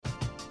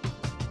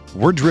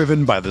We're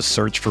driven by the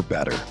search for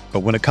better. But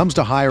when it comes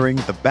to hiring,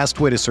 the best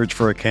way to search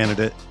for a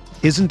candidate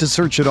isn't to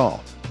search at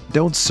all.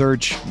 Don't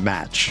search,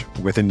 match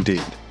with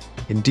Indeed.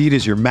 Indeed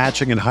is your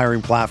matching and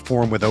hiring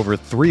platform with over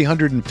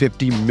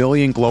 350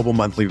 million global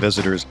monthly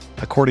visitors,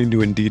 according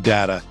to Indeed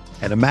data,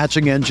 and a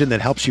matching engine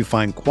that helps you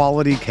find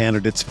quality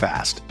candidates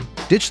fast.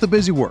 Ditch the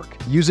busy work.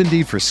 Use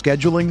Indeed for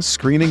scheduling,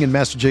 screening, and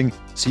messaging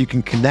so you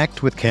can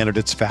connect with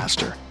candidates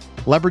faster.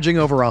 Leveraging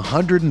over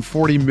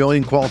 140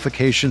 million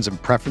qualifications and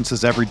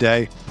preferences every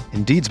day,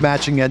 Indeed's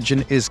matching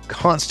engine is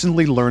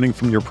constantly learning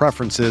from your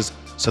preferences,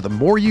 so the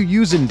more you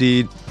use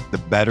Indeed, the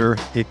better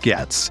it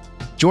gets.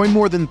 Join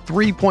more than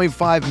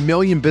 3.5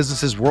 million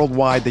businesses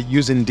worldwide that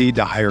use Indeed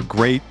to hire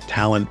great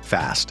talent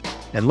fast.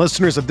 And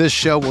listeners of this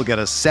show will get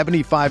a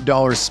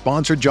 $75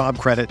 sponsored job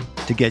credit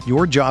to get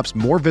your jobs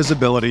more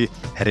visibility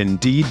at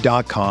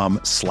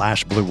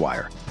Indeed.com/Blue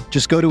Wire.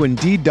 Just go to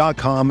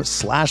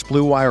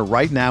Indeed.com/Blue Wire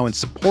right now and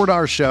support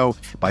our show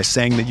by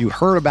saying that you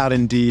heard about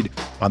Indeed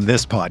on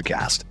this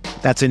podcast.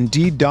 That's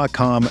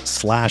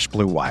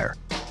Indeed.com/Blue Wire.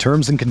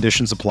 Terms and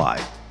conditions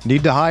apply.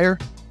 Need to hire?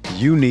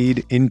 You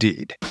need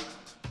Indeed.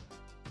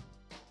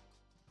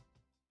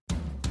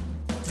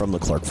 From the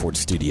Clark Ford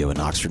Studio in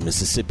Oxford,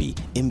 Mississippi,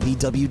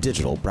 MVW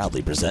Digital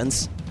proudly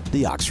presents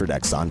the Oxford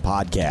Exxon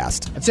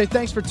Podcast. I'd say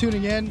thanks for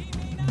tuning in,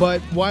 but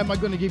why am I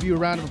going to give you a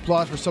round of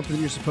applause for something that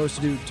you're supposed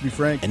to do, to be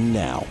frank? And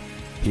now,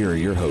 here are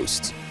your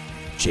hosts,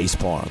 Chase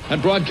Parham.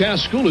 That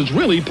broadcast school has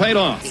really paid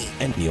off.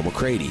 And Neil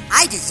McCready.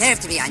 I deserve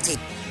to be on TV.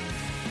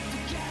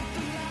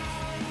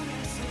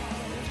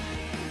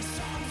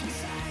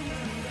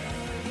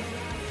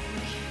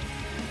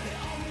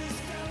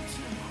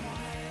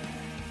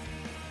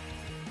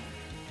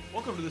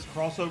 Welcome to this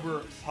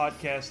crossover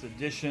podcast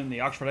edition, the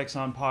Oxford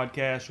Exxon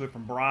Podcast. We're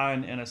from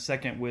Brian in a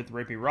second with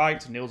Rippy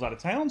Wright. Neil's out of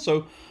town,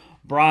 so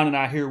Brian and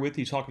I here with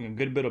you talking a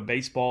good bit of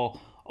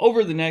baseball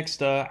over the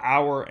next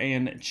hour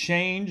and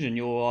change, and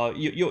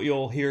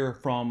you'll hear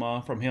from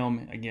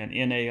him again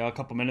in a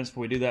couple minutes.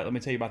 Before we do that, let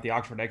me tell you about the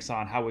Oxford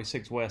Exxon Highway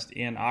 6 West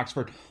in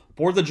Oxford.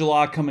 4th of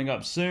July coming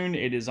up soon.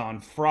 It is on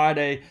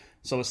Friday,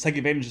 so let's take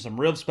advantage of some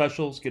rib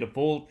specials. Get a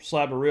full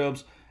slab of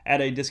ribs at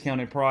a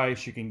discounted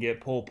price. You can get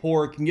pulled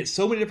pork. You can get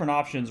so many different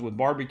options with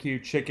barbecue,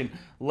 chicken.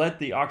 Let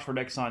the Oxford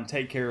Exxon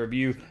take care of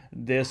you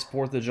this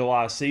 4th of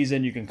July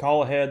season. You can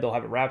call ahead. They'll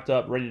have it wrapped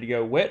up, ready to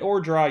go, wet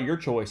or dry, your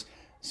choice.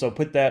 So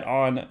put that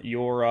on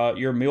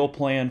your meal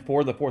plan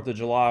for the 4th of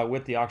July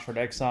with the Oxford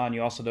Exxon.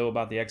 You also know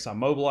about the Exxon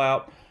Mobile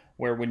app,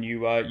 where when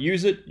you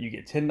use it, you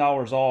get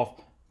 $10 off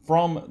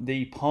from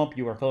the pump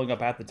you are filling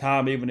up at the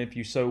time, even if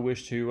you so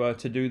wish to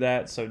do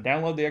that. So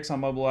download the Exxon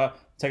Mobile app,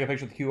 take a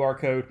picture of the QR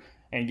code,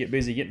 and get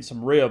busy getting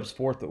some ribs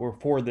for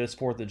this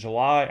 4th of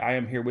July. I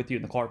am here with you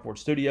in the Clark Ford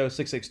Studio,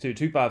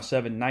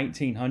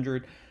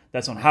 662-257-1900.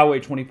 That's on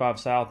Highway 25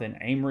 South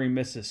in Amory,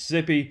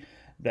 Mississippi.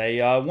 They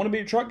want to be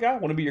your truck guy,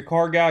 want to be your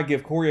car guy.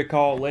 Give Corey a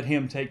call. Let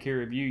him take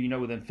care of you. You know,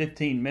 within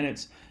 15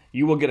 minutes,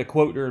 you will get a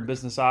quote during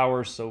business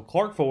hours. So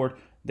Clark Ford,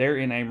 they're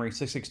in Amory,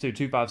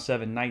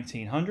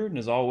 662-257-1900. And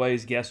as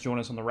always, guests join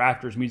us on the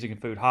Rafters Music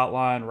and Food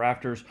Hotline.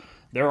 Rafters,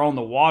 they're on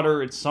the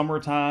water. It's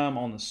summertime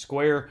on the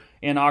square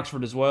in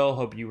Oxford as well.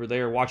 Hope you were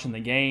there watching the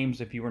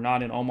games if you were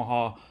not in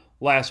Omaha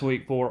last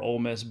week for Ole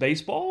Miss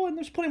baseball. And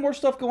there's plenty more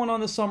stuff going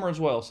on this summer as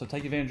well. So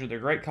take advantage of their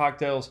great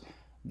cocktails,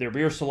 their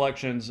beer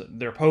selections,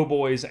 their po'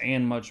 boys,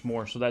 and much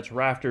more. So that's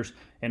Rafters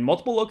in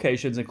multiple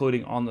locations,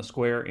 including on the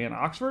square in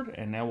Oxford.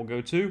 And now we'll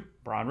go to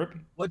Brian Rippey.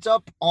 What's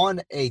up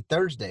on a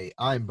Thursday?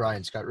 I'm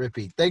Brian Scott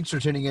Rippey. Thanks for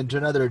tuning in to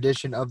another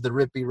edition of the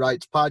Rippey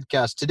Wrights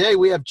podcast. Today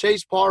we have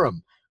Chase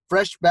Parham,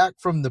 fresh back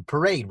from the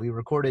parade. We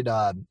recorded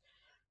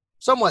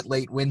somewhat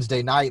late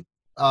Wednesday night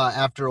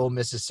after Ole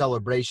Miss's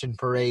celebration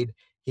parade.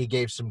 He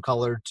gave some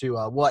color to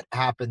what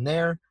happened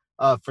there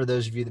for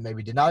those of you that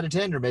maybe did not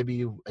attend, or maybe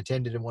you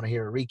attended and want to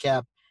hear a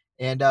recap.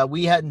 And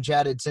we hadn't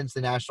chatted since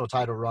the national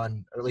title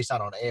run, or at least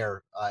not on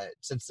air,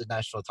 since the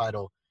national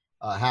title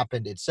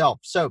happened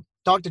itself. So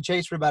talked to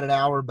Chase for about an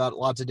hour about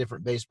lots of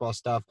different baseball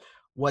stuff,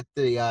 what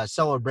the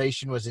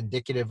celebration was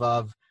indicative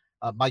of,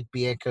 Mike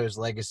Bianco's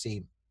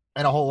legacy,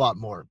 and a whole lot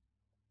more.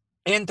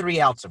 And 3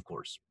 outs, of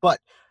course.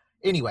 But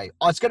anyway,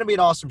 it's going to be an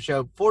awesome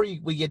show. Before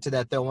we get to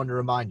that, though, I want to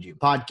remind you,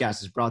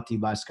 podcast is brought to you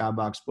by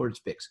Skybox Sports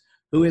Picks.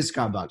 Who is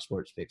Skybox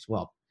Sports Picks?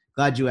 Well,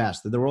 glad you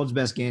asked. They're the world's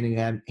best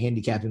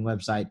handicapping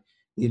website,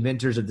 the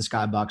inventors of the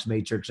Skybox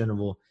matrix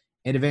interval,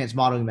 and advanced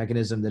modeling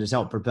mechanism that has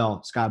helped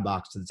propel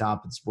Skybox to the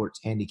top of the sports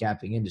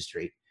handicapping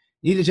industry.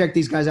 You need to check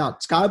these guys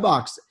out.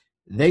 Skybox,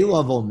 they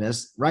love Ole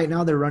Miss. Right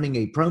now, they're running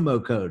a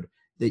promo code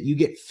that you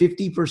get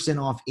 50%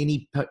 off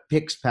any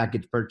picks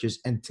package purchase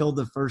until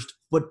the first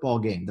football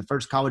game, the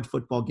first college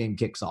football game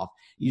kicks off.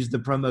 Use the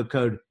promo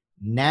code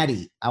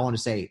NATTY. I want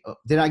to say,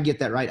 did I get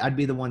that right? I'd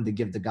be the one to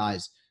give the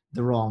guys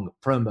the wrong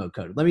promo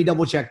code. Let me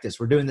double check this.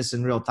 We're doing this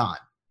in real time.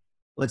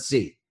 Let's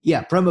see.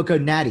 Yeah, promo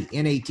code NATTY,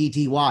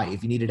 N-A-T-T-Y.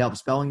 If you needed help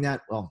spelling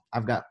that, well,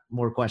 I've got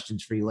more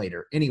questions for you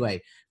later.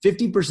 Anyway,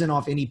 50%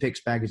 off any picks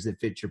package that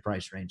fits your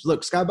price range.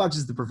 Look, Skybox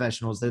is the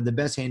professionals. They're the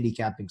best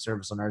handicapping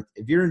service on earth.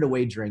 If you're into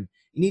wagering,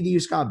 you need to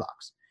use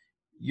Skybox.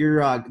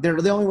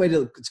 they're the only way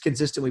to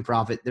consistently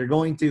profit. They're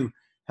going to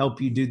help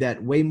you do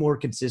that way more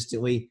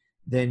consistently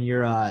than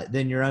your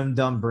own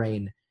dumb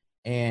brain.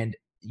 And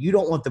you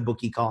don't want the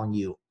bookie calling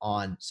you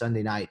on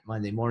Sunday night,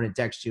 Monday morning,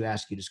 text you,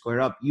 ask you to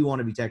square up. You want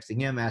to be texting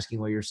him, asking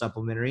where your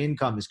supplementary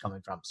income is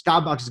coming from.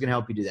 Skybox is going to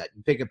help you do that.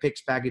 You pick a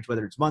picks package,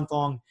 whether it's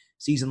month-long,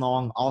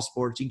 season-long, all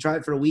sports. You can try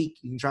it for a week.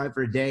 You can try it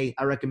for a day.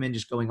 I recommend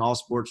just going all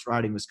sports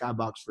riding with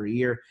Skybox for a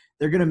year.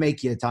 They're going to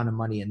make you a ton of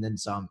money and then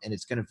some, and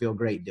it's going to feel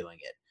great doing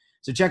it.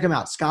 So check them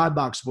out,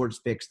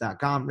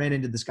 skyboxsportspicks.com. Ran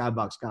into the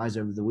Skybox guys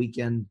over the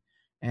weekend.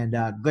 And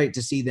great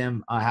to see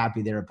them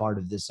happy they're a part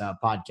of this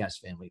podcast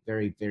family.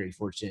 Very, very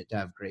fortunate to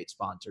have great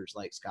sponsors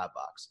like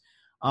Skybox.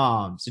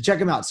 So check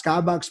them out,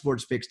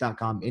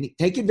 skyboxsportspicks.com.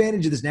 Take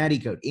advantage of this natty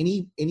code.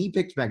 Any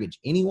picks package,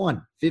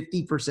 anyone,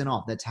 50%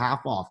 off. That's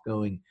half off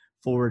going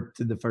forward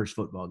to the first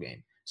football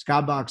game.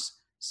 Skybox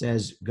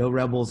says, go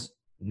Rebels,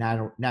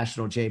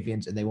 national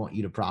champions, and they want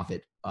you to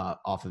profit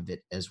off of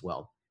it as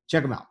well.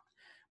 Check them out.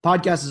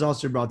 Podcast is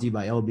also brought to you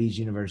by LB's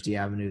University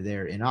Avenue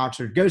there in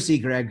Oxford. Go see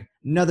Greg,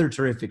 another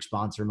terrific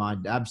sponsor of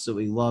mine.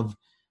 Absolutely love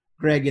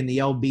Greg and the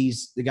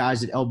LB's, the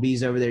guys at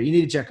LB's over there. You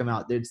need to check them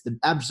out. It's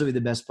absolutely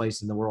the best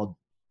place in the world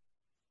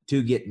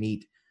to get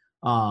meat.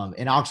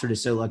 And Oxford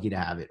is so lucky to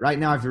have it. Right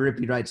now, if you're a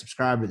Rippy Wright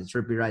subscriber, that's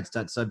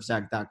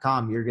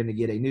rippywrights.substack.com. You're going to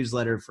get a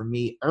newsletter from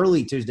me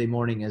early Tuesday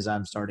morning as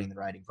I'm starting the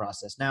writing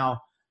process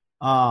now.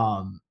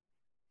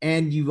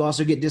 And you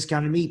also get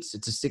discounted meats.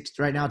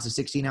 Right now it's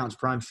a 16-ounce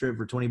prime strip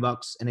for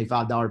 $20 and a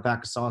 $5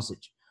 pack of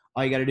sausage.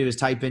 All you got to do is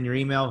type in your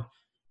email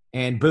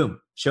and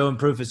boom, show him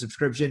proof of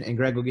subscription and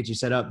Greg will get you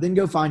set up. Then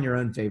go find your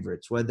own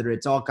favorites, whether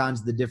it's all kinds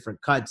of the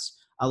different cuts.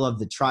 I love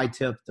the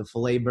tri-tip. The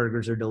filet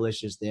burgers are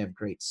delicious. They have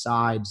great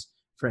sides,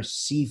 fresh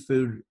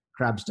seafood,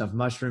 crab stuffed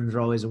mushrooms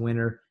are always a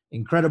winner,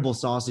 incredible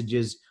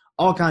sausages,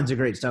 all kinds of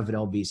great stuff at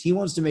LB's. He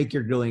wants to make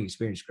your grilling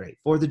experience great.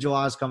 4th of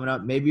July is coming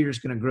up. Maybe you're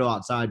just going to grill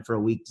outside for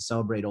a week to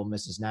celebrate Ole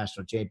Miss's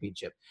national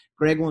championship.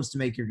 Greg wants to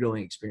make your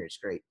grilling experience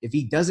great. If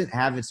he doesn't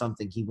have it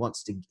something he will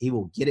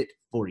get it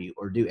for you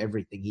or do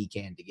everything he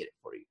can to get it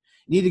for you.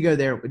 You need to go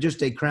there.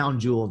 Just a crown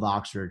jewel of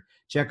Oxford.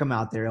 Check them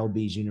out there,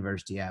 LB's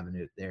University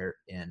Avenue there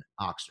in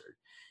Oxford.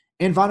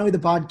 And finally, the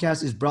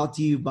podcast is brought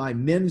to you by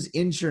Mims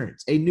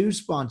Insurance, a new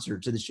sponsor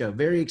to the show.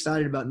 Very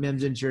excited about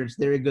Mims Insurance.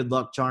 They're a good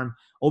luck charm.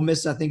 Ole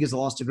Miss, I think, has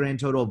lost a grand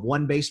total of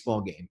one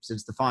baseball game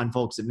since the fine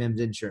folks at Mims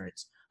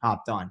Insurance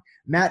hopped on.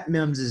 Matt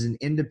Mims is an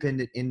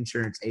independent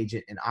insurance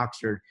agent in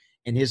Oxford,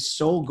 and his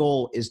sole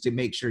goal is to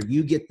make sure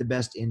you get the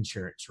best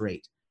insurance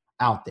rate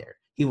out there.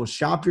 He will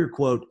shop your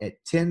quote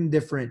at 10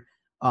 different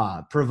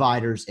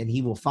providers, and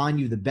he will find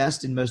you the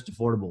best and most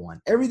affordable one.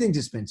 Everything's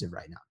expensive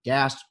right now.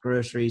 Gas,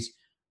 groceries,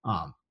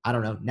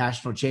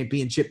 national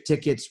championship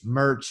tickets,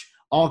 merch,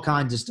 all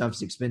kinds of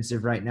stuff's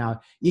expensive right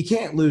now. You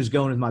can't lose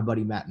going with my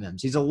buddy Matt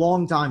Mims. He's a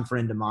longtime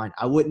friend of mine.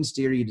 I wouldn't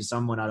steer you to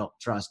someone I don't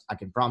trust. I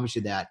can promise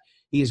you that.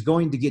 He is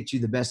going to get you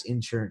the best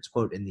insurance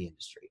quote in the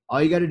industry.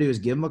 All you got to do is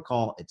give him a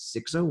call at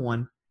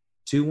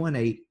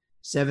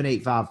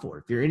 601-218-7854.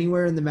 If you're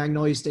anywhere in the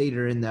Magnolia State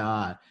or in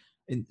the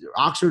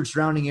Oxford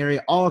surrounding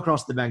area, all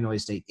across the Magnolia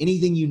State,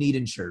 anything you need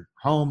insured,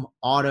 home,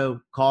 auto,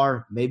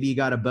 car, maybe you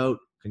got a boat.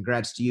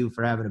 Congrats to you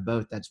for having a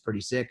boat. That's pretty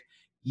sick.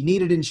 You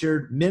need it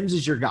insured. Mims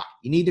is your guy.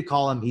 You need to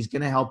call him. He's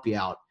going to help you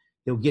out.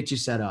 He'll get you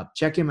set up.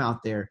 Check him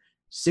out there,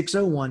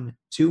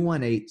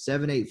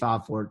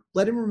 601-218-7854.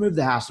 Let him remove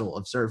the hassle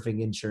of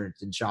surfing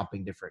insurance and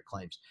shopping different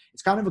claims.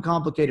 It's kind of a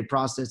complicated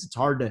process. It's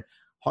a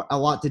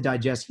lot to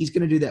digest. He's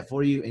going to do that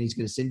for you, and he's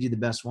going to send you the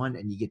best one,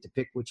 and you get to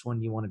pick which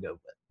one you want to go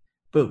with.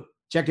 Boom.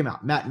 Check him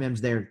out. Matt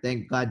Mims there.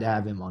 Glad to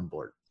have him on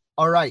board.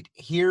 All right.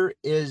 Here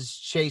is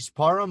Chase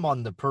Parham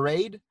on the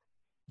parade,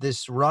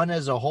 this run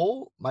as a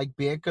whole, Mike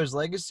Bianco's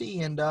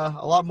legacy, and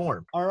a lot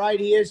more. All right,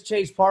 he is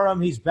Chase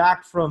Parham. He's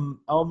back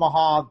from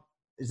Omaha.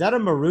 Is that a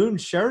maroon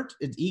shirt?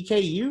 It's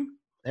EKU?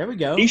 There we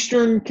go.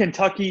 Eastern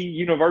Kentucky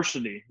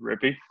University,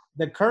 Rippy.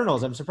 The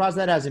Colonels. I'm surprised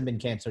that hasn't been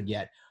canceled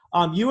yet.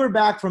 You were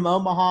back from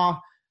Omaha.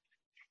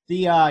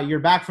 You're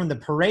back from the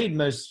parade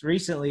most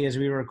recently as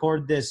we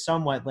record this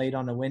somewhat late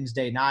on a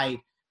Wednesday night.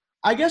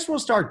 I guess we'll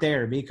start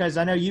there because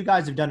I know you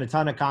guys have done a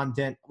ton of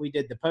content. We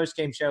did the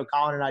post-game show.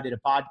 Colin and I did a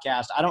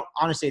podcast. I don't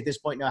honestly at this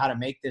point know how to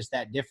make this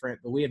that different,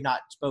 but we have not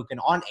spoken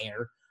on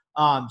air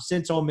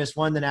since Ole Miss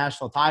won the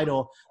national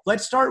title.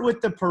 Let's start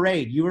with the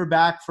parade. You were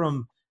back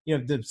from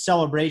the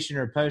celebration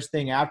or post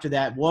thing after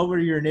that. What were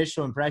your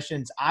initial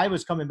impressions? I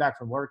was coming back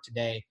from work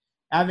today.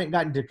 I haven't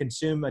gotten to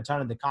consume a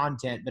ton of the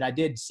content, but I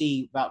did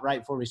see about right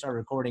before we started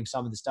recording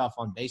some of the stuff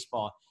on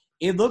baseball.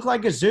 It looked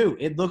like a zoo.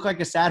 It looked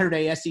like a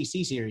Saturday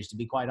SEC series, to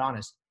be quite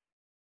honest.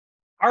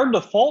 Our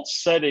default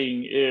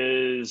setting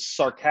is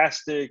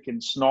sarcastic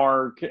and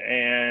snark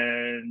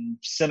and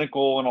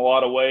cynical in a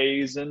lot of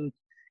ways, and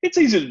it's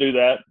easy to do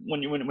that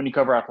when you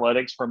cover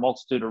athletics for a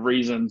multitude of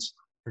reasons.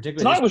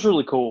 Particularly tonight was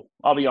really cool.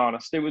 I'll be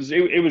honest. It was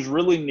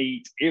really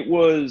neat.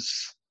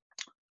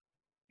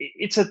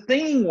 It's a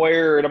thing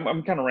where, and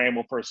I'm kind of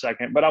ramble for a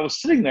second, but I was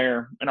sitting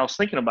there and I was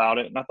thinking about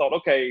it, and I thought,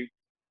 okay,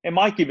 and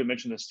Mike even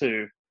mentioned this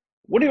too.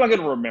 what am I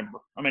going to remember?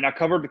 I mean, I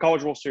covered the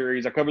College World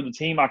Series. I covered the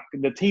team.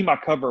 The team I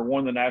cover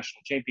won the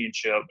national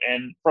championship.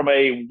 And from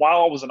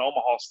while I was in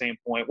Omaha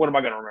standpoint, what am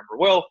I going to remember?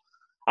 Well,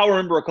 I'll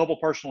remember a couple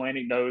personal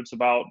anecdotes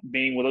about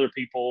being with other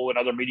people and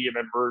other media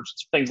members,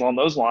 things along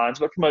those lines.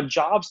 But from a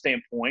job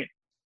standpoint,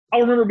 I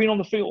remember being on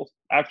the field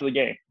after the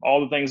game, all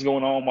the things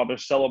going on while they're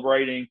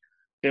celebrating,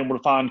 being able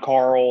to find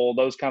Carl,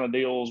 those kind of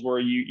deals where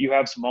you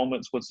have some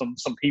moments with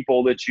some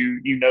people that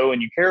you know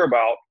and you care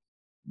about.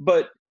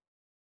 But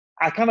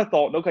I kind of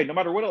thought, okay, no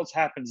matter what else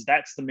happens,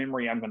 that's the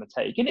memory I'm going to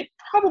take. And it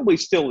probably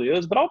still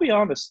is, but I'll be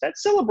honest, that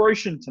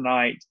celebration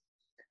tonight,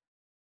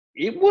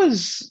 it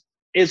was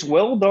as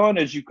well done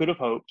as you could have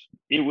hoped.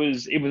 It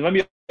was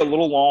maybe a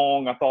little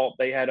long. I thought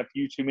they had a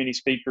few too many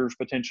speakers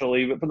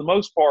potentially, but for the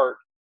most part,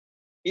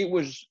 it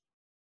was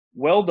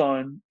well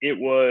done. It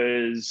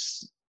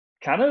was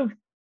kind of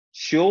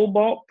chill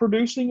bump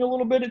producing a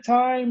little bit at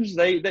times.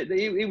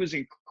 It was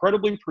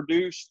incredibly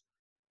produced.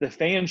 The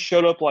fans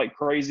showed up like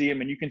crazy. I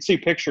mean, you can see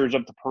pictures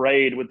of the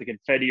parade with the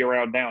confetti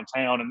around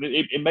downtown, and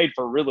it made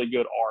for really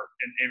good art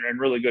and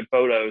really good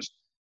photos.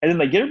 And then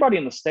they get everybody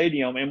in the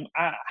stadium, and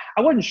I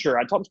wasn't sure.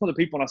 I talked to some other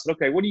people, and I said,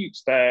 okay, what do you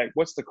expect?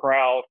 What's the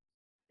crowd?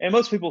 And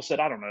most people said,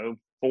 I don't know,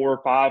 4,000 or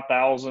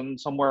 5,000,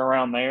 somewhere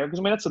around there. Because,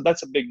 I mean,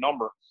 that's a big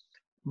number.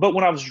 But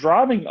when I was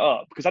driving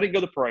up, because I didn't go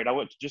to the parade, I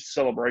went to just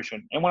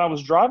celebration. And when I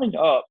was driving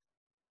up,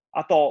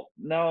 I thought,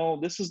 no,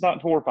 this is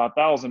not 4,000 or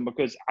 5,000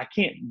 because I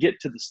can't get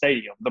to the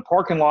stadium. The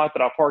parking lot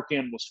that I parked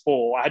in was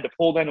full. I had to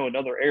pull down to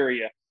another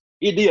area.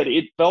 It did.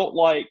 It felt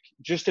like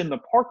just in the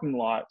parking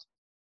lot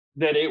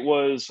that it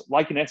was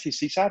like an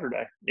SEC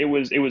Saturday. It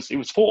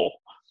was full.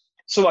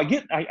 So I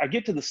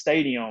get to the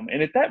stadium,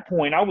 and at that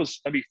point, I was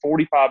maybe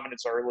 45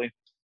 minutes early,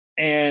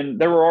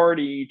 and there were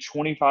already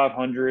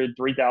 2,500,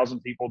 3,000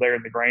 people there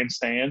in the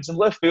grandstands, and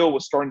left field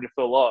was starting to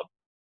fill up.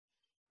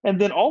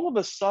 And then all of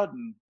a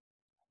sudden,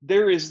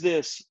 there is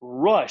this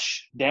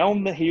rush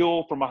down the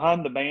hill from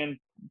behind the band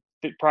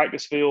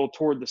practice field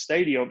toward the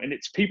stadium, and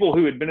it's people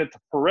who had been at the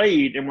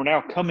parade and were now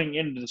coming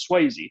into the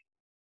Swayze.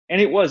 And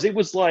it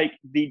was like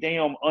the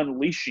damn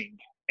unleashing.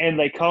 And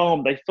they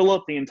fill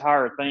up the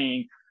entire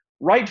thing.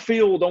 Right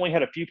field only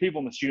had a few people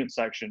in the student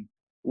section.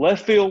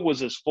 Left field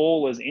was as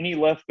full as any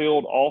left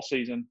field all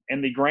season,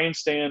 and the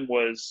grandstand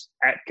was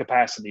at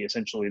capacity,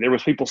 essentially. There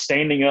was people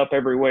standing up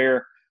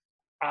everywhere.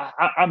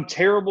 I'm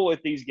terrible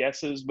at these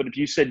guesses, but if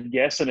you said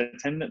guess in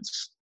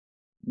attendance,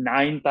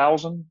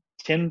 9,000,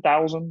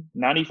 10,000,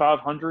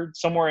 9,500,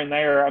 somewhere in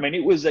there. I mean,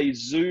 it was a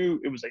zoo.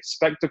 It was a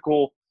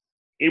spectacle.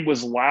 It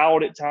was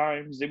loud at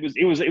times. It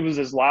was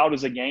as loud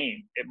as a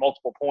game at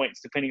multiple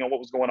points, depending on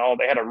what was going on.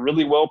 They had a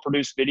really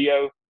well-produced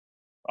video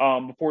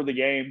before the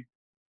game.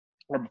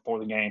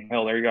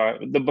 Hell, there you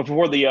go.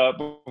 Before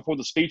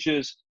the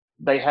speeches.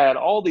 They had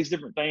all these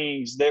different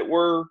things that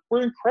were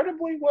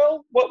incredibly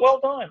well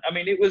done. I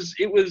mean, it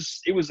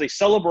was a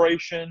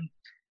celebration.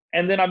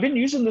 And then I've been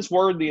using this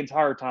word the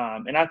entire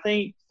time. And I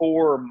think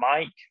for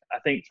Mike, I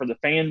think for the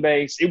fan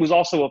base, it was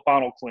also a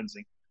final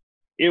cleansing.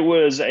 It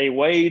was a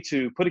way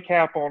to put a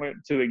cap on it,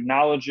 to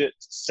acknowledge it,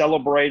 to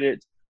celebrate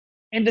it,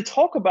 and to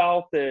talk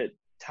about that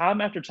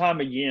time after time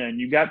again.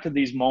 You got to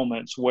these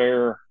moments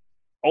where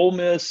Ole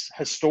Miss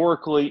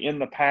historically in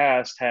the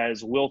past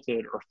has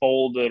wilted or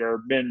folded or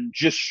been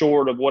just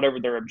short of whatever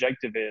their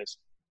objective is.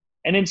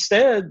 And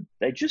instead,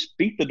 they just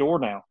beat the door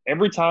now.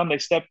 Every time they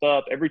stepped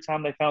up, every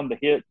time they found the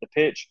hit, the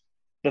pitch,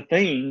 the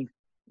thing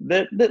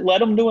that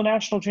led them to a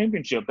national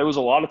championship. There was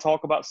a lot of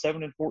talk about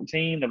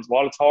 7-14. There was a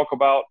lot of talk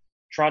about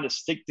trying to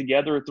stick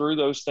together through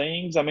those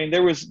things. I mean,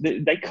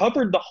 they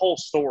covered the whole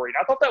story. And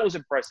I thought that was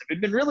impressive.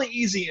 It'd been really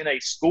easy in a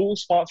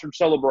school-sponsored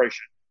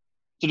celebration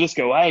to just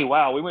go, hey,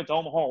 wow, we went to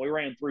Omaha, we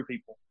ran through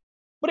people.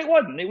 But it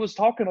wasn't. It was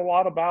talking a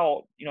lot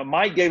about,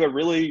 Mike gave a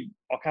really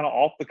kind of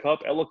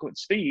off-the-cuff, eloquent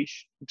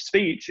speech,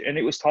 and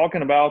it was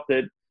talking about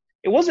that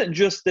it wasn't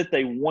just that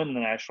they won the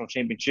national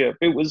championship.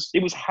 It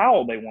was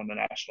how they won the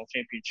national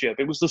championship.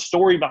 It was the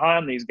story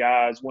behind these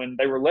guys when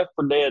they were left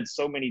for dead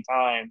so many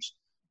times.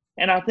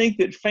 And I think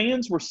that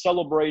fans were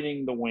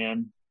celebrating the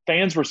win.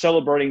 Fans were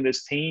celebrating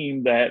this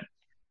team that,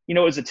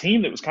 is a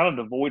team that was kind of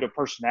devoid of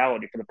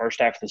personality for the first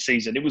half of the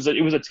season. It was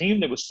a team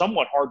that was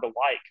somewhat hard to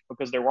like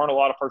because there weren't a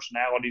lot of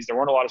personalities. There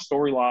weren't a lot of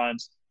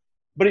storylines.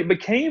 But it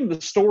became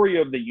the story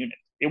of the unit.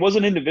 It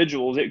wasn't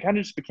individuals. It kind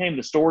of just became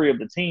the story of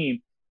the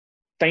team.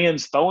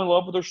 Fans fell in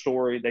love with their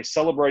story. They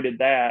celebrated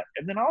that.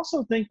 And then I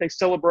also think they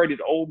celebrated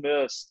Ole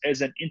Miss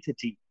as an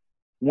entity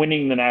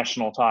winning the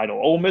national title.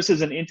 Ole Miss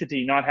as an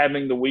entity not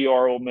having the We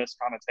Are Ole Miss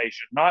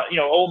connotation. Not,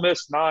 Ole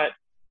Miss not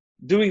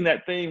doing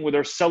that thing where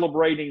they're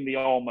celebrating the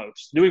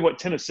almost, doing what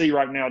Tennessee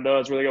right now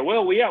does, where they go,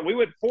 well, we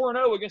went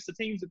 4-0 against the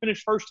teams that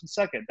finished first and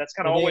second. That's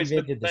kind of always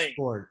been the thing.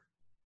 Sport.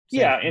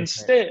 Yeah,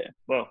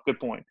 good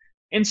point.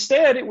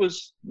 Instead, it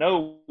was,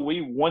 no,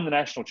 we won the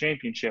national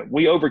championship.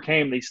 We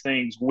overcame these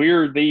things.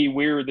 We're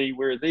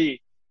the.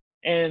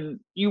 And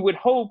you would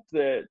hope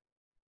that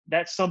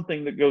that's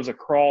something that goes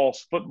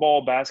across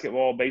football,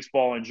 basketball,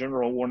 baseball in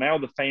general, where now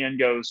the fan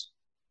goes,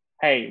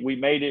 hey, we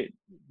made it.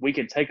 We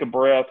can take a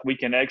breath. We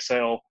can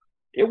exhale.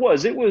 It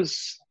was.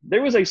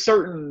 There was a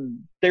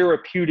certain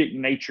therapeutic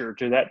nature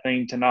to that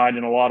thing tonight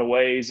in a lot of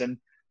ways. And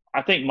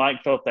I think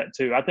Mike felt that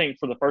too. I think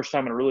for the first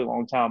time in a really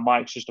long time,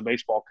 Mike's just a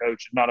baseball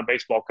coach, not a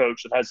baseball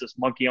coach that has this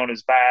monkey on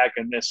his back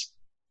and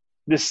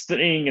this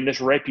thing and this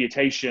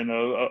reputation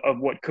of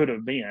what could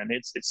have been.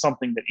 It's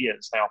something that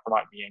is now for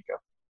Mike Bianco.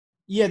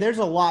 Yeah, there's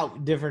a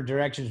lot different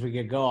directions we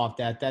could go off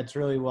that. That's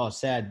really well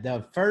said.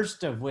 The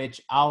first of which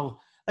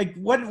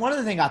one of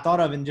the things I thought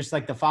of in just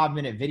like the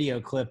 5-minute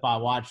video clip I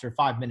watched, or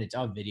 5 minutes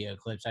of video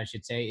clips, I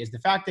should say, is the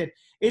fact that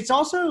it's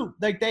also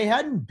like they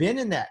hadn't been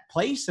in that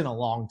place in a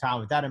long time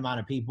with that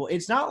amount of people.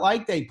 It's not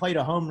like they played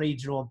a home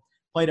regional,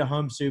 played a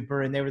home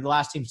super, and they were the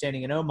last team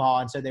standing in Omaha,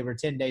 and so they were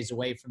 10 days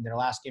away from their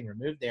last game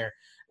removed there.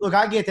 Look,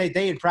 I get that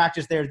they had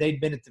practiced there. They'd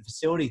been at the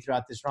facility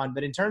throughout this run.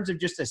 But in terms of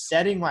just a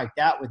setting like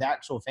that with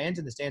actual fans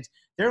in the stands,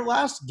 their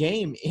last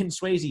game in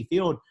Swayze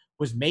Field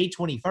was May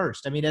 21st.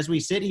 I mean, as we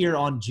sit here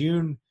on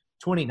June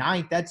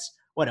 29th, that's,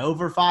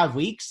 over 5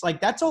 weeks? Like,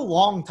 that's a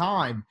long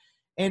time.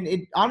 And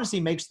it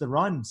honestly makes the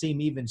run seem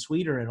even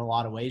sweeter in a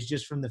lot of ways,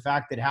 just from the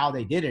fact that how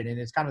they did it. And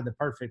it's kind of the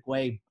perfect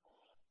way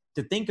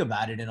to think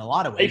about it in a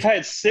lot of ways. They've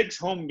had 6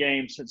 home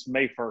games since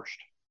May 1st.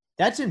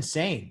 That's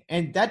insane.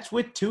 And that's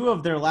with 2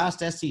 of their last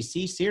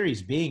SEC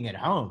series being at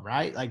home,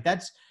 right? Like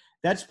that's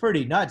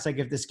pretty nuts. Like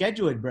if the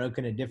schedule had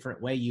broken a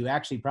different way, you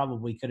actually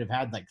probably could have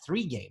had like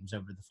 3 games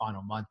over the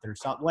final month or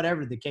something,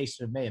 whatever the case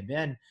may have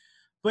been.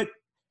 But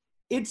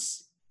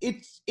it's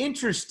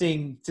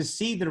interesting to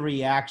see the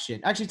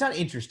reaction. Actually, it's not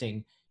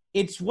interesting.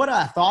 It's what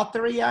I thought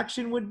the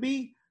reaction would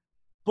be.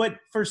 But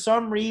for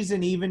some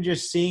reason, even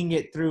just seeing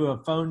it through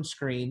a phone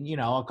screen,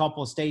 a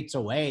couple of states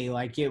away,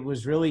 like it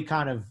was really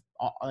kind of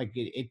like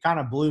it kind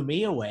of blew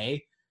me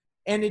away.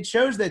 And it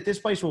shows that this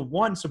place will,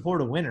 one,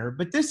 support a winner,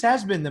 but this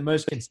has been the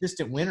most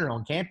consistent winner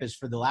on campus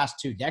for the last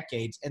 2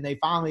 decades. And they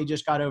finally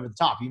just got over the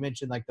top. You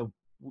mentioned like the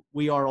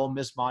 "We Are Ole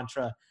Miss"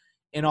 mantra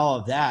and all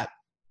of that.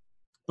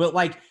 But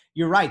like,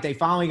 you're right. They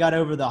finally got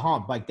over the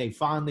hump. Like they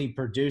finally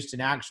produced an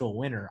actual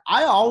winner.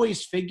 I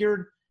always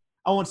figured,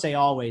 I won't say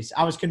always,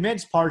 I was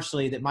convinced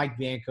partially that Mike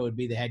Bianco would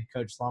be the head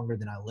coach longer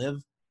than I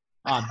live.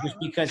 Just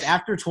because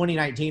after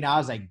 2019, I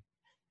was like,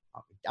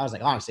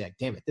 honestly, like,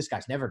 damn it, this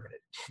guy's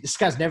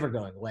never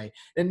going away.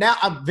 And now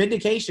I'm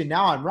vindication.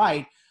 Now I'm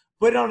right.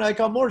 But on like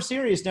a more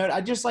serious note,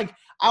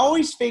 I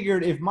always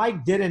figured if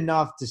Mike did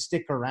enough to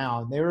stick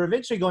around, they were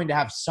eventually going to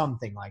have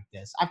something like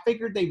this. I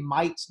figured they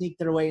might sneak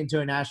their way into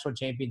a national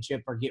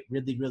championship or get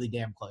really, really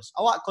damn close.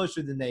 A lot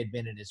closer than they had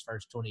been in his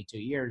first 22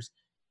 years.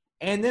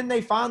 And then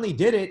they finally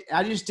did it.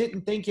 I just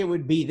didn't think it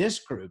would be this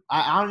group.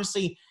 I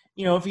honestly,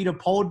 if you'd have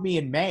polled me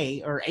in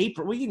May or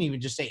April, we can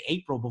even just say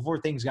April before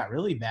things got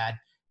really bad,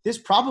 this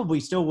probably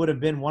still would have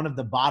been one of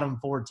the bottom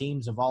 4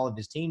 teams of all of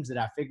his teams that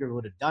I figured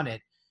would have done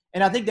it.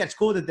 And I think that's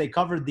cool that they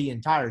covered the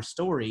entire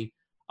story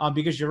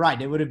because you're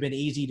right. It would have been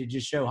easy to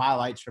just show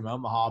highlights from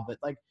Omaha, but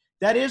like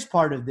that is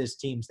part of this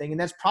team's thing. And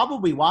that's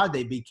probably why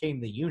they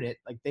became the unit.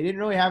 Like they didn't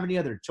really have any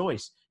other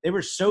choice. They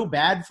were so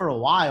bad for a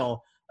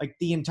while. Like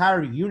the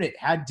entire unit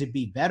had to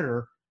be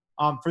better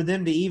for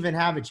them to even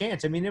have a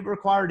chance. I mean, it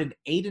required an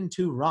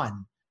 8-2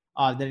 run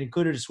that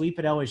included a sweep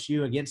at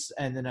LSU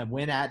and then a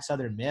win at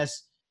Southern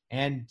Miss.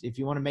 And if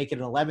you want to make it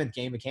an 11th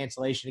game, a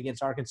cancellation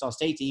against Arkansas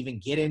State to even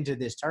get into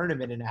this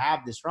tournament and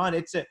have this run,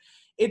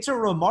 it's a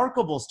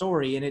remarkable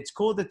story, and it's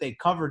cool that they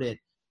covered it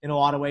in a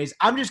lot of ways.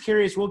 I'm just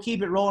curious. We'll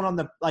keep it rolling on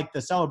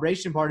the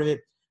celebration part of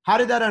it. How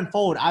did that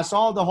unfold? I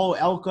saw the whole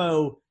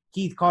Elko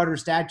Keith Carter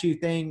statue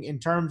thing in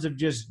terms of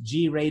just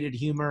G-rated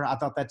humor. I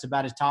thought that's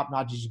about as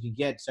top-notch as you can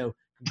get. So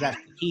congrats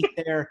to Keith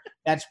there.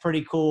 That's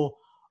pretty cool.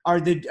 Are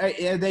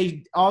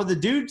the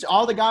dudes,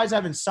 all the guys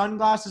having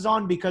sunglasses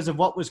on because of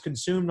what was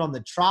consumed on the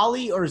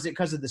trolley, or is it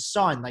because of the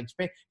sun? Like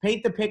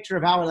paint the picture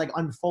of how it like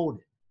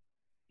unfolded.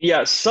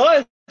 Yeah,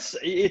 Suss,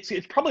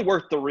 it's probably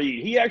worth the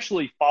read. He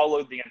actually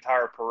followed the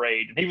entire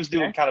parade, and he was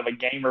doing kind of a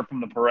gamer from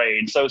the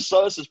parade. So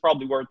Suss is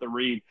probably worth the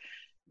read.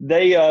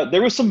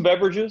 There was some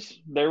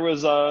beverages. There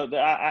was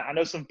I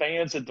know some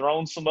fans had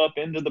thrown some up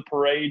into the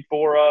parade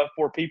for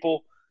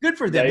people. Good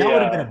for them. That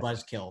would have been a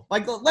buzzkill.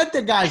 Like, let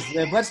the guys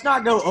live. Let's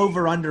not go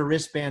over-under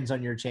wristbands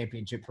on your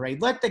championship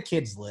parade. Let the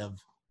kids live.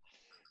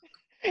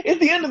 At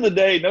the end of the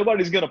day,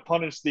 nobody's going to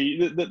punish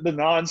the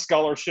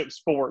non-scholarship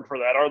sport for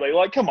that, are they?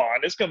 Like, come on,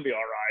 it's going to be all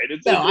right.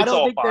 I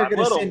don't think they're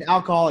going to send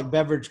alcoholic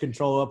beverage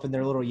control up in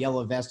their little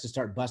yellow vest to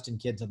start busting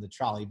kids on the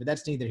trolley, but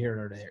that's neither here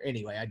nor there.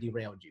 Anyway, I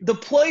derailed you. The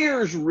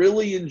players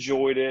really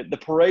enjoyed it. The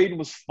parade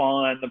was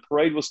fun. The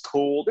parade was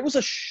cool. There was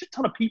a shit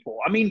ton of people.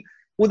 I mean,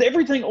 with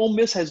everything Ole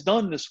Miss has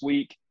done this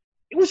week,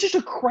 it was just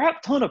a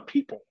crap ton of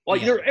people.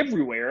 Like, they're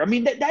everywhere. I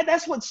mean,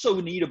 that's what's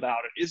so neat about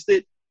it is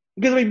that –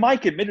 because, I mean,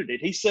 Mike admitted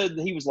it. He said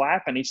that he was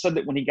laughing. He said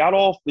that when he got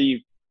off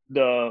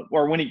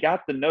when he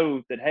got the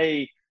note that,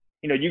 hey,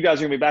 you guys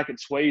are going to be back at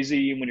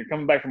Swayze when you're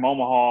coming back from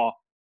Omaha,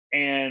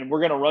 and we're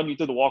going to run you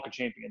through the Walk of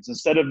Champions.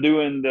 Instead of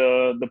doing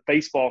the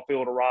baseball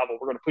field arrival,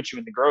 we're going to put you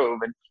in the Grove.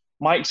 And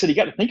Mike said he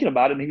got to thinking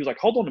about it, and he was like,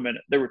 hold on a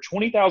minute. There were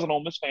 20,000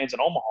 Ole Miss fans in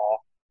Omaha.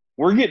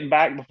 We're getting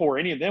back before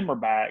any of them are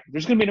back.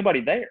 There's going to be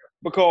nobody there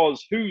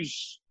because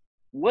who's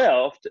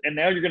left, and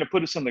now you're going to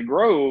put us in the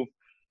Grove.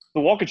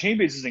 The Walk of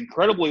Champions is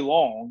incredibly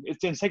long.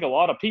 It's going to take a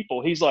lot of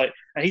people. He's like,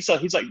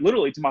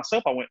 literally to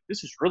myself, I went,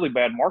 this is really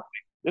bad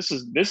marketing. This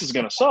is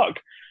going to suck.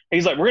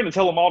 He's like, we're going to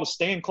tell them all to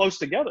stand close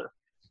together.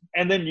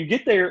 And then you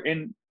get there,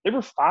 and there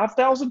were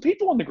 5,000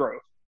 people in the Grove.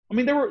 I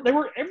mean, they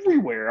were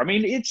everywhere. I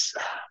mean, it's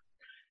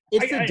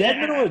the dead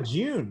middle of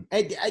June.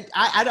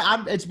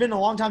 It's been a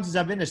long time since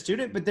I've been a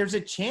student, but there's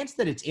a chance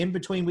that it's in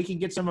between. We can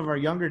get some of our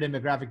younger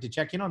demographic to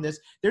check in on this.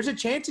 There's a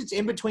chance it's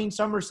in between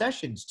summer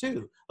sessions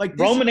too. Like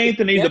Roman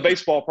Anthony, the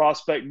baseball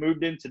prospect,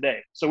 moved in today,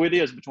 so it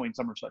is between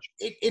summer sessions.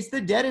 It's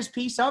the deadest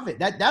piece of it.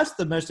 That's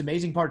the most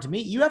amazing part to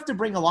me. You have to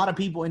bring a lot of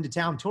people into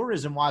town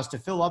tourism-wise to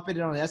fill up it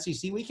on an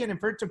SEC weekend, and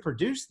for it to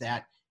produce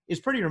that is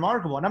pretty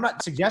remarkable. And I'm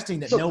not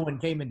suggesting that no one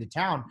came into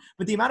town,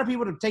 but the amount of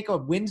people to take a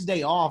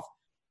Wednesday off.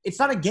 It's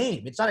not a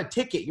game. It's not a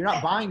ticket. You're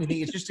not buying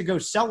anything. It's just to go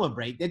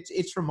celebrate.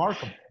 It's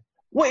remarkable.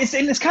 Well,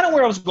 it's kind of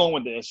where I was going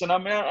with this. And I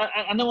mean,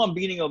 I know I'm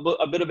beating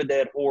a bit of a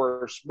dead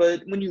horse,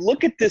 but when you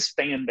look at this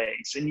fan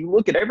base and you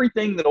look at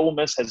everything that Ole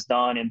Miss has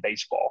done in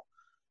baseball,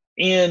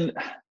 and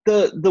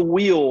the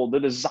will, the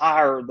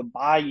desire, the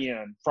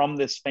buy-in from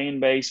this fan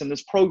base and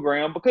this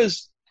program,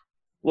 because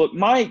look,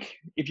 Mike,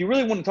 if you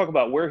really want to talk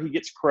about where he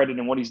gets credit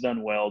and what he's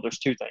done well, there's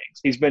two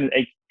things. He's been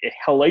a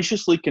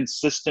hellaciously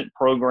consistent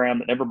program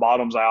that never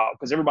bottoms out,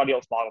 because everybody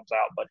else bottoms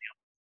out but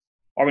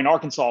him. I mean,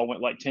 Arkansas went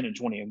like 10 and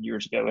 20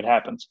 years ago. It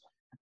happens.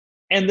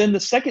 And then the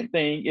second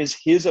thing is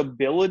his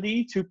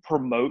ability to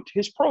promote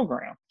his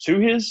program to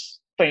his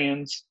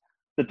fans,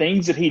 the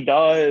things that he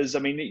does. I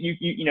mean,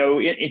 you know,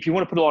 if you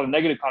want to put a lot of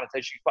negative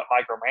connotation, you put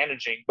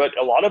micromanaging, but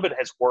a lot of it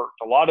has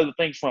worked. A lot of the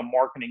things from a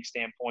marketing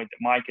standpoint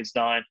that Mike has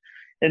done,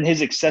 and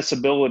his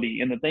accessibility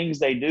and the things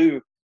they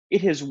do,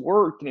 it has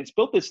worked, and it's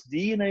built this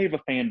DNA of a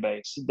fan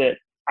base that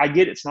I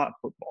get. It's not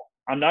football.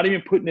 I'm not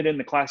even putting it in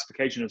the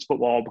classification as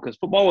football, because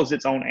football is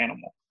its own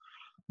animal.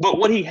 But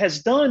what he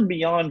has done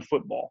beyond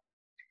football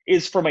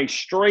is from a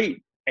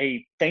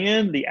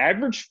fan, the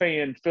average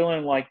fan,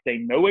 feeling like they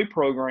know a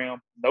program,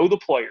 know the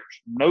players,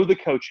 know the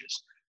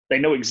coaches. They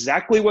know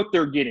exactly what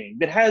they're getting,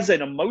 that has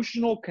an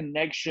emotional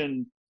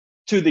connection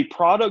to the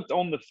product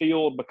on the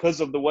field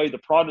because of the way the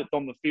product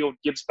on the field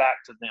gives back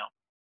to them.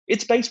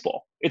 It's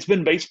baseball. It's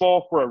been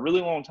baseball for a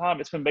really long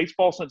time. It's been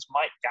baseball since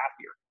Mike got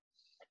here.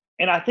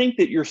 And I think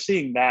that you're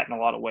seeing that in a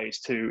lot of ways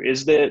too,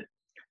 is that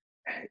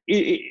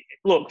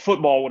look,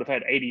 football would have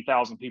had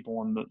 80,000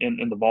 people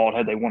in the vault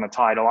had they won a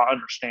title. I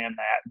understand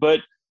that.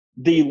 But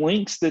the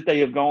links that they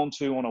have gone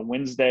to on a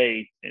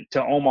Wednesday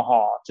to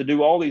Omaha to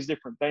do all these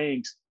different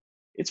things,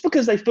 it's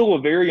because they feel a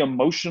very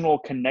emotional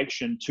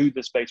connection to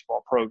this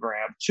baseball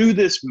program, to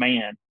this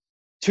man,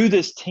 to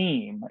this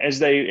team, as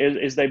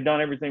they've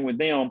done everything with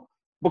them,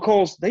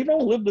 because they've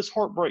all lived this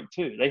heartbreak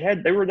too.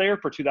 They were there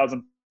for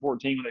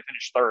 2014 when they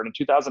finished third, in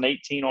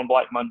 2018 on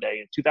Black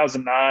Monday, in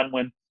 2009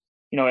 when,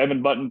 you know,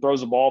 Evan Button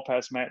throws a ball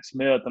past Matt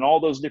Smith, and all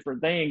those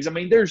different things. I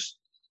mean,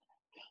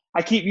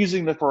 I keep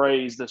using the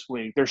phrase this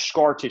week, there's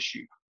scar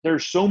tissue.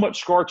 There's so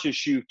much scar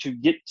tissue to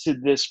get to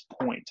this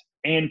point.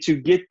 And to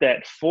get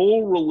that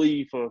full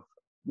relief of,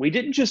 we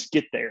didn't just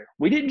get there.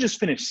 We didn't just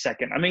finish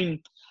second. I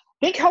mean,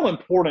 think how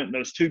important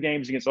those two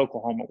games against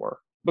Oklahoma were.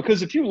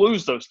 Because if you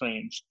lose those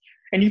things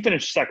and you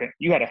finish second,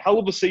 you had a hell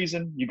of a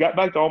season. You got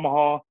back to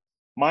Omaha.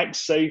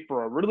 Mike's safe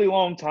for a really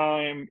long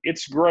time.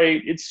 It's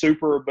great. It's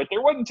super. But they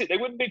wouldn't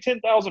be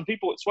 10,000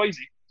 people at Swayze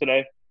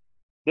today.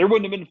 There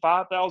wouldn't have been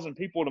 5,000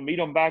 people to meet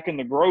them back in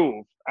the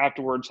Grove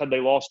afterwards had they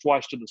lost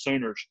twice to the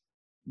Sooners.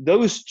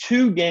 Those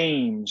two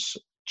games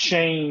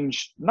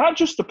changed not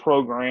just the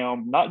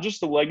program, not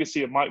just the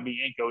legacy of Mike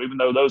Bianco, even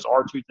though those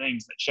are two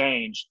things that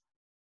changed.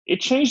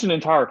 It changed an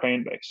entire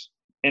fan base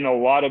in a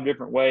lot of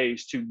different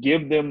ways to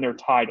give them their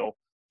title,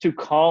 to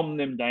calm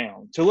them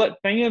down, to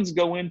let fans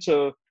go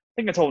into, I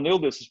think I told Neil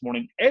this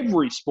morning,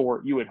 every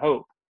sport you would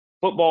hope,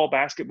 football,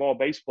 basketball,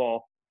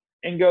 baseball,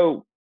 and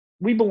go,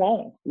 we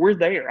belong. We're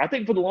there. I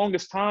think for the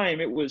longest time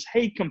it was,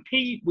 hey,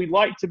 compete. We'd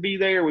like to be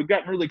there. We've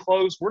gotten really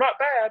close. We're not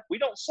bad. We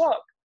don't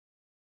suck.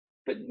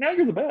 But now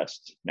you're the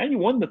best. Now you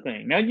won the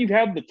thing. Now you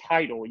have the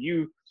title.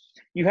 You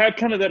have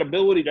kind of that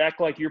ability to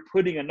act like you're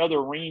putting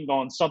another ring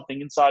on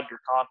something inside your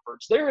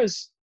conference.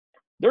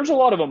 There's a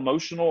lot of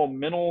emotional,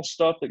 mental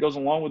stuff that goes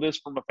along with this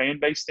from a fan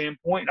base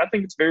standpoint. I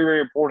think it's very, very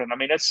important. I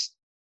mean, it's,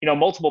 you know,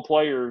 multiple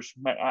players.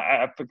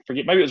 I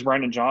forget, maybe it was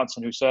Brandon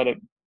Johnson who said it.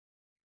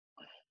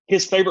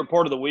 His favorite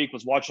part of the week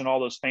was watching all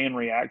those fan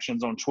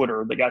reactions on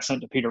Twitter that got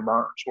sent to Peter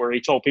Burns, where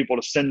he told people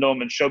to send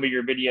them and show me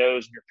your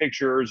videos and your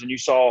pictures. And you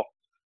saw,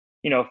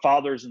 you know,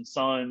 fathers and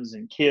sons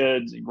and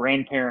kids and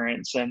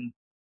grandparents. And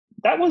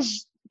that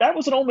was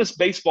an Ole Miss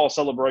baseball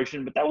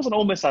celebration, but that was an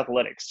Ole Miss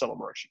athletics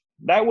celebration.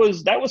 That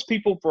was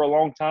people for a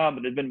long time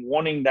that had been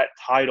wanting that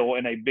title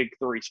in a Big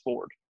Three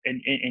sport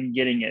and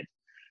getting it.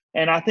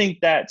 And I think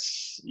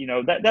that's, you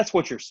know, that's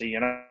what you're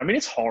seeing. I mean,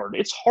 it's hard.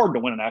 It's hard to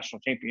win a national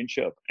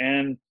championship.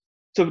 And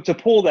to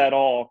pull that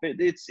off,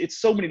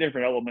 it's so many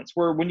different elements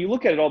where when you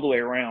look at it all the way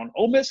around,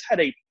 Ole Miss had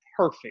a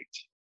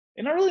perfect,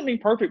 and I really mean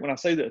perfect when I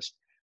say this,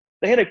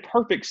 they had a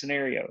perfect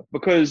scenario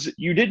because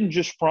you didn't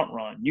just front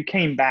run. You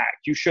came back.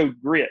 You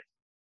showed grit.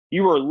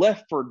 You were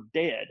left for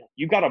dead.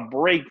 You got a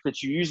break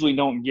that you usually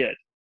don't get.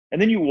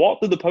 And then you walk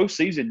through the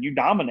postseason. You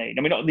dominate.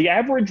 I mean, the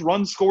average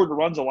runs scored to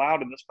runs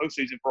allowed in this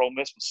postseason for Ole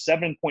Miss was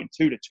 7.2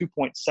 to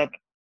 2.7.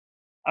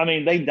 I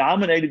mean, they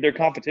dominated their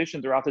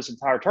competition throughout this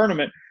entire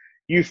tournament.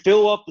 You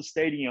fill up the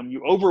stadium.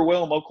 You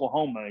overwhelm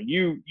Oklahoma.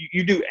 You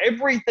do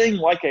everything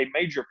like a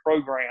major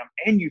program,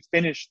 and you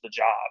finish the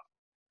job.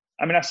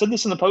 I mean, I said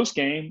this in the post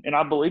game, and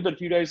I believed it a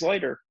few days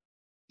later,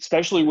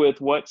 especially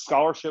with what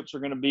scholarships are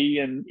going to be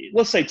in,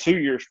 let's say, 2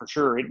 years for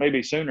sure. It may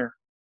be sooner.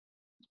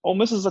 Ole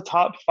Miss is a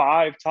top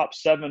 5, top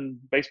 7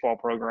 baseball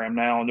program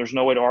now, and there's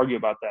no way to argue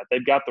about that.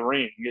 They've got the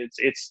ring.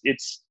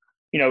 It's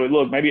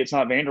look, maybe it's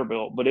not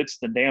Vanderbilt, but it's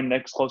the damn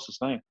next closest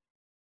thing.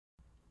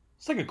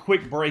 Let's take a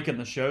quick break in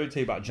the show to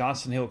tell you about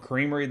Johnston Hill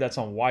Creamery. That's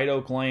on White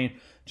Oak Lane,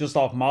 just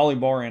off Molly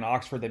Bar in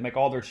Oxford. They make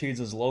all their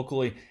cheeses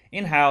locally,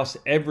 in-house,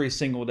 every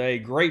single day.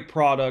 Great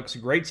products,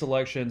 great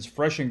selections,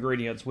 fresh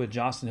ingredients with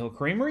Johnston Hill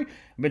Creamery.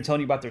 I've been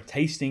telling you about their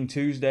Tasting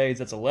Tuesdays.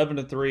 That's 11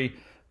 to 3.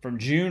 From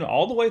June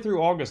all the way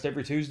through August,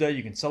 every Tuesday,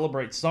 you can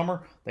celebrate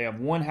summer. They have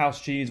one house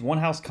cheese, one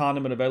house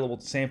condiment available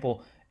to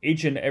sample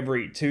each and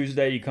every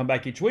Tuesday. You come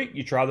back each week,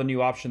 you try the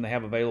new option they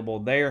have available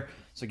there.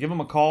 So give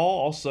them a call.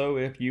 Also,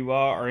 if you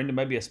are into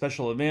maybe a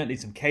special event, need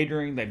some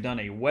catering, they've done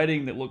a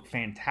wedding that looked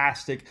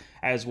fantastic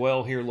as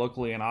well here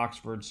locally in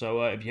Oxford.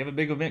 So if you have a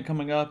big event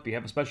coming up, you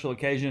have a special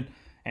occasion,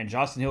 and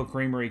Johnston Hill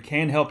Creamery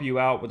can help you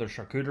out with their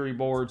charcuterie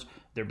boards,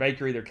 their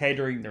bakery, their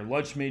catering, their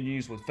lunch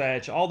menus with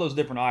Fetch, all those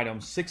different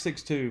items.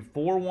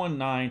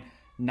 662-419-9201.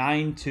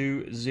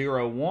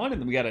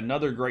 And then we got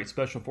another great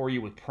special for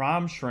you with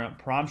Prime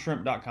Shrimp,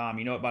 primeshrimp.com.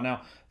 You know it by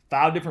now.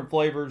 5 different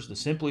flavors. The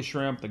Simply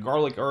Shrimp, the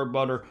garlic herb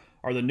butter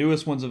are the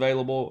newest ones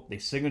available. The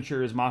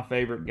Signature is my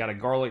favorite. Got a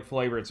garlic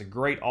flavor. It's a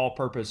great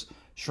all-purpose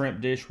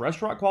shrimp dish.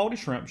 Restaurant quality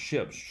shrimp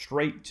shipped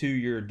straight to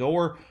your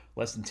door.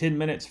 Less than 10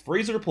 minutes,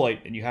 freezer to plate,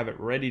 and you have it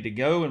ready to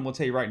go. And we'll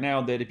tell you right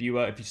now that if you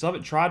still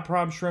haven't tried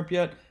Prime Shrimp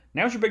yet,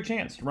 now's your big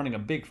chance. You're running a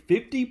big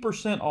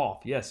 50%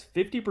 off. Yes,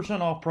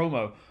 50% off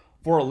promo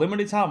for a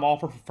limited time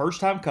offer for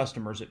first-time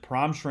customers at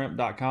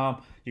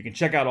primeshrimp.com. You can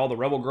check out all the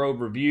Rebel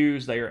Grove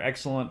reviews. They are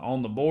excellent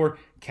on the board.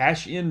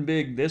 Cash in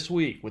big this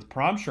week with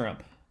Prime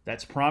Shrimp.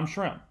 That's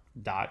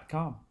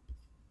primeshrimp.com.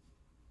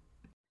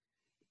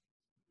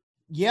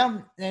 Yeah,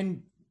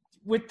 and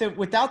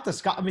without the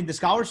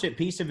scholarship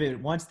piece of it,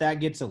 once that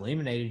gets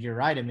eliminated, you're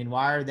right. I mean,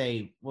 why are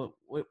they?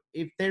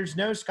 If there's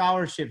no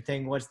scholarship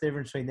thing, what's the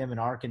difference between them and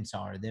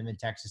Arkansas or them and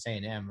Texas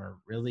A&M or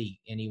really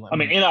anyone? I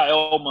mean,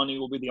 NIL money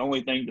will be the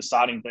only thing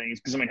deciding things.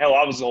 Because I mean, hell,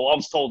 I was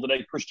told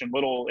today Christian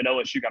Little at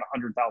LSU got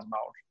 $100,000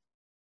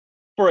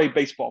 for a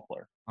baseball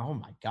player. Oh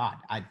my God!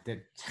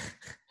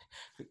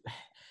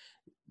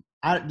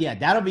 Yeah,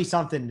 that'll be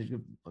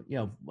something.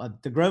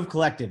 The Grove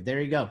Collective.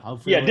 There you go.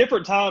 Hopefully,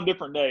 different time,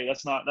 different day.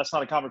 That's not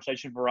a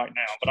conversation for right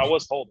now. But I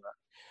was told that.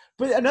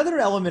 But another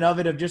element of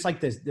it, of just like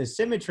the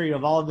symmetry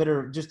of all of it,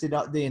 or just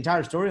the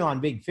entire storyline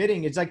being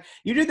fitting. It's like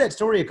you did that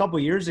story a couple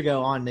of years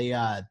ago on the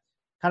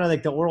kind of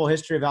like the oral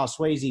history of how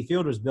Swayze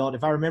Field was built.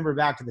 If I remember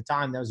back to the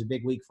time, that was a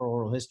big week for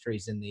oral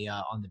histories in the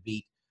on the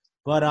beat.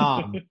 But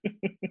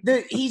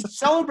he's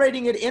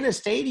celebrating it in a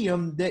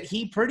stadium that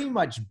he pretty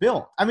much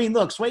built. I mean,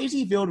 look,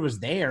 Swayze Field was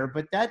there,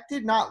 but that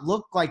did not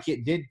look like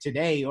it did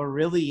today or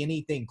really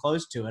anything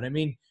close to it. I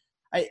mean,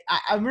 I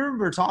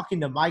remember talking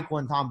to Mike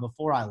one time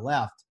before I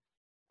left,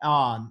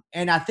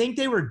 and I think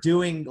they were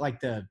doing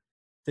like the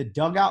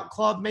Dugout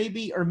Club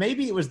maybe, or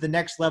maybe it was the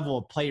next level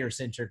of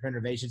player-centric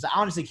renovations. I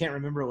honestly can't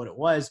remember what it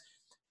was,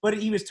 but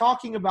he was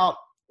talking about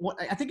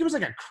I think it was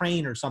like a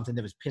crane or something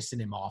that was pissing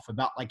him off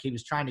about, like he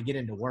was trying to get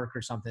into work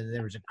or something.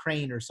 There was a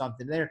crane or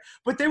something there,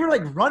 but they were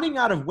like running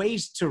out of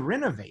ways to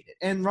renovate it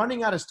and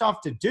running out of stuff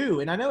to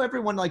do. And I know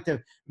everyone like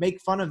to make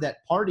fun of that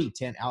party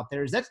tent out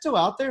there. Is that still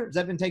out there? Has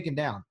that been taken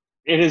down?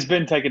 It has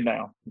been taken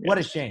down. Yeah. What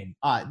a shame.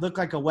 It looked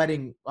like a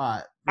wedding.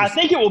 I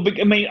think it will be.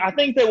 I mean, I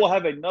think they will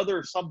have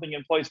another something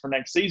in place for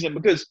next season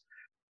because,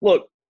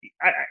 look,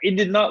 it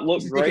did not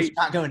look great. It's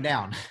not going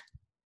down.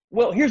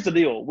 Well, here's the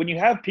deal. When you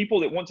have people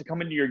that want to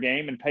come into your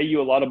game and pay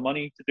you a lot of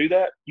money to do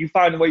that, you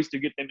find ways to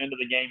get them into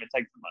the game and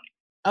take the money.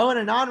 Oh, and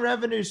a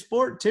non-revenue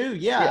sport too.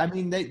 Yeah. I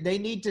mean, they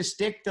need to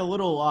stick the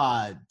little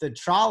the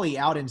trolley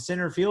out in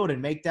center field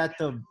and make that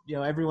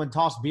everyone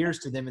toss beers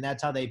to them and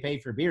that's how they pay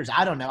for beers.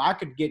 I don't know. I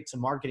could get some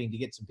marketing to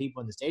get some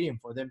people in the stadium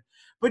for them.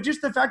 But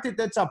just the fact that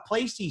that's a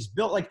place he's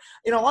built, like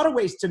in a lot of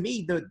ways to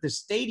me, the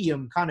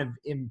stadium kind of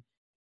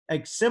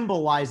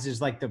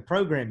symbolizes like the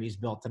program he's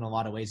built in a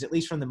lot of ways, at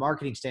least from the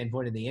marketing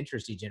standpoint and the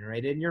interest he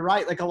generated. And you're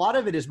right. Like a lot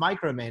of it is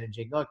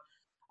micromanaging. Look,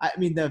 I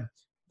mean,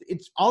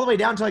 it's all the way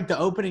down to like the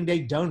opening day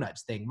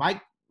donuts thing.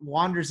 Mike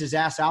wanders his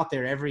ass out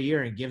there every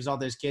year and gives all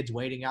those kids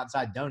waiting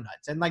outside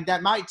donuts. And like,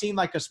 that might seem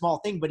like a small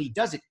thing, but he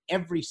does it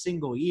every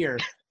single year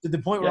to the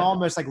point where I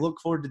almost like look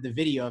forward to the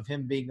video of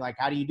him being like,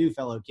 how do you do,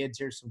 fellow kids?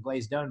 Here's some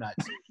glazed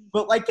donuts.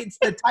 But like, it's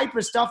the type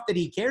of stuff that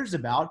he cares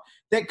about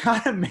that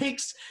kind of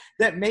makes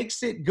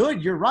it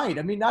good. You're right.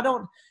 I mean,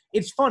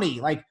 it's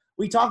funny. Like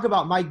we talk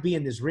about Mike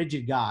being this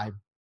rigid guy,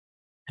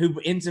 who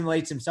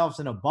insulates himself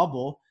in a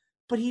bubble,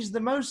 but he's the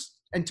most,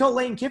 until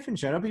Lane Kiffin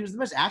showed up, he was the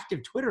most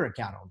active Twitter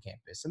account on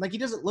campus. And like, he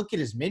doesn't look at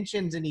his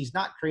mentions, and he's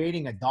not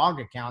creating a dog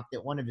account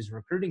that one of his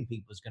recruiting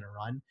people is going to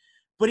run.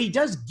 But he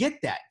does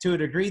get that to a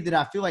degree that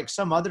I feel like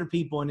some other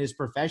people in his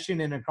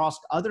profession and across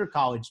other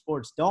college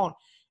sports don't.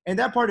 And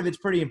that part of it's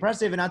pretty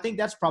impressive. And I think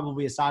that's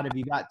probably a side of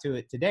you got to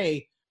it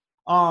today.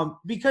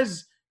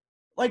 Because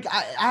like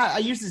I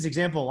use this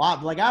example a lot,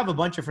 but like I have a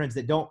bunch of friends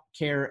that don't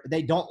care.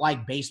 They don't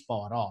like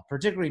baseball at all,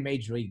 particularly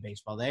Major League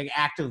Baseball. They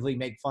actively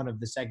make fun of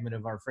the segment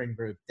of our friend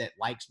group that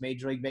likes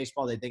Major League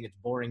Baseball. They think it's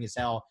boring as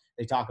hell.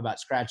 They talk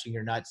about scratching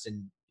your nuts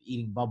and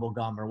eating bubble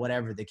gum or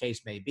whatever the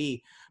case may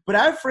be. But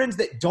I have friends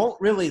that don't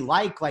really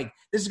like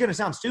this is going to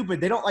sound stupid.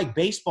 They don't like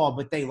baseball,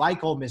 but they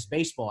like Ole Miss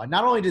baseball. And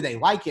not only do they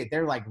like it,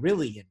 they're like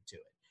really into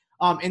it.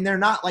 And they're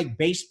not like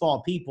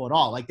baseball people at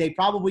all. Like they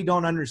probably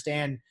don't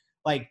understand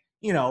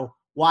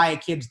why a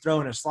kid's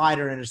throwing a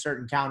slider in a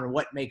certain counter,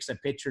 what makes a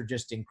pitcher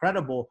just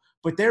incredible,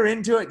 but they're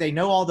into it. They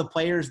know all the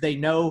players. They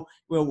know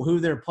who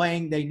they're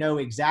playing. They know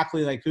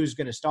exactly like who's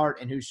going to start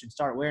and who should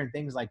start where and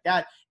things like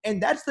that.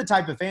 And that's the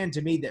type of fan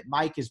to me that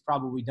Mike has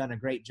probably done a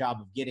great job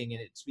of getting,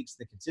 and it speaks to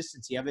the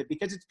consistency of it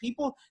because it's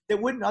people that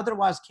wouldn't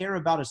otherwise care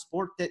about a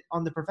sport that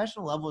on the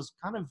professional level is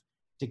kind of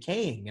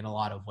decaying in a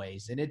lot of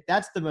ways. And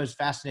that's the most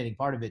fascinating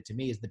part of it to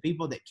me is the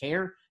people that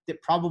care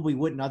that probably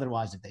wouldn't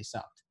otherwise if they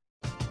sucked.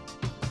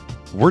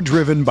 We're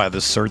driven by the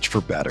search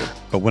for better.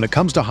 But when it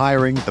comes to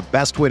hiring, the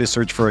best way to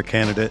search for a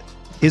candidate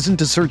isn't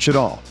to search at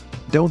all.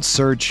 Don't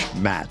search,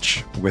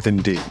 match with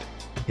Indeed.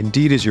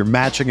 Indeed is your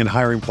matching and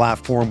hiring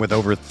platform with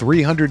over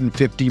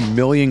 350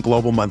 million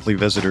global monthly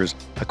visitors,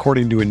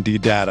 according to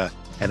Indeed data,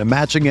 and a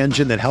matching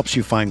engine that helps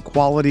you find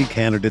quality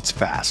candidates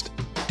fast.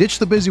 Ditch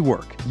the busy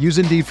work. Use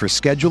Indeed for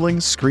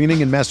scheduling,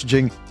 screening, and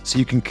messaging so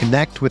you can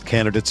connect with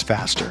candidates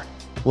faster.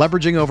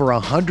 Leveraging over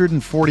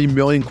 140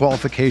 million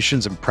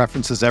qualifications and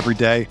preferences every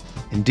day,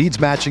 Indeed's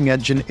matching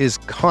engine is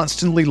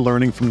constantly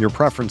learning from your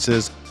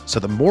preferences, so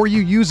the more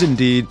you use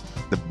Indeed,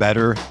 the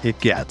better it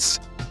gets.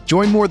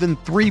 Join more than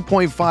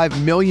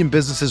 3.5 million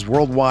businesses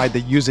worldwide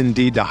that use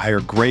Indeed to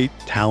hire great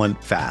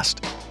talent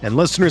fast. And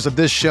listeners of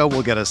this show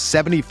will get a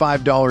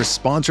 $75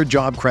 sponsored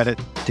job credit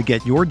to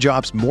get your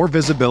jobs more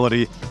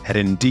visibility at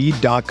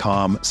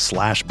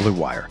Indeed.com/Blue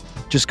Wire.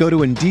 Just go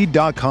to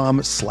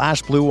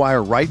Indeed.com/Blue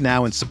Wire right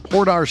now and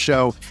support our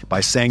show by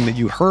saying that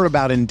you heard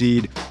about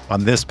Indeed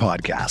on this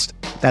podcast.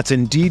 That's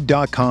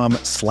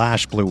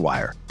Indeed.com/Blue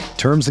Wire.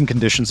 Terms and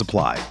conditions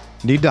apply.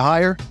 Need to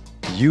hire?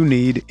 You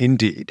need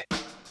Indeed.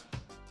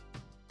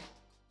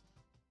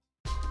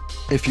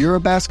 If you're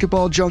a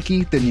basketball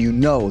junkie, then you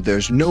know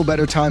there's no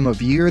better time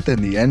of year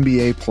than the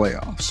NBA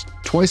playoffs.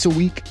 Twice a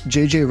week,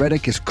 JJ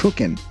Redick is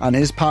cooking on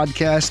his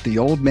podcast, The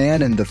Old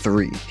Man and the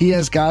Three. He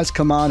has guys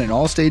come on in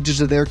all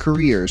stages of their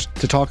careers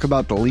to talk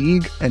about the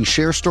league and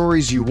share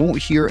stories you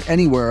won't hear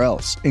anywhere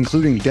else,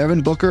 including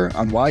Devin Booker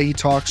on why he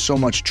talks so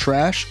much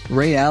trash,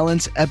 Ray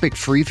Allen's epic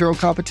free throw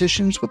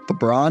competitions with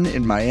LeBron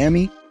in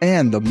Miami,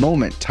 and the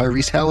moment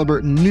Tyrese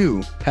Halliburton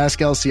knew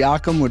Pascal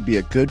Siakam would be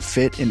a good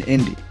fit in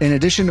Indy. In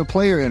addition to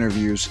player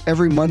interviews,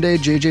 every Monday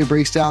JJ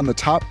breaks down the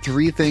top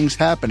 3 things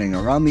happening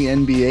around the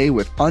NBA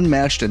with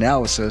unmatched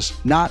analysis,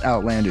 not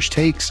outlandish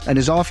takes, and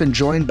is often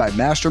joined by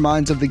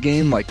masterminds of the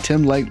game like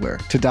Tim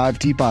Legler to dive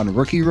deep on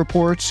rookie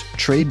reports,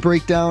 trade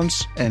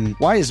breakdowns, and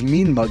why is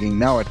mean mugging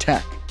now a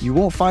tech? You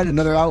won't find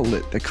another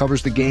outlet that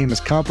covers the game as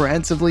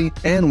comprehensively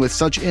and with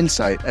such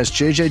insight as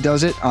JJ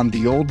does it on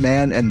The Old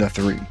Man and the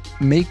Three.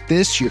 Make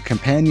this your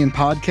companion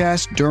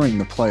podcast during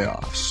the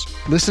playoffs.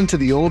 Listen to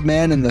The Old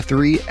Man and the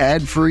Three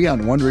ad-free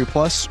on Wondery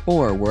Plus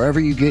or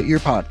wherever you get your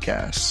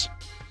podcasts.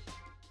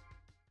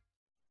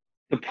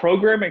 The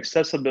program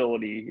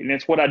accessibility, and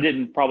it's what I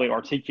didn't probably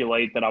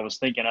articulate that I was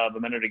thinking of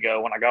a minute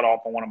ago when I got off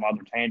on one of my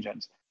other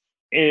tangents,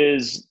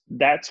 is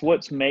that's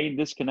what's made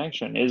this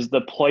connection, is the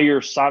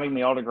players signing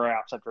the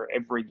autographs after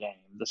every game,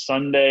 the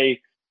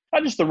Sunday,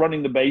 not just the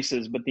running the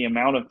bases, but the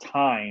amount of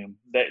time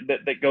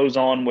that goes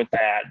on with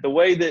that. The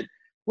way that,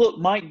 look,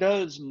 Mike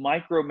does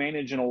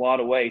micromanage in a lot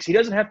of ways. He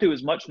doesn't have to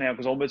as much now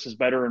because Ole Miss is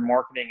better in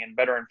marketing and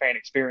better in fan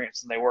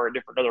experience than they were at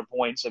different other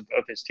points of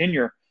his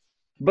tenure.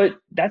 But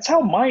that's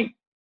how Mike,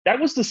 that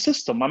was the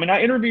system. I mean,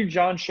 I interviewed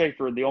John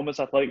Schaefer, the Ole Miss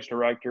athletics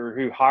director,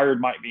 who hired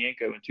Mike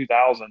Bianco in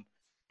 2000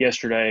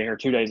 yesterday or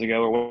 2 days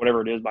ago or whatever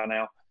it is by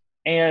now.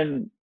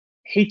 And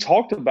he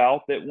talked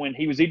about that when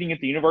he was eating at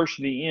the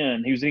University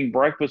Inn, he was eating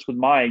breakfast with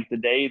Mike the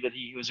day that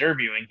he was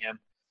interviewing him.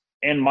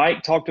 And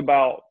Mike talked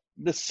about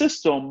the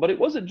system, but it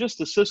wasn't just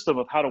the system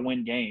of how to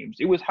win games.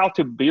 It was how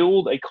to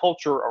build a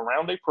culture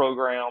around a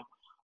program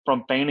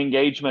from fan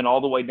engagement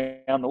all the way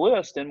down the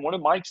list. And one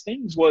of Mike's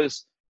things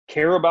was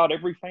care about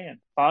every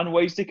fan, find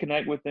ways to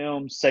connect with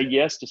them, say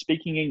yes to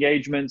speaking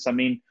engagements. I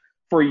mean,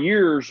 for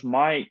years,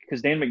 Mike,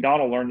 because Dan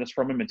McDonald learned this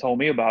from him and told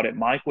me about it,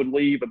 Mike would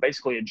leave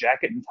basically a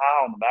jacket and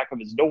tie on the back of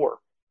his door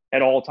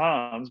at all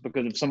times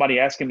because if somebody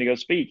asked him to go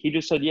speak, he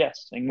just said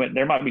yes. And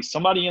there might be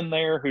somebody in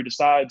there who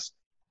decides,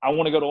 I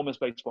want to go to Ole Miss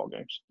baseball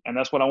games, and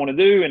that's what I want to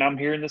do, and I'm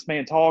hearing this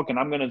man talk, and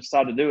I'm going to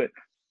decide to do it.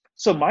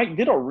 So Mike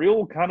did a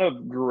real kind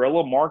of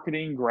guerrilla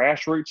marketing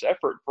grassroots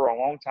effort for a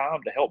long time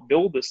to help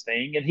build this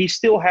thing. And he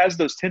still has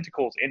those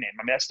tentacles in him.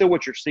 I mean, that's still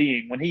what you're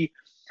seeing when he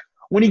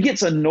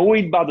gets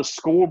annoyed by the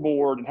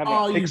scoreboard and having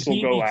a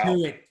pixel go out.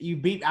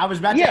 I was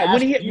about to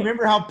ask, you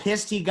remember how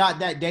pissed he got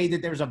that day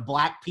that there was a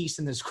black piece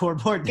in the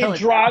scoreboard? It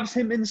drives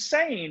him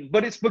insane,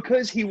 but it's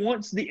because he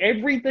wants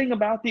everything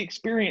about the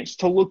experience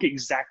to look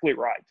exactly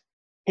right.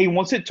 He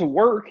wants it to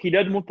work. He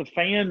doesn't want the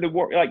fan to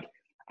work.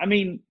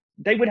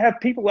 They would have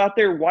people out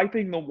there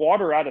wiping the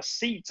water out of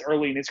seats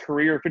early in his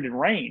career if it had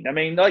rained. I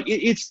mean,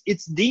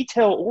 it's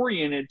detail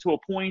oriented to a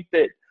point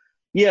that,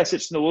 yes,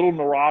 it's a little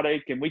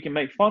neurotic and we can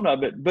make fun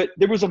of it, but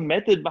there was a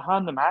method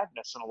behind the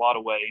madness in a lot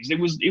of ways. There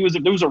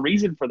was a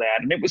reason for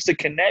that, and it was to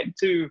connect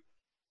to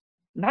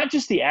not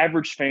just the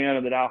average fan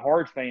or the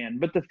diehard fan,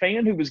 but the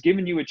fan who was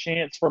giving you a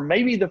chance for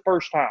maybe the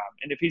first time.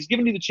 And if he's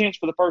giving you the chance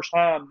for the first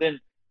time, then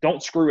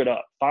don't screw it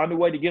up. Find a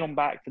way to get him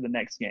back for the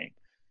next game.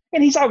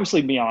 And he's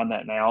obviously beyond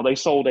that now. They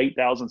sold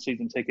 8,000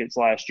 season tickets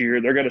last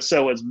year. They're going to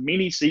sell as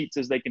many seats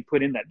as they can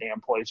put in that damn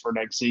place for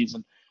next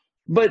season.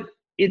 But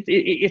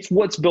it's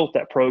what's built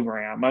that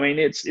program. I mean,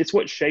 it's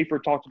what Schaefer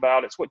talked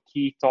about. It's what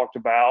Keith talked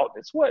about.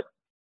 It's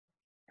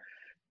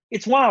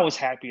why I was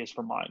happiest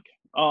for Mike.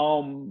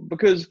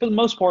 Because for the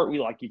most part, we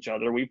like each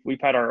other. We've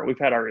had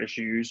our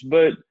issues,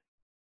 but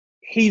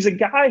he's a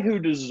guy who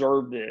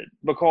deserved it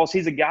because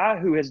he's a guy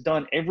who has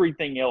done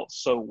everything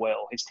else so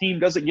well. His team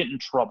doesn't get in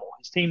trouble.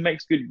 His team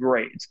makes good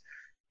grades.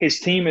 His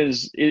team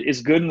is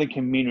good in the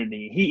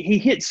community. He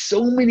hits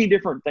so many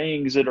different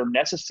things that are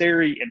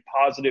necessary and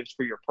positives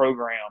for your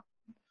program.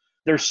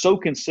 They're so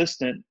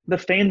consistent. The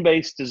fan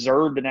base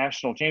deserved the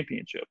national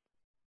championship,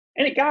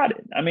 and it got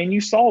it. I mean,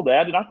 you saw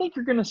that, and I think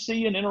you're going to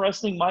see an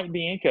interesting Mike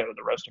Bianco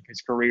the rest of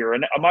his career,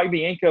 and a Mike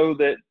Bianco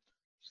that –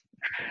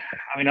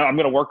 I mean, I'm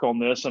going to work on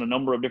this in a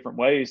number of different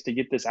ways to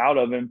get this out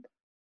of him.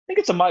 I think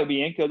it's a Mike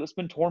Bianco that's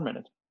been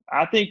tormented.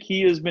 I think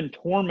he has been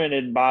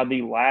tormented by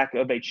the lack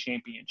of a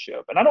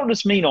championship. And I don't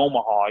just mean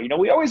Omaha. You know,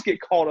 we always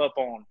get caught up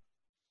on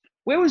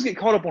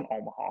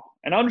Omaha.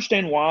 And I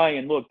understand why.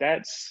 And look,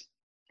 that's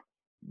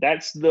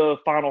the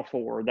Final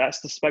Four.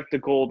 That's the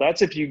spectacle.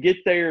 That's if you get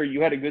there,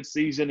 you had a good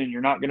season and you're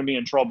not going to be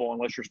in trouble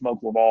unless you're Smoke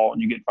LaValle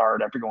and you get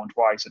fired after going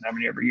twice and how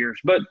many ever years.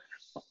 But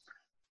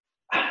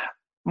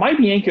Mike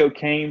Bianco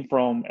came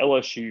from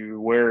LSU,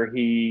 where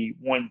he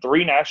won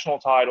 3 national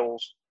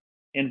titles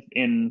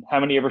in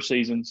how many ever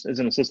seasons as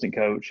an assistant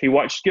coach. He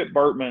watched Skip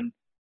Bertman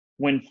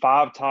win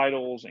 5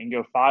 titles and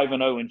go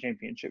 5-0 in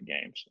championship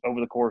games over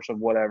the course of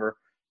whatever.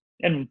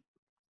 And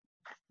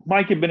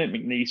Mike had been at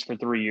McNeese for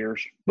 3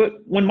 years. But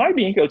when Mike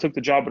Bianco took the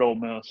job at Ole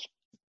Miss,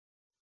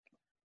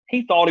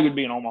 he thought he would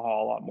be in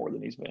Omaha a lot more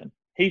than he's been.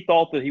 He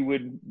thought that he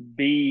would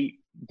be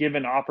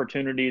given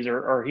opportunities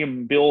or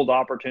him build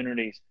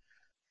opportunities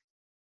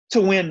to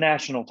win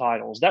national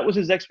titles. That was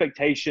his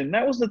expectation.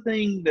 That was the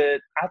thing that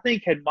I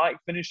think had Mike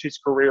finished his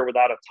career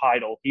without a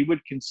title, he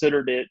would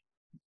consider it,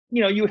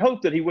 you know, you would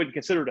hope that he wouldn't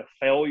consider it a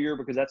failure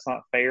because that's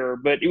not fair,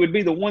 but it would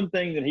be the one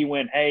thing that he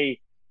went,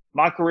 hey,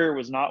 my career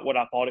was not what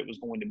I thought it was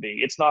going to be.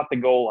 It's not the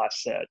goal I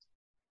set.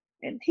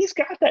 And he's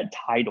got that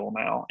title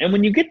now. And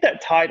when you get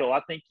that title,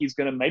 I think he's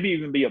going to maybe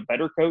even be a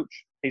better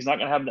coach. He's not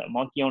going to have that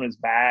monkey on his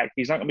back.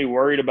 He's not going to be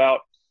worried about,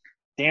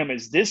 damn,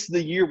 is this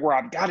the year where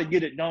I've got to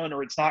get it done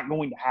or it's not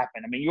going to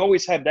happen? I mean, you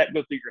always have that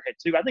go through your head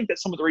too. I think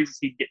that's some of the reasons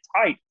he'd get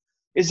tight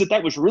is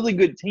that was really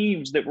good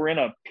teams that were in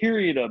a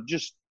period of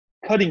just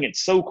cutting it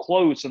so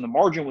close and the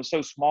margin was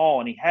so small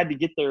and he had to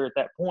get there at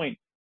that point.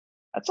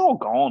 That's all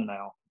gone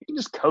now. You can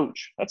just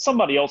coach. That's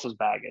somebody else's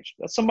baggage.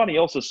 That's somebody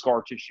else's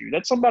scar tissue.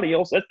 That's somebody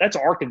else. That's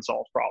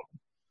Arkansas's problem.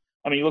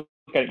 I mean, you look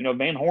at it,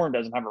 Van Horn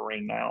doesn't have a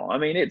ring now. I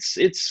mean, it's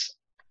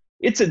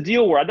a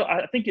deal where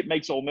I think it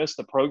makes Ole Miss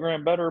the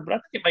program better, but I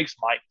think it makes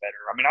Mike better.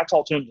 I mean, I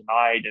talked to him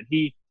tonight, and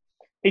he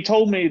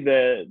told me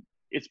that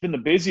it's been the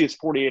busiest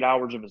 48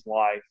 hours of his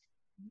life,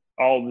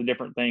 all the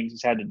different things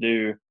he's had to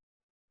do.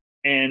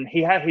 And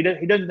he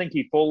doesn't think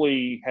he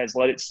fully has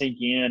let it sink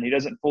in. He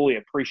doesn't fully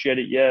appreciate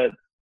it yet.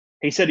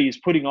 He said he's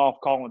putting off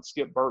calling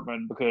Skip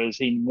Bertman because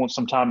he wants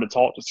some time to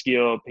talk to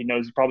Skip. He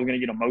knows he's probably going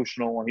to get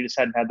emotional, and he just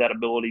hadn't had that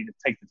ability to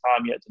take the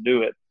time yet to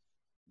do it.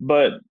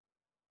 But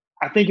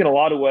I think in a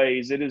lot of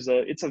ways it's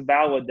a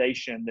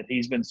validation that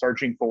he's been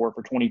searching for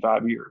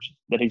 25 years,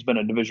 that he's been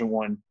a Division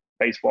I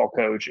baseball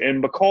coach.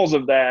 And because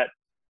of that,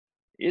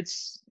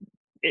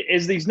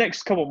 as these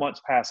next couple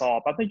months pass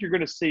off, I think you're going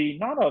to see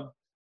not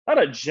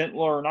a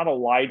gentler, not a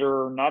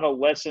lighter, not a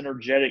less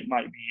energetic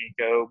Mike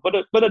Bianco,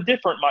 but a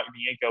different Mike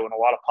Bianco in a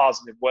lot of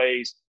positive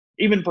ways,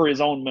 even for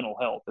his own mental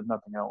health, if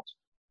nothing else.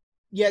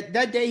 Yeah,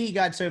 that day he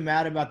got so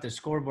mad about the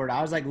scoreboard,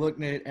 I was like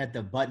looking at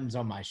the buttons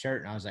on my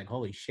shirt, and I was like,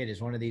 holy shit,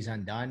 is one of these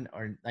undone?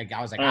 Or like,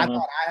 I was like, I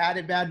thought I had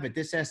it bad, but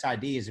this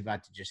SID is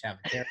about to just have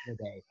a terrible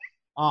day.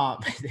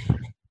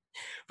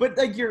 But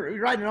like you're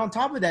right, and on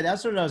top of that,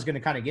 that's what I was going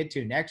to kind of get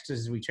to next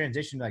as we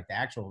transition to like the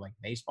actual like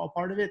baseball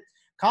part of it.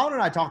 Colin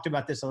and I talked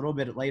about this a little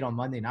bit late on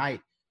Monday night.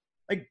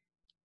 Like,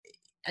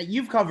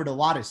 you've covered a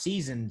lot of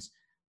seasons,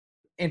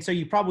 And so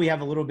you probably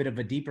have a little bit of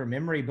a deeper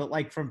memory, but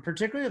like from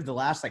particularly of the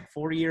last like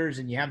 4 years,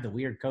 and you have the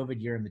weird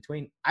COVID year in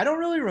between, I don't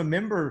really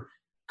remember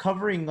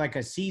covering like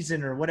a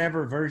season or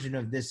whatever version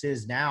of this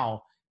is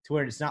now to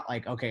where it's not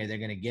like, okay, they're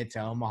going to get to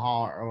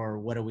Omaha or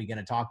what are we going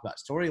to talk about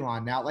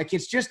storyline now? Like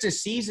it's just a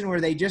season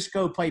where they just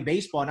go play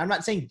baseball. And I'm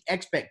not saying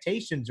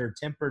expectations are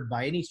tempered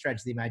by any stretch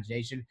of the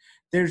imagination.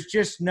 There's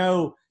just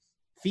no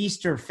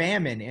feast or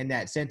famine in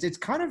that sense. It's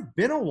kind of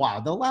been a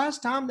while. The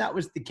last time that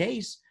was the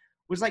case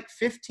was like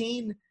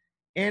 15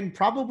 and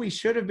probably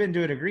should have been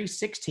to a degree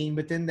 16,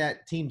 but then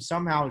that team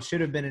somehow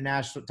should have been a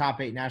national top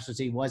 8 national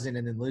team, wasn't,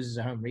 and then loses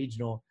a home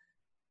regional.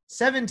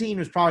 17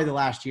 was probably the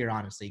last year,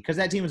 honestly, because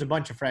that team was a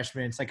bunch of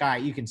freshmen. It's like, all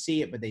right, you can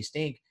see it, but they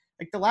stink.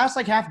 Like the last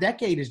like half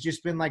decade has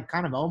just been like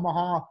kind of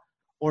Omaha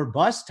or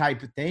bust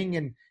type of thing.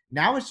 And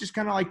now it's just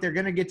kind of like they're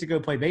going to get to go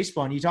play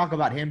baseball. And you talk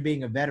about him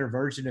being a better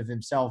version of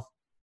himself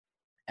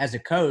as a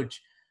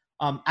coach.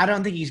 I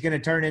don't think he's going to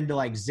turn into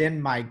like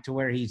Zen Mike to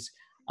where he's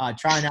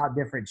trying out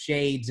different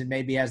shades and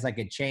maybe has like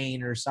a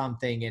chain or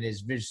something and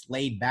is just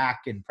laid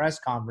back in press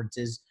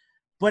conferences.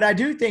 But I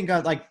do think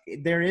like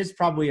there is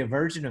probably a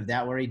version of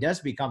that where he does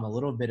become a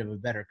little bit of a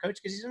better coach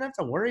because he doesn't have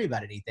to worry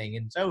about anything.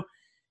 And so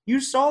you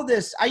saw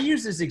this. I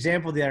used this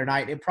example the other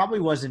night. It probably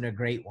wasn't a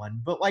great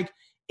one, but like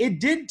it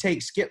did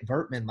take Skip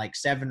Bertman like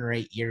 7 or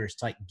 8 years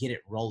to like get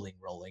it rolling.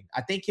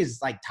 I think his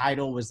like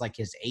title was like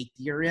his 8th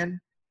year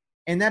in.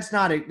 And that's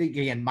not,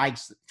 again,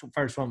 Mike's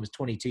first one was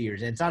 22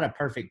 years. And it's not a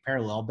perfect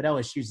parallel, but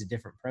LSU's a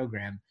different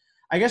program.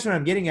 I guess what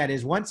I'm getting at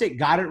is once it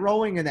got it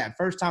rolling and that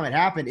first time it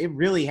happened, it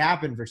really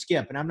happened for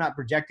Skip. And I'm not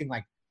projecting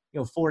like,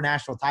 4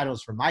 national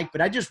titles for Mike,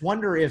 but I just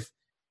wonder if,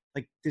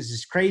 like, this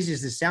is crazy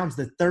as this sounds,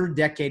 the 3rd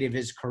decade of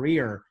his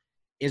career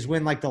is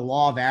when like the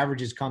law of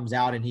averages comes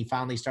out and he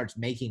finally starts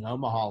making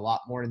Omaha a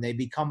lot more and they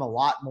become a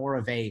lot more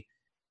of a,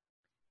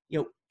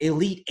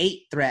 Elite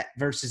 8 threat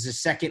versus a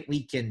second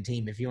weekend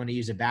team, if you want to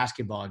use a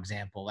basketball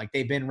example. Like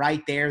they've been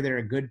right there. They're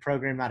a good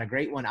program, not a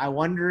great one. I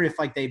wonder if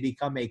like they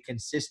become a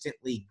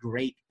consistently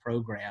great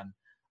program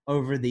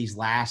over these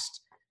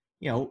last,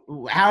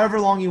 however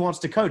long he wants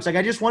to coach. Like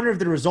I just wonder if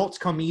the results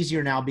come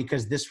easier now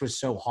because this was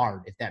so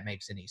hard, if that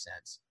makes any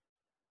sense.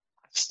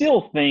 I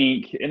still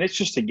think, and it's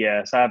just a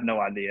guess, I have no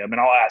idea. I mean,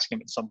 I'll ask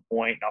him at some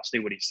point and I'll see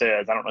what he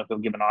says. I don't know if he'll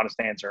give an honest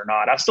answer or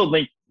not. I still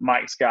think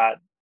Mike's got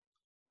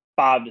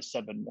 5 to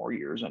 7 more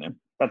years in him.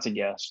 That's a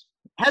guess.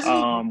 Hasn't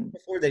he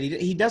before that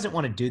he doesn't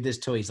want to do this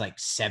till he's like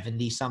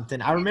 70 something?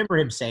 I remember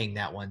him saying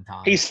that one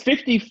time. He's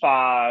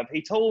 55.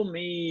 He told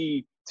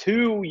me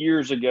 2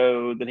 years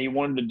ago that he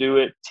wanted to do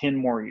it 10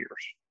 more years.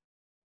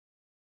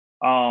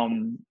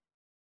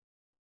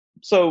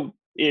 So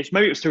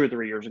maybe it was 2 or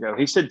 3 years ago.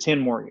 He said 10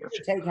 more years.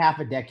 It would take half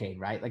a decade,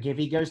 right? Like if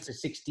he goes to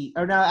 60 –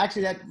 or no,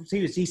 actually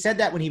he said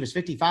that when he was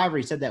 55 or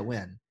he said that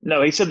when?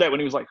 No, he said that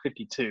when he was like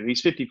 52. He's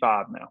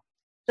 55 now.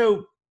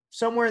 So –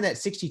 somewhere in that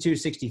 62,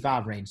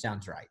 65 range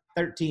sounds right.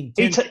 13,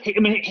 10.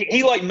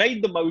 He like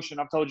made the motion.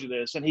 I've told you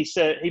this, and he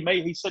said he didn't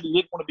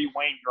want to be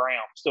Wayne Graham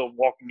still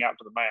walking out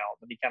to the mound,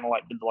 and he kind of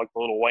like did like the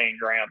little Wayne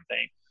Graham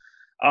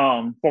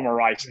thing. Former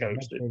Rice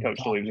coach that Coach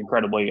Lee was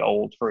incredibly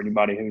old for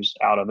anybody who's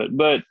out of it,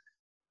 but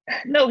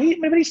no,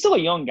 he's still a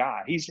young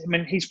guy. He's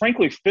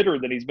frankly fitter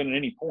than he's been at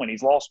any point.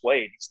 He's lost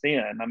weight. He's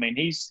thin. I mean,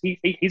 he's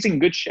in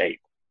good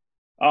shape.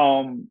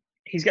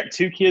 He's got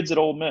 2 kids at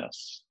Ole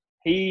Miss.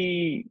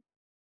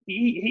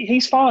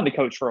 He's fine to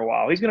coach for a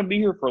while. He's going to be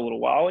here for a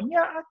little while. And,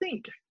 yeah,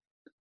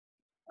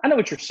 I know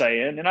what you're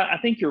saying, and I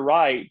think you're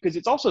right because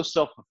it's also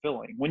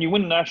self-fulfilling. When you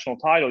win a national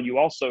title, you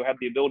also have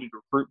the ability to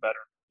recruit better,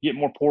 get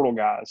more portal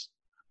guys.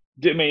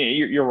 I mean,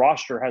 your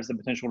roster has the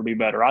potential to be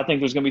better. I think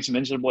there's going to be some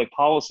NCAA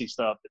policy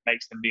stuff that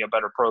makes them be a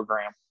better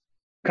program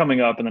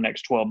coming up in the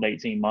next 12 to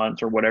 18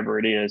 months or whatever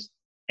it is.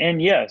 And,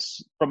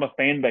 yes, from a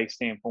fan base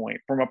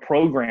standpoint, from a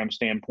program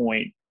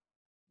standpoint,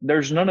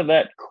 there's none of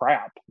that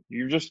crap.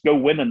 You just go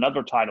win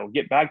another title,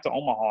 get back to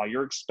Omaha.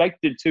 You're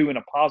expected to in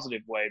a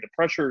positive way. The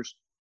pressure's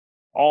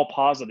all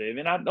positive.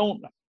 And I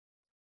don't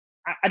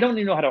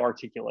even know how to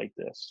articulate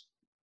this.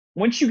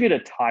 Once you get a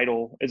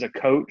title as a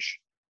coach,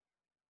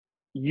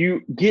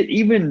 you get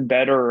even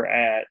better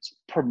at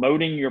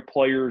promoting your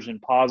players in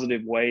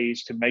positive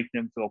ways to make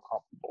them feel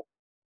comfortable.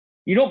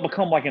 You don't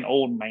become like an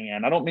old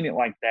man. I don't mean it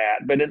like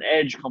that, but an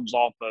edge comes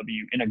off of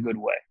you in a good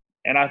way.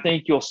 And I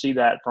think you'll see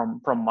that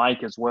from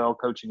Mike as well,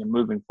 coaching and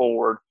moving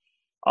forward.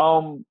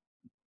 And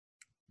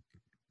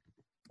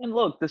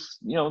look, this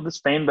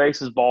fan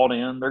base is bought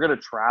in. They're going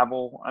to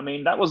travel. I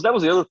mean, that was the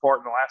other part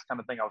and the last kind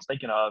of thing I was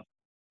thinking of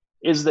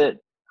is that,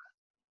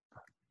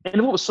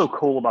 and what was so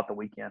cool about the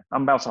weekend,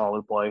 I'm bouncing all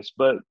over the place,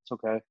 but it's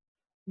okay.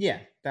 Yeah.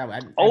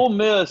 Ole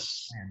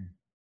Miss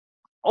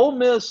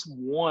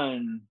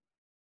won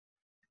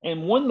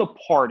the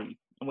party.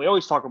 And we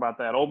always talk about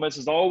that. Ole Miss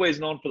is always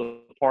known for the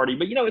party,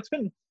 but it's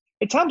been,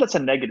 at times that's a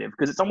negative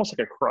because it's almost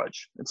like a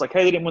crutch. It's like,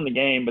 hey, they didn't win the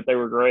game, but they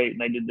were great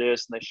and they did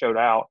this and they showed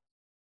out.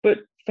 But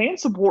fan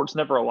support's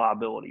never a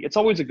liability. It's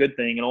always a good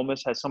thing, and Ole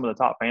Miss has some of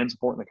the top fan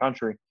support in the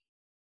country.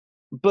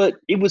 But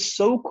it was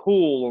so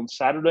cool on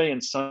Saturday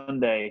and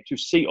Sunday to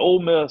see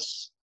Ole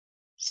Miss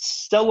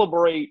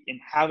celebrate and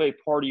have a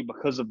party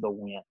because of the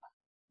win.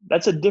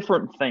 That's a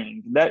different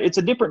thing. It's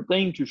a different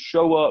thing to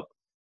show up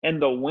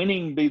and the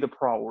winning be the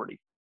priority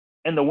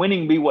and the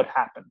winning be what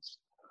happens.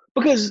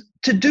 Because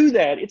to do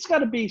that, it's got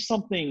to be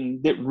something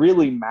that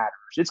really matters.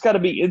 It's got to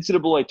be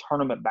NCAA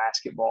tournament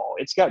basketball.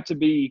 It's got to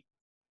be,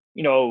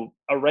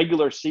 a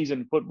regular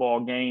season football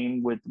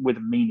game with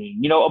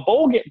meaning. A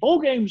bowl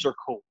games are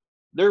cool.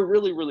 They're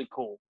really, really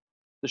cool.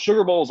 The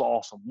Sugar Bowl is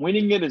awesome.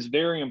 Winning it is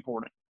very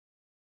important.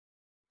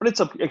 But it's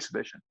an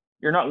exhibition.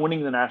 You're not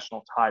winning the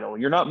national title.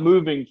 You're not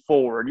moving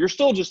forward. You're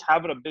still just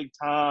having a big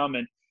time.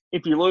 And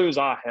if you lose,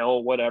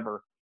 hell,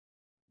 whatever.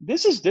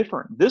 This is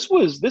different. This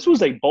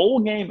was a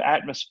bowl game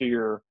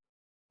atmosphere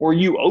where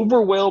you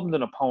overwhelmed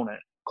an opponent,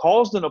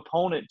 caused an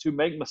opponent to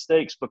make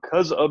mistakes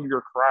because of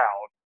your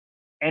crowd,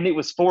 and it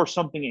was for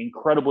something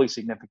incredibly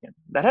significant.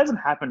 That hasn't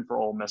happened for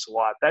Ole Miss a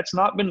lot. That's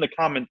not been the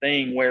common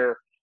thing where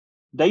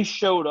they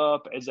showed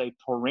up as a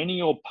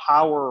perennial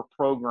power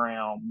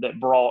program that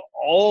brought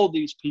all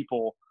these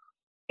people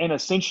and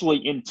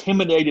essentially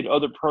intimidated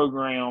other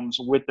programs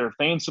with their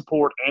fan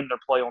support and their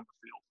play on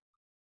the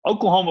field.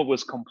 Oklahoma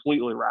was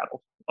completely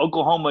rattled.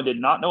 Oklahoma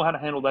did not know how to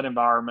handle that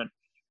environment.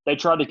 They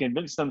tried to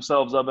convince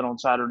themselves of it on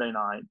Saturday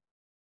night.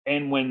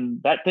 And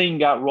when that thing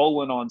got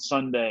rolling on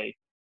Sunday,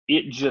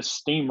 it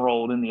just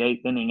steamrolled in the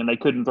 8th inning, and they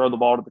couldn't throw the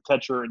ball to the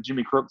catcher, and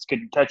Jimmy Crooks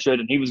couldn't catch it,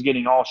 and he was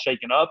getting all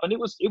shaken up. And it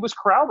was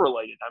crowd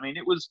related. I mean,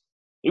 it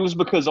was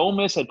because Ole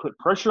Miss had put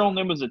pressure on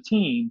them as a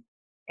team,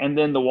 and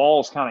then the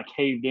walls kind of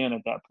caved in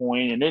at that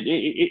point, and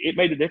it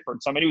made a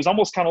difference. I mean, it was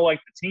almost kind of like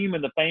the team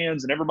and the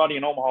fans and everybody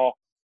in Omaha,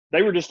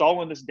 they were just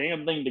all in this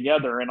damn thing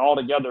together, and all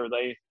together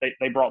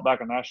they brought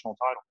back a national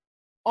title.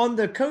 On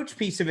the coach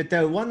piece of it,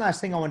 though, one last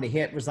thing I wanted to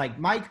hit was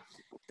Mike.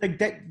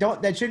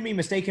 That shouldn't be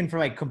mistaken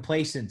for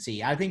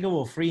complacency. I think it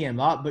will free him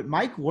up. But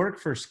Mike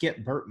worked for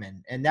Skip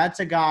Bertman, and that's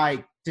a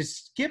guy. Does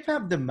Skip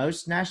have the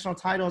most national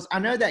titles? I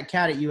know that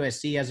cat at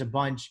USC has a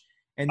bunch.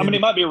 And it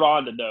might be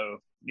Ron Dedeaux.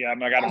 Yeah,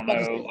 I don't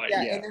know.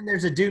 And then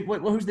there's a dude.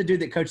 Who's the dude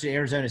that coached at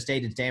Arizona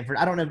State and Stanford?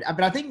 I don't know,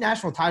 but I think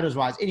national titles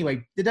wise,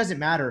 anyway, it doesn't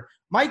matter.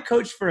 Mike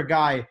coached for a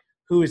guy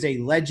who is a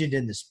legend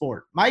in the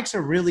sport. Mike's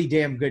a really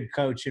damn good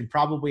coach and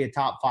probably a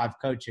top 5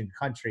 coach in the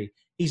country.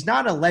 He's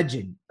not a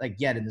legend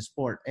yet in the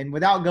sport. And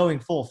without going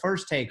full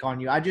first take on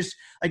you, I just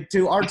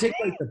to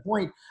articulate the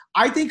point.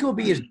 I think he'll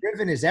be as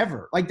driven as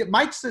ever.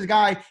 Mike's the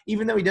guy,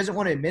 even though he doesn't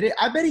want to admit it.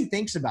 I bet he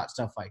thinks about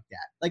stuff like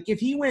that.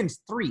 If he wins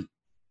 3,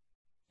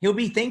 he'll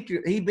be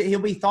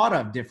thought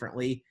of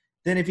differently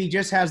than if he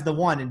just has the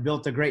 1 and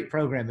built a great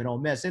program in Ole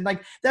Miss. And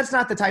that's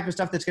not the type of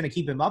stuff that's going to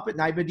keep him up at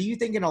night. But do you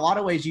think in a lot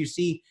of ways you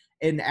see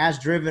an as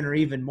driven or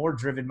even more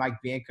driven Mike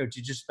Bianco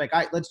to just all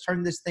right, let's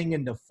turn this thing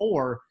into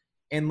 4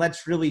 and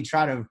let's really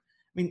try to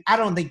 – I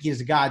don't think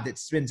he's a guy that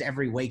spends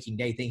every waking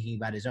day thinking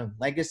about his own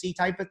legacy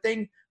type of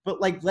thing,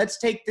 but let's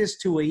take this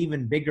to an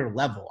even bigger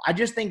level. I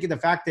just think of the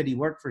fact that he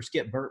worked for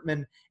Skip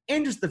Bertman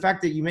and just the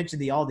fact that you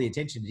mentioned all the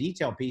attention to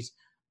detail piece,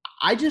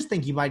 I just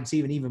think you might see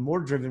an even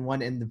more driven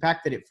one, and the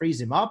fact that it frees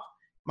him up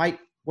might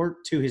work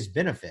to his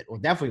benefit. Well,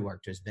 definitely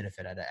work to his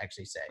benefit, I'd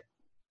actually say.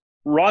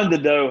 Ron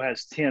Dedeaux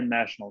has 10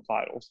 national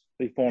titles,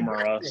 the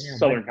former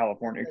Southern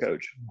California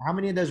coach. How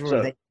many of those were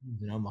with 8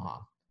 teams in Omaha?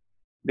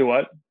 Do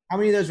what? How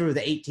many of those were with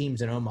the 8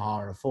 teams in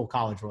Omaha or a full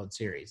College World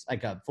Series,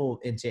 a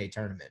full NCAA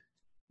tournament?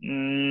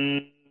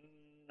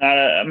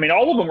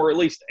 All of them were at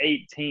least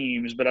 8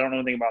 teams, but I don't know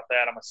anything about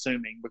that, I'm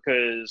assuming,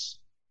 because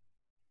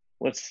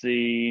let's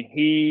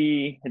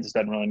see, it just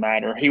doesn't really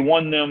matter. He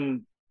won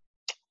them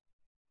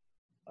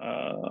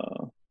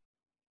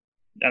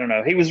I don't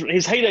know.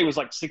 His heyday was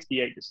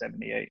 68 to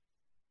 78.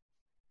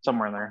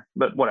 Somewhere in there,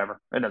 but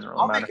whatever. It doesn't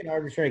really matter. I'll make an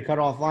arbitrary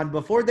cutoff line.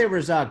 Before there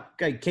was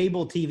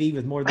cable TV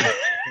with more than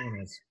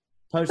channels.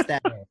 Post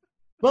that.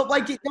 But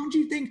don't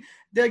you think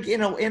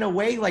in a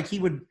way he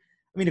would?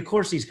 Of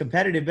course he's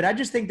competitive, but I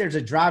just think there's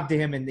a drive to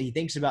him, and he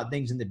thinks about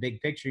things in the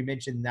big picture. You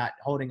mentioned not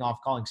holding off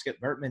calling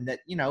Skip Bertman. That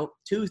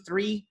 2,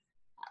 3,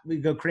 we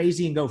go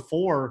crazy and go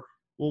 4.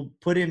 Will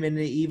put him in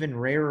an even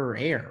rarer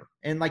air.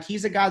 And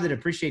he's a guy that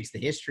appreciates the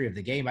history of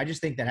the game. I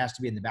just think that has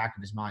to be in the back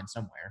of his mind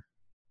somewhere.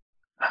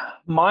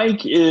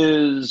 Mike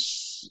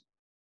is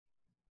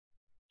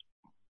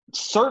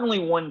certainly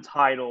 1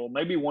 title,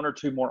 maybe 1 or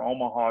 2 more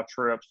Omaha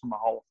trips from a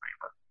Hall of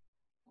Famer.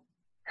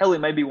 Hell, he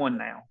may be 1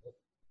 now.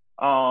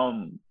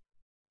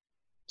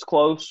 It's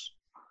close.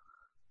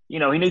 He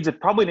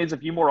probably needs a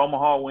few more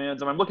Omaha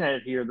wins. I'm looking at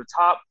it here. The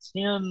top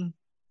 10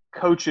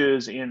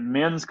 coaches in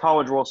men's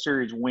College World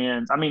Series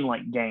wins.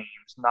 Games,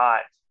 not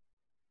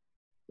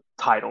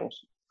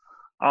titles.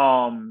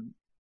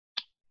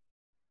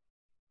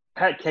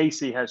 Pat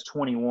Casey has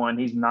 21.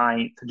 He's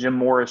 9th. Jim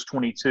Morris,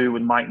 22,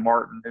 with Mike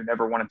Martin, who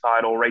never won a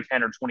title. Ray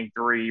Tanner,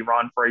 23.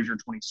 Ron Frazier,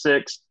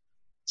 26.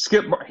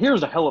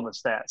 Here's a hell of a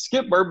stat.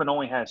 Skip Bertman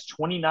only has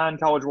 29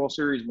 College World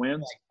Series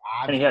wins,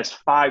 and he has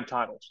 5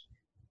 titles.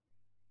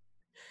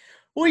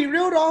 Well, he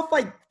reeled off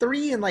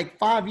 3 in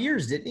 5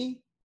 years, didn't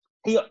he?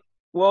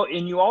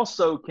 And you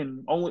also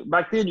can only –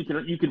 back then you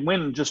could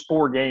win just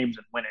 4 games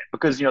and win it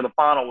because, the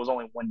final was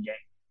only 1 game.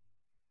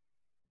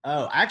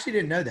 Oh, I actually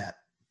didn't know that.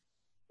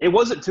 It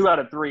wasn't 2 out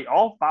of 3.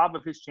 All 5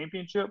 of his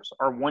championships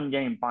are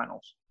one-game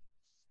finals.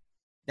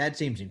 That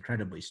seems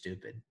incredibly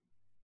stupid.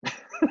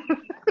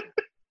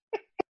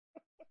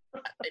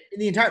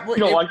 The entire You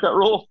don't like that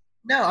rule?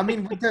 No, I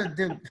mean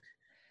the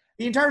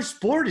entire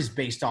sport is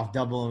based off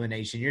double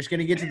elimination. You're just going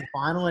to get to the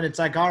final, and it's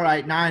like, all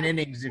right, 9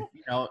 innings. If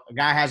a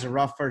guy has a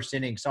rough first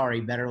inning,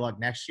 sorry, better luck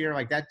next year.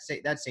 Like that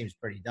seems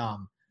pretty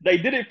dumb. They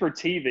did it for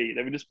TV.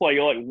 They would just play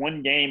like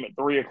one game at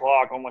 3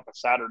 o'clock on like a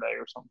Saturday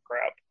or some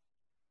crap.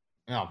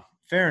 Oh,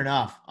 fair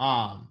enough.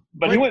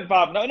 But he went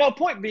 5. No.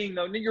 Point being,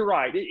 though, you're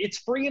right. It's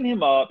freeing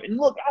him up. And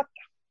look,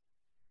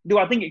 do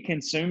I think it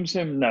consumes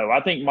him? No.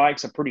 I think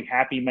Mike's a pretty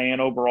happy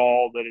man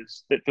overall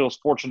that feels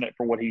fortunate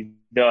for what he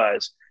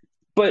does.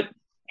 But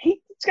he's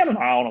got an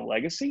eye on a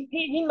legacy.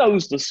 He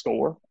knows the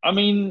score. I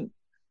mean,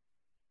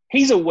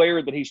 he's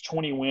aware that he's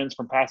 20 wins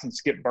from passing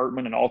Skip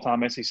Bertman in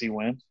all-time SEC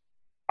wins.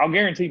 I'll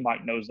guarantee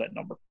Mike knows that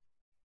number.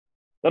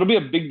 That'll be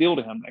a big deal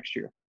to him next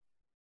year.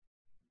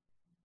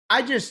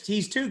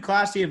 He's too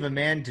classy of a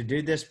man to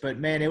do this, but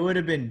man, it would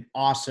have been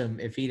awesome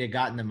if he'd have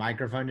gotten the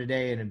microphone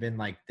today and had been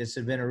like, this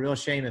would have been a real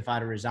shame if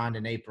I'd have resigned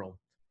in April.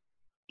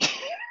 Does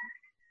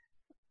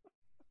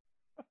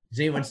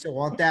anyone still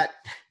want that?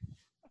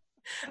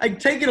 Like,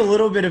 taking a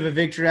little bit of a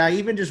victory out,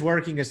 even just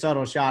working a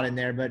subtle shot in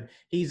there, but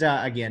he's,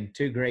 again,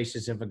 too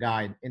gracious of a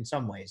guy in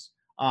some ways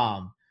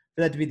for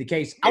that to be the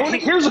case.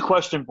 Here's a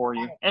question for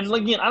you. And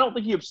again, I don't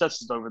think he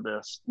obsesses over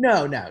this.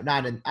 No,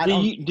 not in.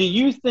 Do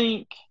you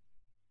think –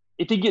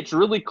 if he gets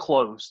really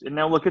close, and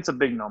now look, it's a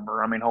big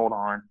number. I mean, hold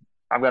on.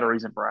 I've got a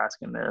reason for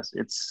asking this.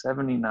 It's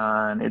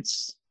 79.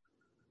 It's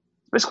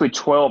basically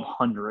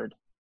 1,200.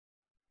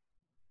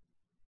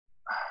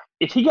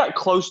 If he got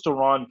close to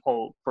Ron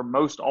Polk for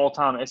most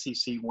all-time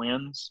SEC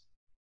wins,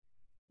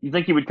 you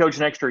think he would coach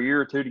an extra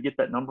year or two to get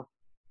that number?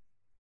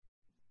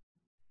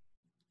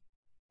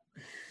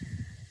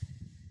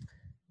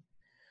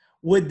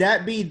 Would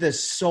that be the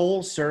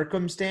sole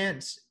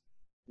circumstance?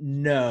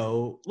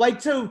 No. I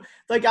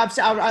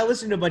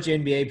listened to a bunch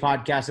of NBA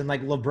podcasts, and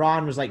like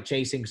LeBron was like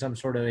chasing some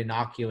sort of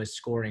innocuous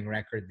scoring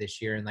record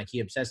this year, and like he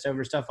obsessed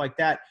over stuff like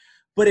that.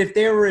 But if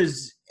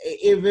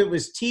it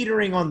was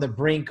teetering on the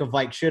brink of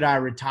like, should I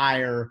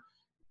retire?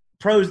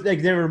 Pros,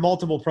 like there were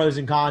multiple pros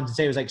and cons, and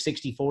say it was like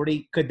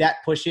 60-40. Could that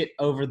push it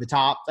over the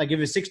top? Like if it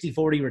was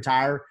 60-40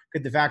 retire,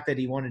 could the fact that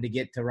he wanted to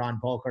get to Ron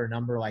Polk or a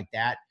number like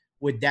that,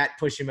 would that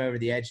push him over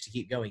the edge to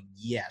keep going?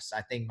 Yes,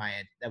 I think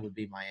that would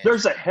be my answer.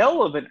 There's a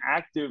hell of an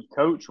active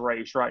coach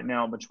race right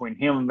now between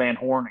him, Van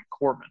Horn, and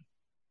Corbin.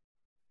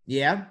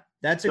 Yeah,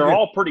 they're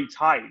all pretty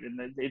tight,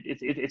 and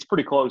it's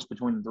pretty close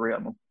between the three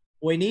of them.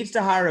 Well, he needs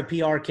to hire a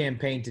PR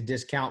campaign to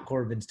discount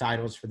Corbin's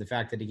titles for the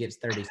fact that he gets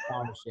 30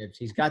 scholarships.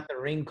 He's got the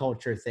ring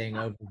culture thing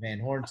over Van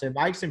Horn, so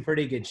Mike's in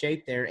pretty good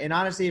shape there. And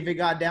honestly, if it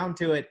got down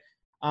to it,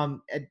 are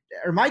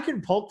Mike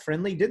and Polk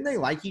friendly? Didn't they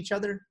like each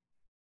other?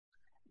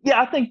 Yeah,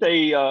 I think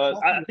they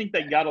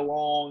got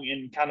along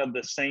in kind of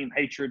the same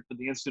hatred for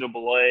the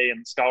NCAA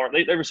and scholar.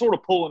 They were sort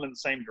of pulling in the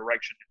same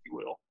direction, if you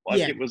will.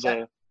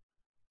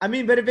 I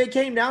mean, but if it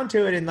came down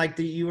to it, and like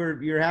you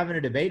were having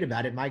a debate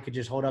about it, Mike could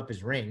just hold up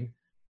his ring.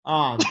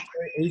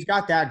 He's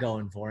got that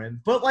going for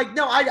him. But like,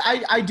 no,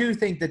 I do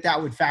think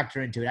that would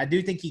factor into it. I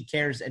do think he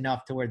cares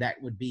enough to where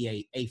that would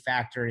be a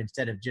factor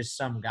instead of just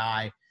some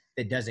guy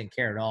that doesn't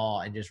care at all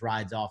and just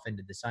rides off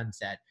into the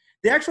sunset.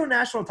 The actual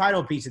national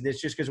title piece of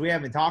this, just because we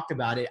haven't talked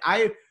about it,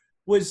 I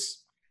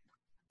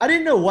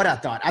didn't know what I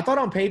thought. I thought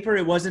on paper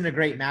it wasn't a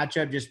great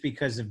matchup just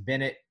because of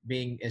Bennett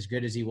being as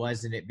good as he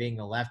was and it being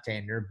a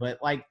left-hander. But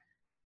like,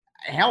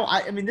 hell,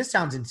 I mean, this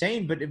sounds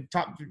insane, but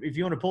if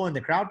you want to pull in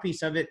the crowd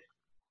piece of it,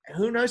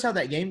 who knows how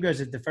that game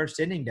goes if the first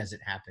inning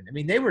doesn't happen? I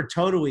mean, they were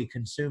totally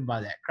consumed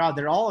by that crowd.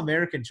 They're all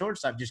American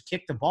shortstop, just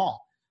kicked the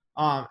ball.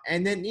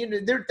 And then,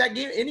 that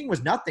inning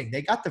was nothing.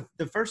 They got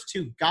the first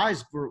two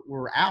guys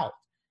were out.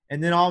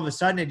 And then all of a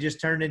sudden it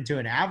just turned into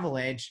an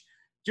avalanche.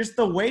 Just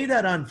the way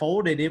that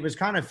unfolded, it was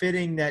kind of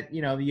fitting that,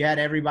 you had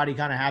everybody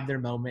kind of have their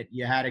moment.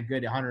 You had a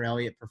good Hunter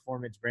Elliott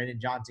performance. Brandon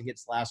Johnson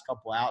gets the last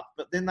couple out.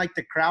 But then, like,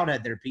 the crowd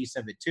had their piece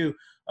of it too.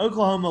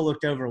 Oklahoma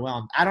looked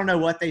overwhelmed. I don't know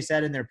what they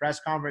said in their press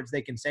conference.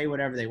 They can say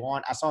whatever they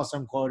want. I saw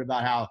some quote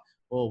about how,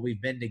 well,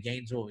 we've been to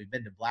Gainesville, we've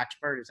been to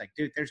Blacksburg. It's like,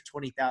 dude, there's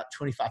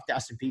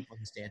 25,000 people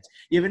in the stands.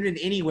 You haven't been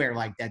anywhere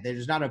like that.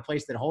 There's not a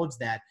place that holds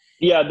that.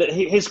 Yeah,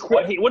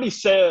 what he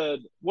said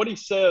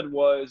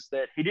was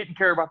that he didn't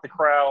care about the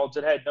crowds.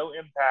 It had no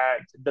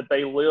impact. That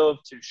they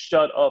lived to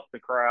shut up the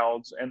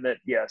crowds, and that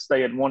yes,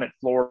 they had won at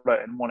Florida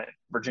and won at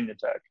Virginia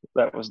Tech.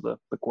 That was the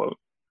quote.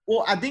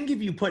 Well, I think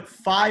if you put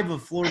 5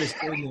 of Florida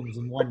stadiums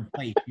in one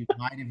place, you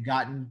might have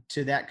gotten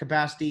to that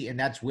capacity, and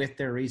that's with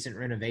their recent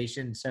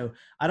renovation. So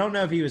I don't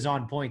know if he was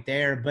on point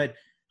there, but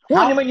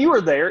I mean, you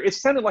were there. It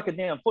sounded like a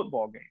damn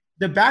football game.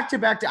 The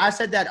back-to-back, I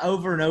said that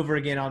over and over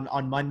again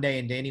on Monday,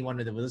 and Danny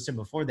wanted to listen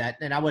before that,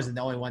 and I wasn't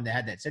the only one that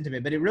had that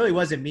sentiment, but it really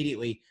was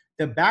immediately.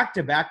 The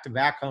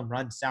back-to-back home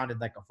runs sounded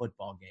like a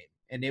football game,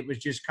 and it was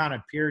just kind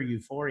of pure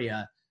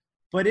euphoria.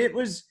 But it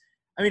was –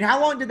 I mean,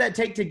 how long did that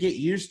take to get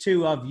used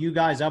to of you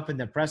guys up in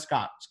the press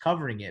box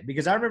covering it?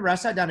 Because I remember I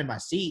sat down in my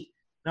seat,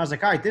 And I was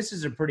like, all right, this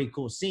is a pretty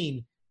cool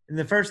scene. And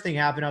the first thing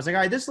happened, I was like,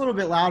 all right, this is a little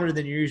bit louder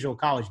than your usual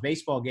college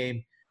baseball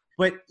game.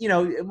 But, you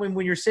know,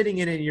 when you're sitting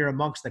in it and you're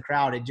amongst the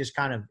crowd, it just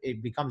kind of –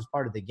 it becomes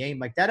part of the game.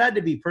 Like, that had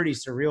to be pretty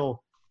surreal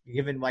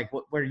given, like,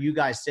 where you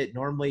guys sit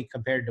normally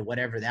compared to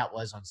whatever that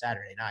was on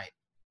Saturday night.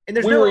 And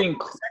there's no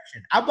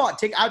section. I bought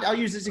tickets. I'll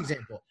use this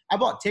example. I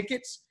bought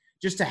tickets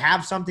just to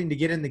have something to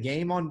get in the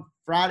game on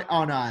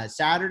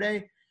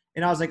Saturday.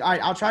 And I was like, all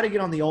right, I'll try to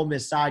get on the Ole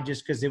Miss side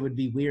just because it would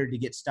be weird to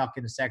get stuck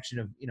in a section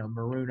of, you know,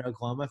 maroon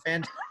Oklahoma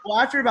fans. Well,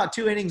 after about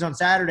 2 innings on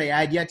Saturday, I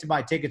had yet to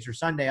buy tickets for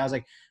Sunday. I was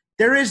like,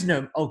 there is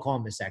no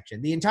Oklahoma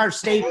section. The entire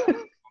state is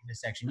Oklahoma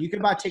section. You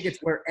can buy tickets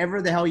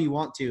wherever the hell you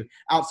want to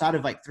outside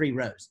of like 3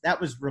 rows. That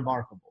was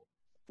remarkable.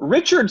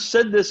 Richard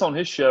said this on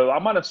his show. I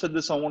might have said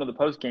this on one of the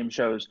post-game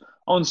shows.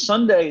 On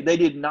Sunday, they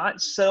did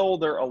not sell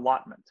their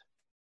allotment.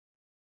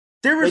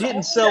 They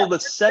didn't sell the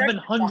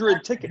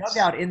 700 tickets.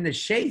 Dugout in the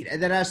shade,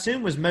 and that I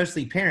assume was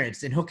mostly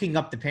parents and hooking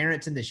up the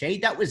parents in the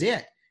shade. That was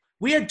it.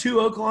 We had 2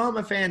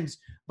 Oklahoma fans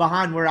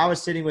behind where I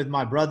was sitting with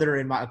my brother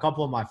and a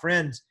couple of my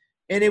friends,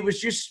 and it was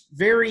just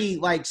very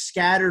like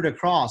scattered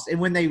across.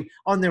 And when they,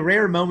 on the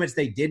rare moments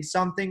they did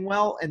something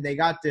well and they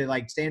got to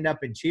like stand up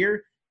and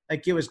cheer,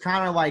 like it was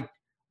kind of like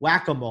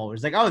whack-a-mole. It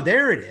was like, oh,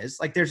 there it is.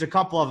 Like there's a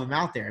couple of them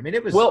out there. I mean,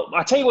 it was. Well,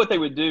 I tell you what they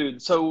would do.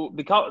 So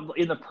because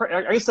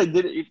I guess they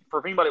did it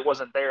for anybody that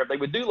wasn't there. They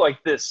would do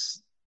like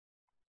this.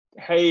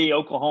 Hey,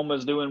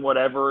 Oklahoma's doing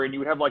whatever, and you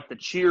would have like the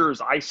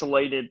cheers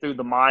isolated through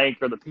the mic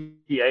or the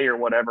PA or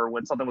whatever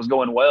when something was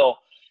going well.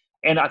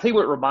 And I think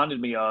what it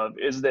reminded me of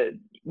is that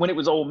when it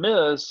was Ole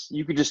Miss,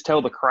 you could just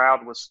tell the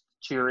crowd was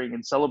cheering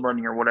and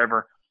celebrating or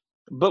whatever.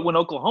 But when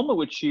Oklahoma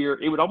would cheer,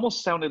 it would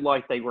almost sounded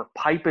like they were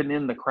piping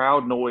in the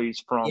crowd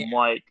noise from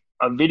like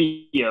a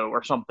video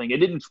or something. It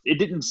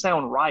didn't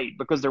sound right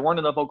because there weren't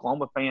enough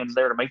Oklahoma fans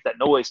there to make that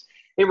noise.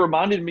 It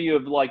reminded me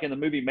of like in the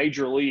movie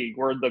Major League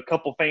where the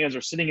couple fans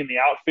are sitting in the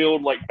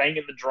outfield like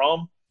banging the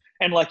drum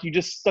and like you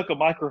just stuck a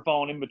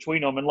microphone in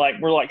between them and like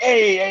we're like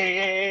hey hey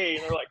hey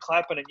and they're like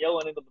clapping and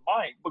yelling into the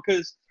mic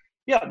because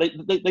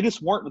they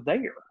just weren't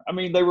there. I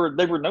mean they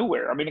were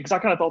nowhere. I mean because I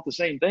kind of thought the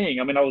same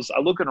thing. I mean I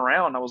looking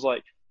around, I was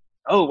like,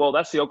 oh, well,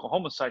 that's the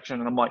Oklahoma section.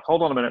 And I'm like,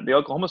 hold on a minute. The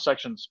Oklahoma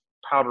section's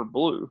powder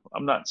blue.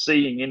 I'm not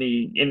seeing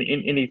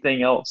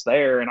anything else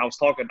there. And I was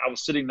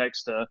sitting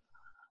next to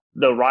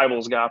the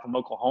Rivals guy from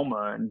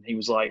Oklahoma, and he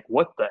was like,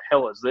 what the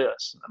hell is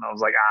this? And I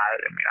was like, I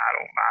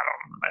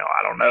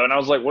don't know. And I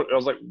was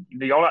like,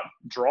 do y'all not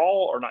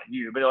draw or not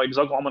you? But like, does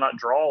Oklahoma not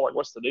draw? Like,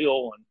 what's the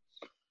deal? And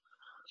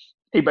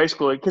he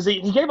basically, because he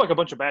gave like a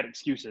bunch of bad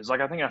excuses.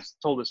 Like I think I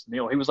told this to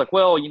Neil. He was like,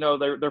 well, you know,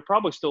 they're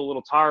probably still a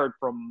little tired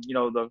from, you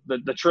know,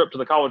 the trip to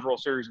the College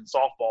World Series in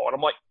softball. And I'm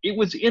like, it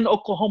was in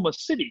Oklahoma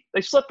City. They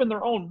slept in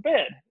their own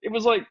bed. It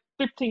was like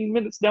 15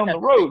 minutes down the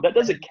road. That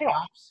doesn't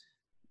count.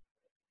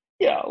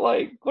 Yeah,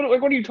 like what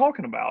are you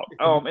talking about?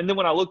 And then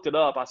when I looked it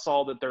up, I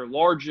saw that their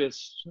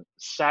largest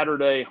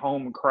Saturday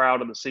home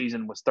crowd of the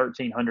season was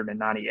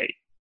 1,398.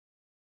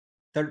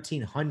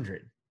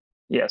 1,300.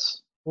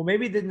 Yes. Well,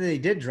 maybe then they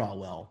did draw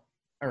well.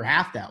 Or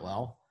half that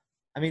well.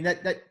 I mean,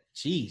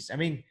 geez. I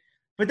mean,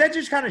 but that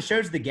just kind of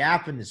shows the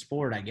gap in the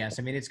sport, I guess.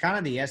 I mean, it's kind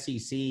of the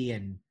SEC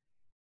and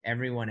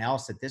everyone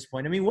else at this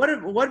point. I mean,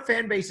 what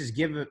fan bases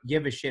give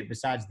a shit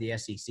besides the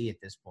SEC at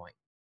this point?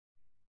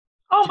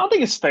 I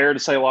think it's fair to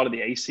say a lot of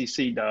the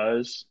ACC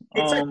does.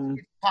 It's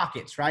like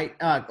pockets, right?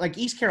 Like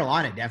East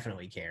Carolina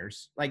definitely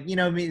cares. Like, you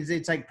know, I mean,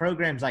 it's like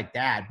programs like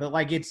that. But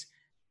like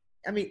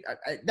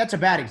that's a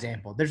bad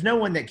example. There's no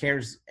one that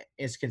cares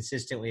as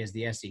consistently as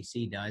the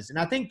SEC does. And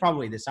I think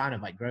probably the sign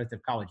of like growth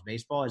of college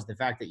baseball is the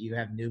fact that you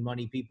have new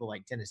money people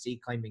like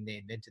Tennessee claiming they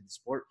invented the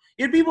sport.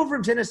 You had people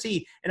from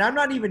Tennessee, and I'm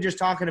not even just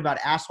talking about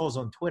assholes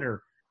on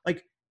Twitter,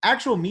 like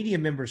actual media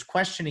members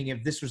questioning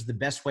if this was the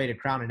best way to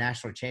crown a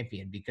national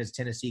champion because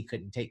Tennessee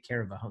couldn't take care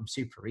of a home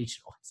super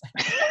regional. It's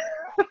like,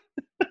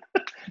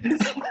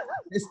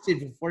 this did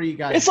before you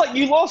guys. It's like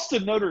you lost to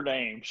Notre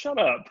Dame. Shut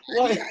up.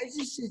 Like,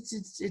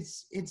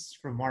 it's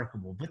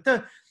remarkable.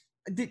 But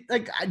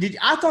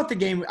I thought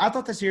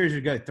the series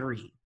would go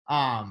 3.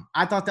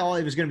 I thought that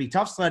it was going to be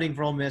tough sledding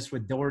for Ole Miss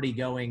with Doherty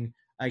going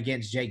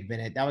against Jake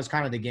Bennett. That was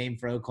kind of the game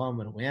for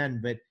Oklahoma to win.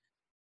 But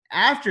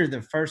after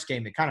the first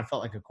game, it kind of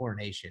felt like a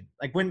coronation.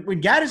 Like when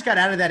Gaddis got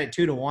out of that at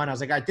 2-1, I was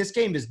like, all right, this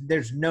game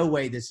there's no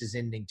way this is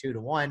ending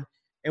 2-1.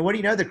 And what do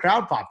you know? The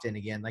crowd popped in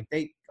again. Like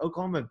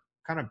Oklahoma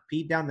kind of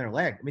peed down their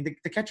leg. I mean,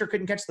 the catcher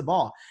couldn't catch the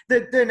ball.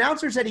 The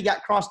announcer said he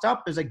got crossed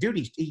up. It was like, dude,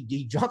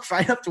 he jumped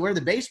right up to where the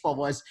baseball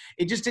was.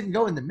 It just didn't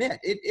go in the mitt.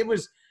 It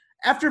was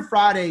after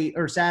Friday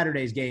or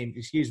Saturday's game,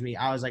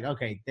 I was like,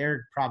 okay,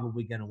 they're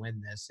probably going to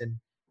win this. And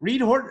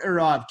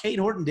Cade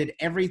Horton did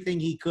everything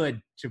he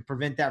could to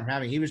prevent that from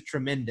happening. He was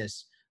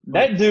tremendous.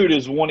 That dude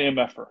is one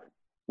MFer.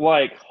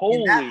 Like,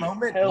 holy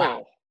hell.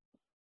 Wow.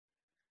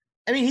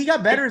 I mean, he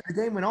got better as the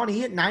game went on. He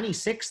hit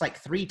 96 like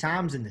 3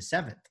 times in the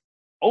 7th.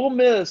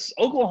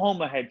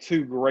 Oklahoma had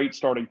 2 great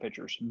starting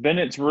pitchers.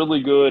 Bennett's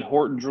really good.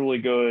 Horton's really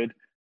good.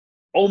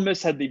 Ole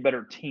Miss had the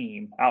better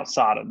team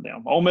outside of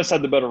them. Ole Miss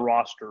had the better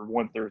roster,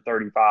 1 through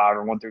 35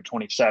 or 1 through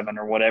 27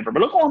 or whatever.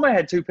 But Oklahoma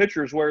had two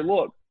pitchers where,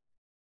 look,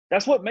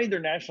 that's what made their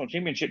national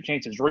championship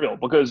chances real.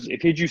 Because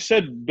if you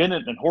said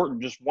Bennett and Horton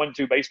just won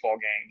 2 baseball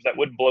games, that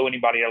wouldn't blow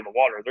anybody out of the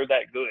water. They're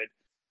that good.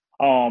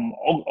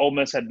 Ole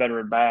Miss had better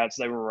at-bats.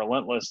 They were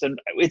relentless. And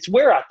it's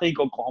where I think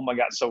Oklahoma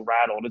got so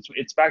rattled.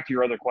 It's back to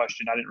your other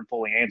question. I didn't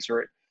fully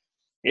answer it.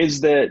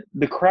 Is that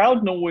the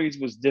crowd noise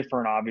was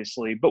different,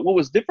 obviously. But what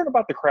was different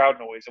about the crowd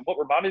noise and what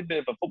reminded me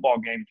of a football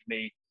game to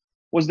me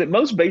was that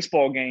most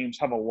baseball games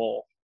have a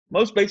lull.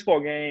 Most baseball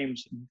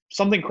games,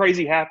 something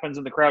crazy happens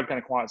and the crowd kind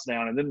of quiets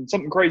down. And then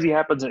something crazy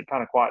happens and it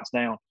kind of quiets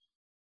down.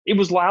 It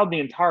was loud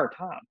the entire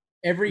time.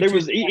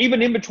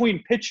 Even in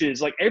between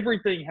pitches, like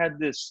everything had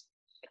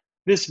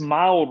this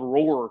mild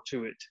roar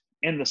to it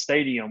in the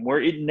stadium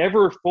where it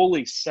never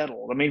fully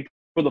settled. I mean,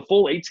 for the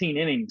full 18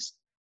 innings,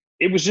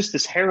 it was just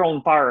this hair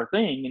on fire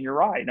thing. And you're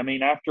right. I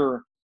mean,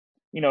 after,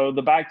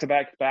 the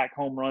back-to-back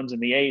home runs in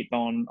the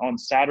 8th on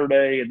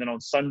Saturday, and then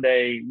on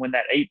Sunday when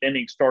that 8th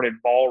inning started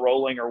ball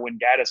rolling, or when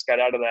Gaddis got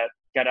out of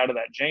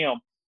that jam,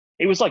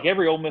 it was like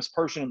every Ole Miss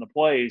person in the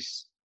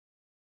place,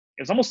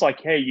 it was almost like,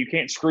 hey, you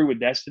can't screw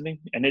with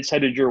destiny, and it's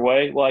headed your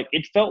way. Like,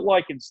 it felt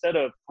like instead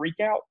of freak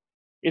out,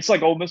 it's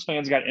like Ole Miss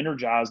fans got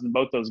energized in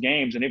both those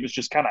games, and it was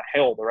just kind of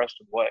hell the rest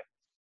of the way.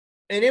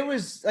 And it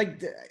was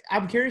like,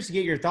 I'm curious to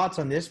get your thoughts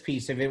on this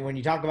piece of it when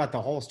you talk about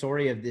the whole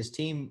story of this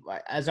team.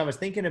 As I was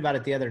thinking about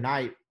it the other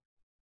night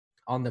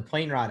on the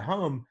plane ride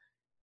home,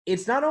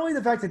 it's not only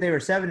the fact that they were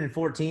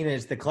 7-14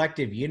 as the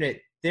collective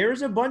unit.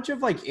 There's a bunch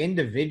of like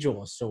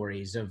individual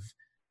stories of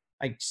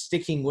like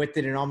sticking with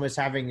it and almost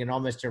having an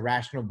almost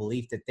irrational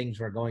belief that things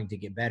were going to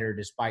get better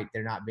despite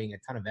there not being a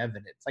ton of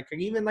evidence. Like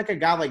even like a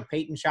guy like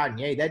Peyton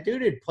Chatagnier, that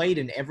dude had played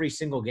in every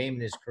single game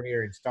in his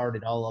career and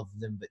started all of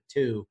them but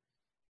 2.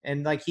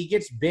 And, like, he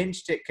gets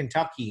benched at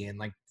Kentucky and,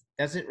 like,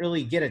 doesn't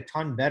really get a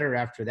ton better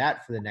after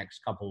that for the next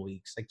couple of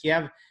weeks. Like, you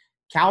have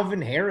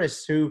Calvin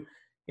Harris who,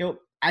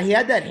 he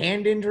had that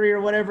hand injury or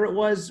whatever it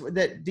was.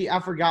 I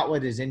forgot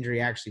what his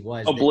injury actually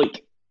was.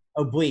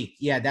 Oblique.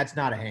 Yeah, that's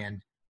not a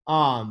hand.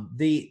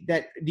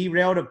 That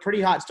derailed a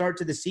pretty hot start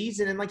to the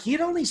season. And, like, he had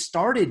only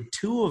started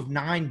 2 of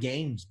 9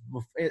 games,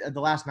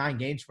 the last 9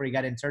 games before he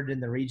got inserted in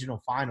the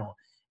regional final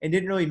and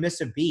didn't really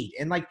miss a beat.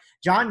 And, like,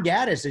 John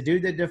Gaddis, a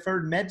dude that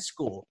deferred med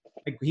school,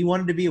 like he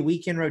wanted to be a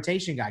weekend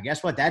rotation guy.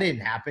 Guess what? That didn't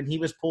happen. He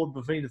was pulled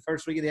between the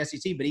first week of the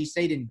SEC, but he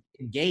stayed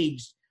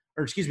engaged,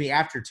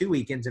 after 2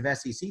 weekends of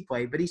SEC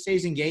play, but he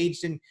stays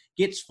engaged and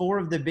gets 4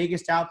 of the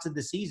biggest outs of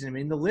the season. I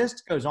mean, the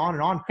list goes on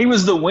and on. He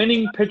was the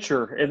winning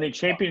pitcher in the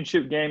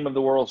championship game of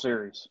the World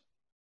Series.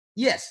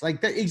 Yes,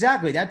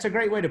 exactly. That's a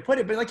great way to put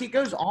it. But, like, it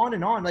goes on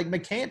and on. Like,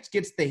 McCants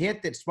gets the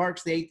hit that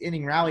sparks the 8th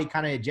inning rally,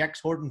 kind of ejects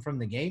Horton from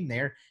the game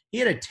there. He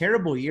had a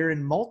terrible year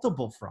in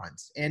multiple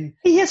fronts. And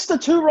he hits the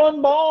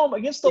 2-run bomb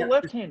against the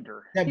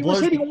left-hander. He was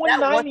hitting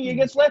 190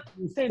 against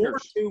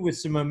left-handers. 4-2 with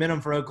some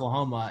momentum for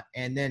Oklahoma.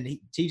 And then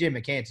TJ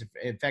McCants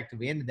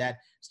effectively ended that.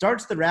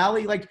 Starts the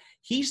rally. Like,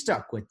 he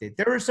stuck with it.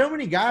 There were so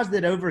many guys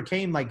that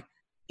overcame, like,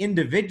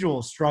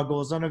 individual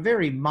struggles on a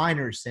very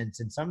minor sense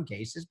in some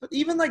cases. But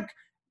even, like,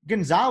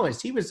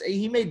 Gonzalez,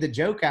 he made the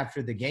joke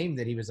after the game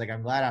that he was like,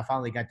 I'm glad I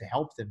finally got to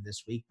help them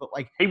this week. But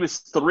like he was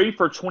 3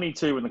 for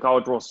 22 in the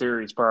College World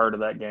Series prior to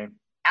that game.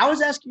 I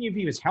was asking you if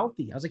he was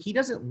healthy. I was like, he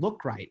doesn't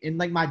look right. And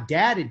like my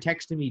dad had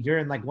texted me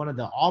during like one of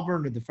the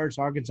Auburn or the first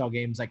Arkansas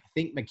games, like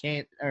think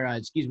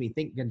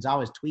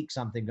Gonzalez tweaked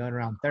something going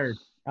around third.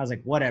 I was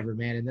like, whatever,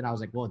 man. And then I was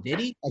like, well, did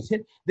he?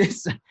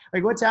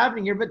 Like what's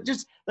happening here? But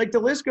just like the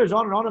list goes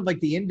on and on of like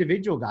the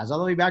individual guys all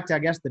the way back to, I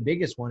guess the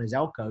biggest one is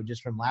Elko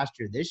just from last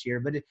year, this year.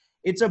 But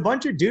it's a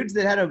bunch of dudes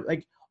that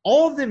had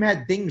all of them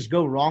had things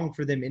go wrong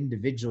for them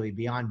individually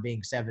beyond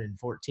being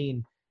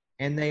 7-14.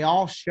 And they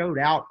all showed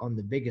out on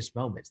the biggest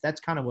moments. That's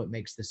kind of what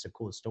makes this a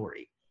cool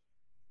story.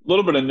 A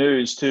little bit of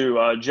news,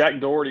 too. Jack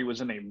Doherty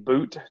was in a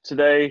boot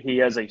today. He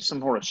has some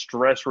sort of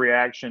stress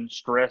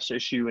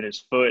issue in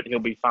his foot. He'll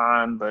be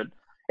fine, but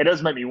it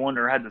does make me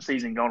wonder, had the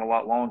season gone a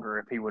lot longer,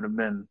 if he would have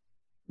been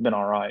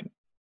all right.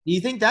 Do you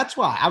think that's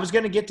why? I was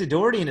going to get to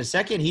Doherty in a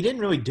second. He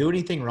didn't really do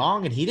anything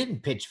wrong, and he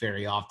didn't pitch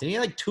very often. He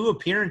had like 2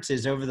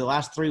 appearances over the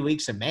last 3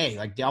 weeks of May.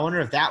 Like, I wonder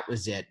if that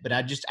was it. But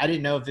I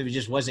didn't know if it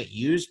just wasn't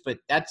used. But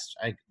add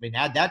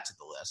that to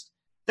the list.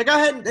 The guy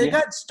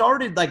hadn't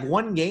started like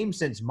 1 game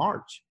since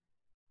March.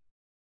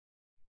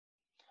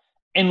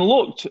 And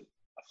looked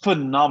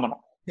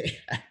phenomenal.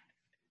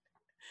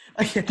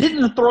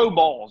 Didn't throw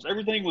balls.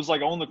 Everything was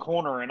like on the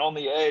corner and on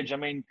the edge. I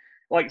mean,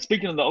 like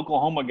speaking of the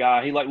Oklahoma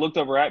guy, he like looked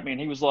over at me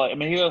and he was like, I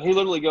mean, he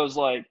literally goes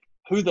like,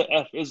 "Who the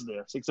F is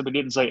this?" Except he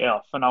didn't say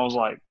F. And I was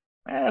like,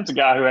 that's a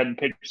guy who hadn't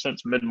pitched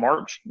since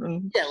mid-March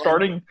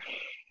starting.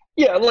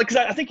 Yeah, like, 'cause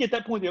I think at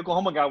that point the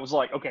Oklahoma guy was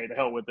like, okay, to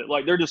hell with it.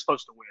 Like, they're just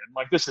supposed to win.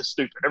 Like, this is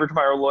stupid. Every time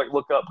I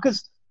look up,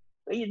 because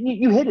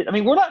you hit it. I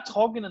mean, we're not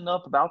talking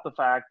enough about the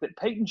fact that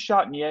Peyton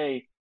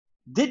Chatagnier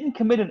didn't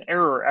commit an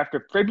error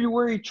after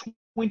February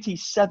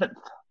 27th.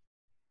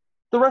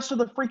 The rest of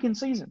the freaking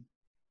season.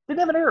 Didn't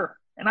have an error.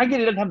 And I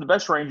get it doesn't have the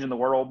best range in the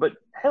world, but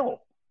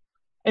hell,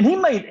 And he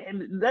made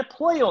that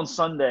play on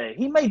Sunday.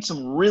 He made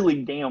some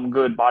really damn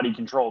good body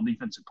control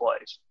defensive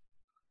plays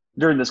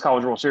during this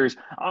College World Series,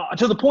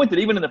 to the point that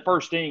even in the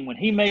first inning, when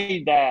he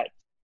made that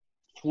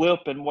flip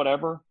and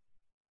whatever,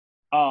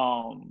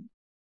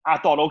 I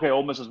thought, okay,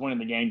 Ole Miss is winning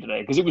the game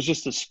today because it was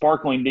just a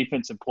sparkling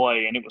defensive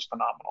play, and it was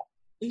phenomenal.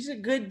 He's a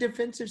good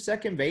defensive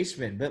second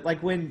baseman, but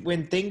like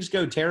when things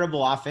go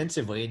terrible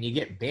offensively and you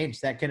get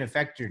benched, that can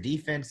affect your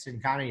defense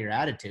and kind of your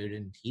attitude,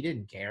 and he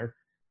didn't care.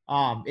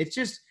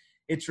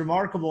 It's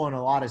remarkable in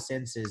a lot of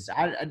senses.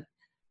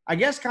 I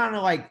guess kind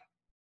of like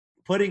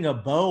putting a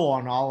bow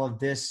on all of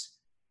this,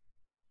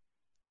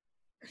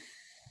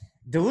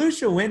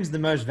 DeLucia wins the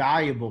most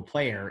valuable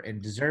player,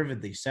 and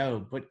deservedly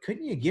so, but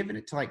couldn't you give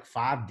it to like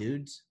 5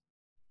 dudes?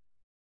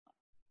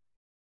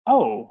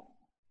 Oh,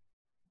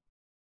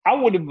 I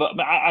would have.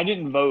 I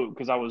didn't vote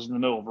because I was in the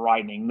middle of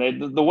writing.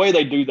 The way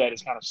they do that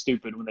is kind of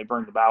stupid when they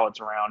bring the ballots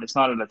around. It's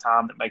not at a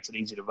time that makes it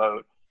easy to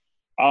vote.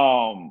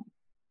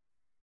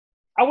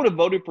 I would have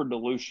voted for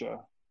DeLucia.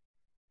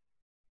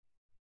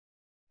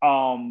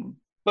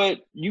 But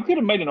you could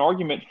have made an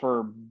argument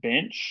for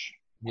bench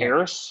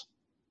Harris.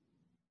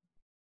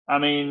 I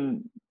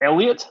mean,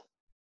 Elliott.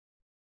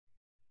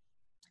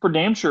 For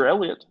damn sure,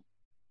 Elliott.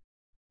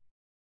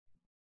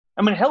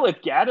 I mean, hell,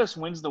 if Gaddis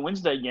wins the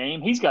Wednesday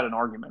game, he's got an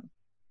argument.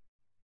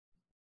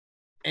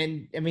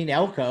 And I mean,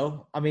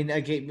 Elko, I mean,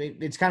 like,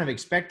 it's kind of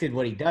expected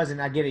what he does.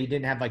 And I get it. He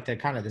didn't have like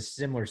the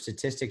similar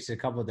statistics to a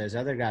couple of those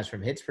other guys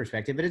from Hit's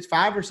perspective, but it's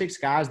 5 or 6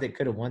 guys that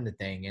could have won the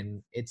thing.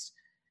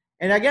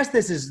 And I guess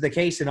this is the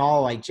case in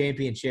all like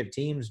championship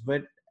teams,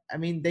 but I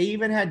mean, they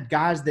even had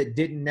guys that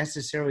didn't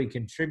necessarily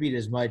contribute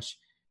as much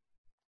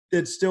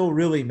that still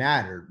really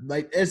mattered.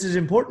 Like, as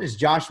important as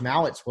Josh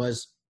Mallitz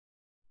was,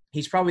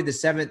 he's probably the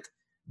 7th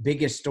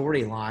biggest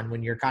storyline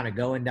when you're kind of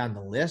going down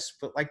the list,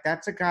 but like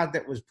that's a guy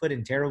that was put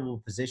in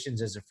terrible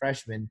positions as a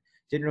freshman,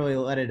 didn't really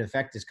let it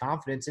affect his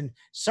confidence, and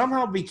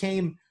somehow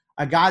became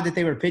a guy that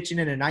they were pitching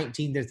in a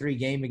 19-3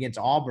 game against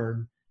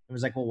Auburn. It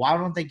was like, well, why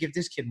don't they give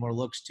this kid more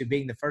looks, to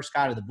being the first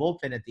guy to the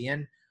bullpen at the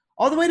end,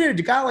 all the way to a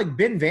guy like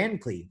Ben Van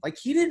Cleve. Like,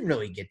 he didn't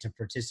really get to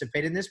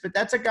participate in this, but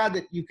that's a guy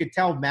that you could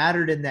tell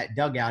mattered in that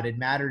dugout and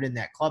mattered in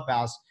that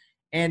clubhouse,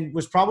 and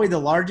was probably the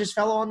largest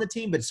fellow on the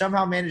team, but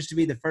somehow managed to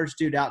be the first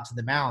dude out to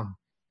the mound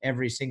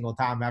every single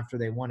time after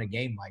they won a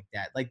game like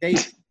that. Like, they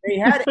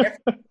had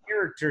every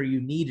character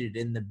you needed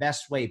in the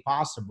best way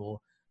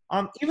possible.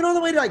 Even on the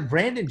way to like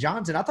Brandon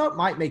Johnson, I thought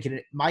Mike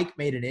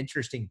made an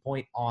interesting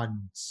point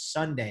on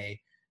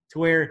Sunday, to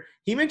where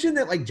he mentioned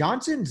that like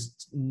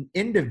Johnson's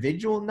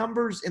individual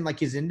numbers and like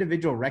his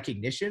individual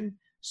recognition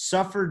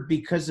suffered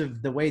because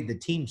of the way the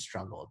team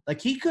struggled. Like,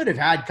 he could have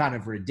had kind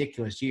of a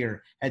ridiculous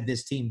year had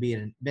this team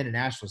been a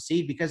national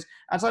seed, because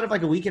outside of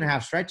like a week and a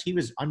half stretch, he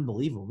was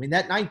unbelievable. I mean,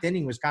 that 9th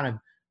inning was kind of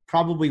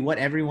probably what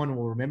everyone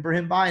will remember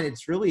him by, and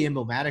it's really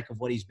emblematic of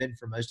what he's been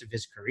for most of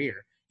his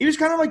career. He was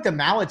kind of like the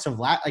Mallitz of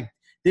like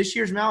this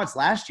year's Mallitz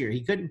last year.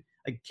 He couldn't,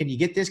 like, can you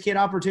get this kid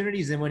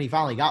opportunities? And when he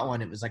finally got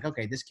one, it was like,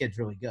 okay, this kid's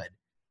really good.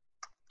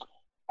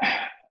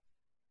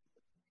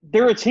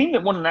 They're a team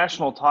that won a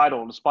national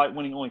title despite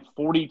winning only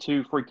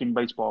 42 freaking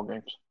baseball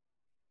games.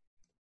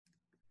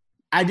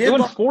 They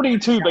won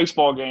 42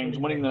 baseball games,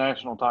 winning the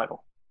national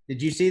title.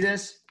 Did you see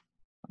this?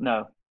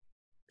 No.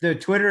 The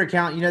Twitter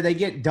account, you know, they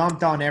get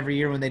dumped on every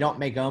year when they don't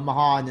make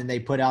Omaha, and then they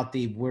put out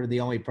we're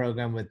the only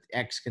program with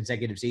X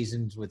consecutive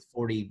seasons with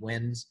 40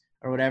 wins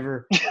or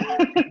whatever.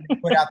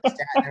 Put out the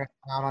stat, and they're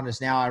out on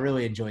us now. I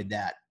really enjoyed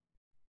that.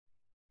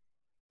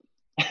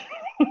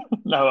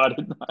 No, I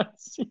did not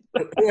see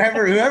that.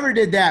 Whoever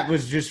did that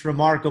was just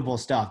remarkable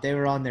stuff. They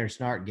were on their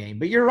snark game.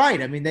 But you're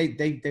right. I mean,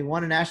 they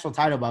won a national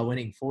title by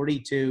winning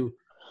 42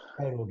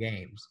 total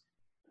games.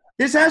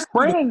 This has to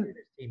be the weirdest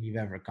team you've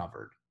ever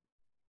covered.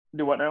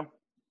 Do what now?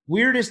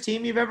 Weirdest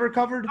team you've ever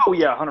covered? Oh,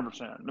 yeah,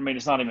 100%. I mean,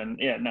 it's not even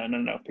 –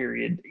 no,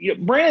 period. You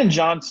know, Brandon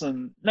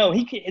Johnson, no,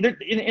 he can,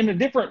 in a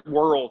different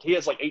world, he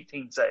has like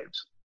 18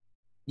 saves.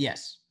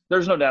 Yes.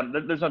 There's no doubt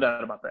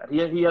about that.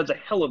 He has a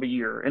hell of a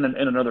year in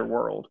another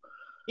world.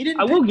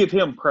 I will give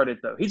him credit,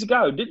 though. He's a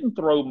guy who didn't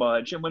throw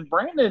much. And when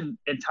Brandon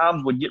at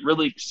times would get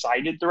really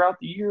excited throughout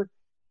the year,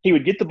 he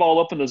would get the ball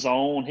up in the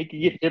zone. He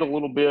could get hit a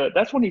little bit.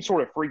 That's when he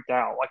sort of freaked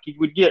out. Like, he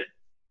would get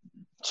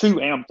too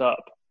amped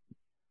up.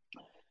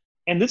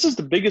 And this is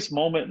the biggest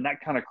moment in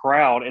that kind of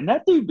crowd. And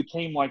that dude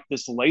became like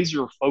this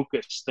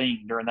laser-focused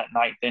thing during that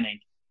 9th inning.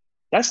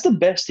 That's the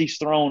best he's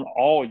thrown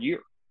all year,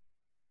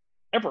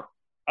 ever.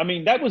 I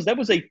mean, that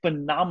was a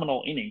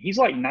phenomenal inning. He's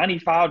like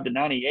 95 to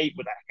 98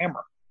 with a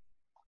hammer.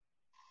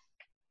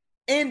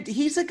 And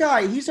he's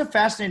a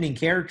fascinating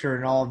character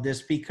in all of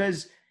this,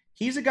 because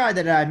he's a guy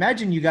that I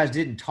imagine you guys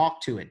didn't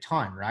talk to a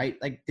ton, right?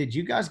 Like, did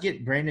you guys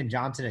get Brandon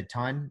Johnson a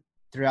ton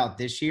throughout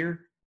this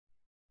year?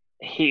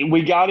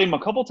 We got him a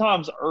couple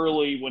times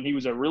early when he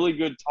was a really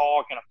good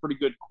talk and a pretty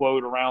good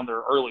quote around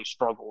their early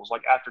struggles,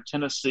 like after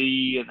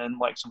Tennessee, and then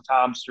like some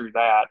times through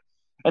that.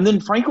 And then,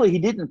 frankly, he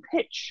didn't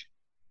pitch.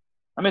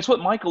 I mean, it's what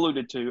Mike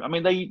alluded to. I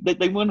mean,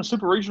 they won a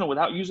super regional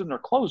without using their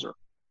closer.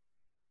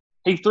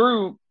 He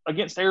threw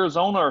against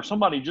Arizona or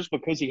somebody just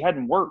because he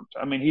hadn't worked.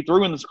 I mean, he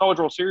threw in this College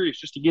World Series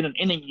just to get an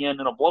inning in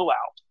a blowout.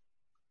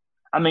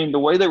 I mean, the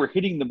way they were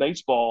hitting the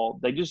baseball,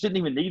 they just didn't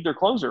even need their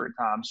closer at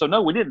times. So,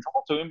 no, we didn't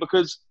talk to him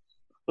because,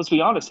 let's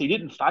be honest, he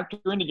didn't factor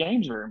into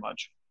games very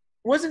much.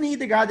 Wasn't he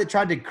the guy that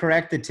tried to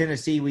correct the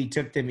Tennessee "we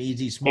took them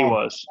easy" small? He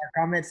was.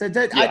 Comments.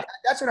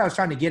 That's what I was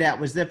trying to get at,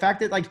 was the fact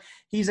that, like,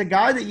 he's a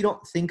guy that you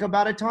don't think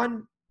about a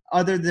ton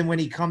other than when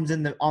he comes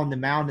in on the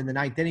mound in the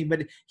ninth inning.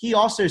 But he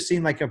also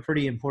seemed like a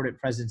pretty important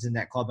presence in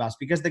that clubhouse,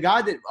 because the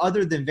guy that,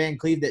 other than Van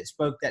Cleve, that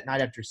spoke that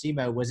night after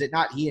SEMO, was it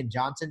not he and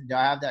Johnson? Do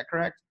I have that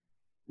correct?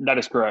 That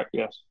is correct,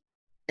 yes.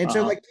 And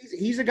so, like,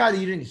 he's a guy that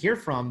you didn't hear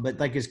from, but,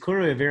 like, is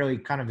clearly a very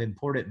kind of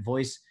important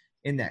voice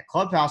in that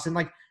clubhouse. And,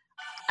 like,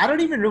 I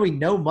don't even really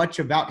know much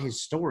about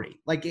his story.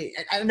 Like,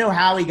 I don't know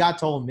how he got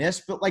to Ole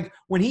Miss, but, like,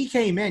 when he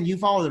came in, you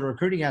follow the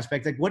recruiting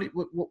aspect. Like,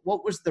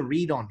 what was the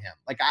read on him?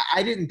 Like,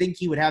 I didn't think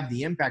he would have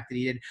the impact that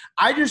he did.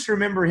 I just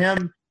remember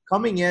him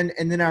coming in,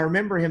 and then I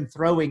remember him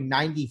throwing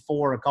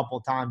 94 a couple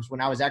of times when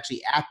I was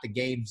actually at the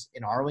games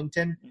in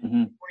Arlington in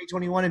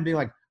 2021, and being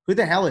like, who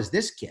the hell is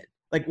this kid?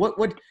 Like, what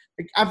like,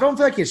 I don't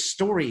feel like his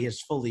story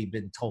has fully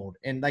been told.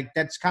 And, like,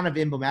 that's kind of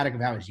emblematic of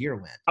how his year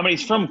went. I mean,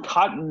 he's from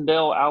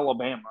Cottondale,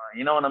 Alabama.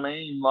 You know what I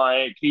mean?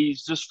 Like,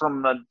 he's just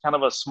from a kind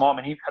of a small –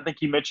 I think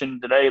he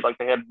mentioned today, like,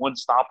 they had one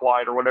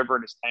stoplight or whatever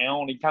in his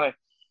town. He kind of,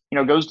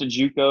 goes to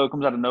JUCO,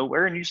 comes out of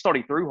nowhere, and you just thought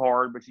he threw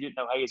hard, but you didn't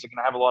know, hey, is he going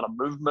to have a lot of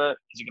movement?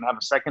 Is he going to have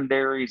a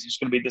secondary? Is he just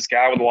going to be this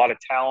guy with a lot of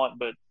talent?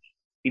 But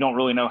you don't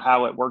really know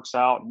how it works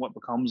out and what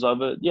becomes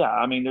of it. Yeah,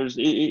 I mean,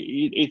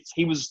 he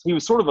was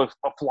sort of a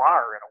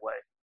flyer in a way.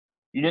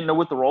 You didn't know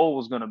what the role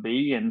was going to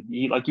be. And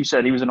he, like you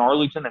said, he was in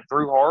Arlington and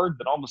threw hard,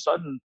 but all of a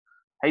sudden,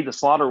 hey, the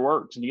slaughter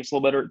works and he gets a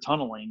little better at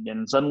tunneling,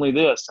 and suddenly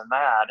this and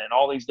that and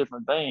all these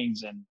different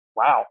things. And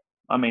wow,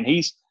 I mean,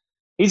 he's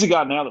a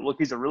guy now that, look,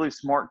 he's a really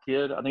smart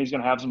kid. I think he's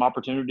going to have some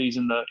opportunities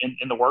in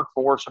the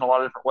workforce in a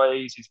lot of different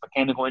ways. He's a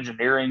mechanical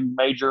engineering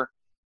major,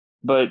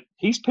 but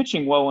he's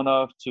pitching well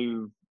enough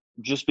to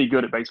just be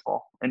good at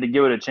baseball and to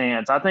give it a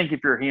chance. I think if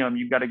you're him,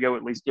 you've got to go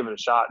at least give it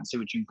a shot and see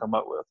what you can come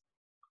up with.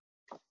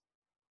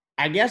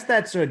 I guess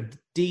that's a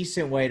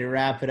decent way to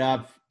wrap it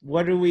up.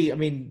 What would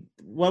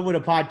a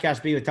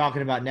podcast be with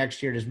talking about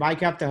next year? Does Mike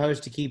have to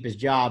host to keep his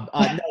job?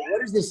 No, what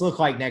does this look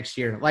like next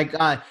year? Most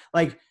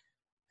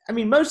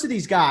of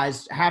these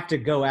guys have to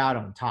go out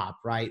on top,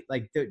 right?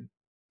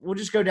 We'll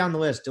just go down the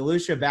list.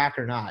 DeLucia back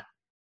or not?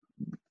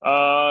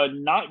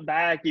 Not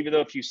back, even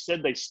though if you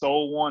said they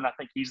stole one, I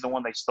think he's the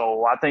one they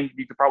stole. I think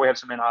you could probably have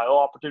some NIL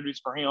opportunities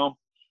for him.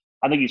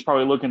 I think he's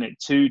probably looking at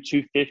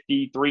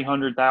 250,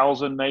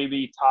 300,000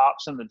 maybe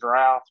tops in the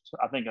draft.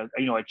 I think a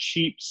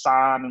cheap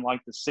sign in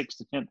like the 6th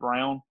to 10th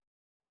round,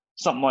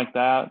 something like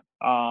that.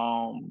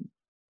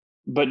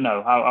 But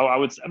no, I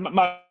would say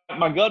my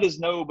gut is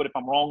no. But if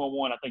I'm wrong on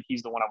one, I think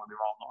he's the one I would be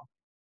wrong on.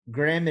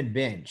 Graham and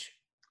Bench.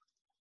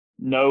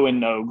 No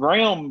and no.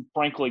 Graham,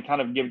 frankly,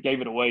 kind of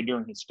gave it away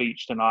during his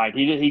speech tonight.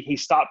 He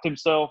stopped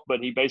himself, but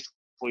he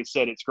basically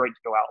said it's great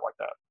to go out like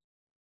that.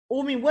 Well,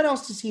 I mean, what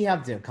else does he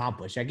have to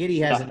accomplish? I get he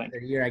has another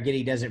year. I get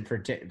he doesn't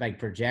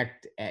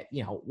project at,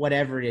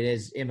 whatever it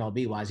is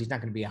MLB wise. He's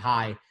not going to be a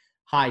high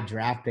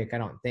draft pick, I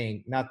don't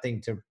think. Nothing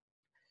to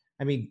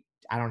 – I mean,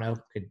 I don't know.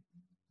 Could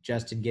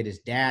Justin get his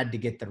dad to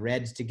get the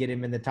Reds to get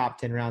him in the top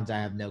 10 rounds? I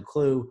have no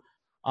clue.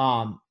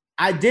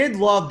 I did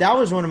love – that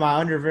was one of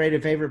my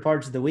underrated favorite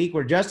parts of the week,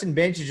 where Justin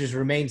Bench has just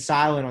remained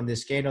silent on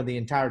this scandal the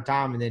entire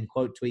time, and then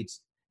quote tweets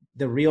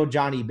the real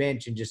Johnny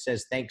Bench and just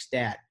says, "Thanks,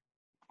 Dad."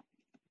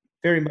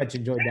 Very much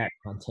enjoyed that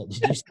content.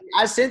 Did you see?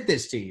 I sent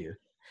this to you.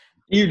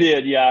 You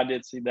did, yeah, I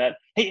did see that.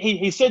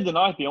 He said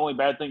tonight the only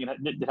bad thing that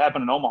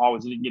happened in Omaha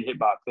was he didn't get hit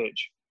by a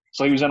pitch,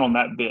 so he was in on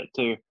that bit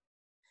too.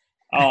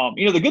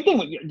 The good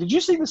thing. Did you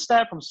see the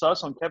stat from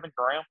Suss on Kevin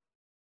Graham?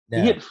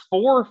 No. He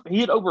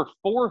hit over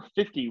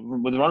 450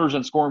 with runners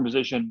in scoring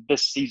position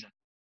this season.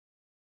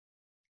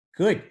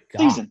 Good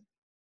God.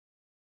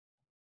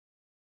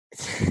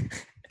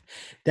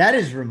 That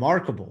is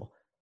remarkable.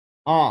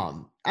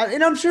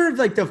 And I'm sure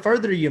the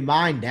further you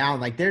mine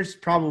down, there's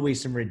probably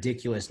some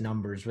ridiculous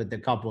numbers with a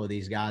couple of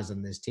these guys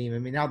on this team. I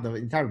mean, now the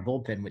entire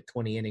bullpen with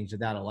 20 innings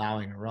without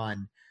allowing a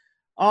run.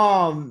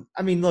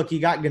 Look, you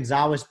got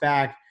Gonzalez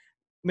back.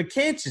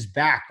 McCants is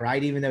back,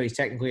 right? Even though he's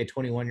technically a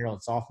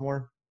 21-year-old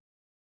sophomore.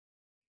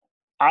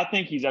 I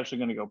think he's actually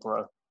going to go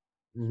pro.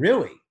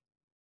 Really?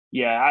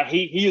 Yeah,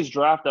 he is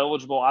draft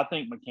eligible. I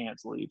think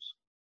McCants leaves.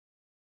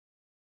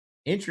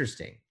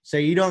 Interesting. So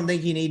you don't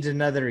think he needs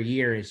another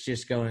year? It's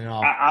just going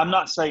off. I'm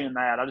not saying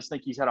that. I just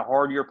think he's had a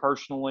hard year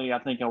personally. I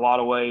think in a lot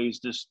of ways,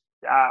 just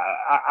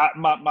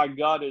my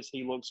gut is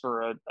he looks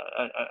for a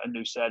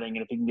new setting,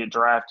 and if he can get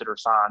drafted or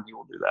signed, he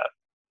will do that.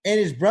 And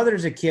his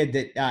brother's a kid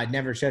that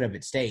never showed up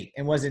at state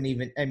and wasn't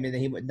even. I mean,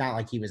 he not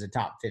like he was a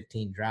top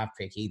 15 draft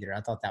pick either.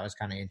 I thought that was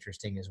kind of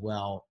interesting as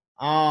well.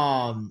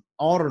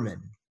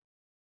 Alderman.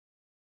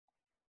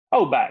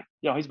 Oh, back.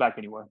 Yeah, he's back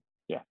anyway.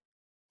 Yeah.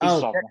 He's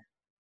sophomore.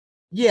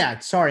 Yeah,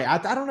 sorry. I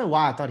don't know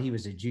why I thought he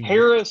was a junior.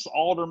 Harris,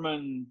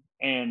 Alderman,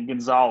 and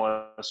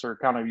Gonzalez are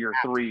kind of your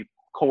three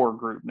core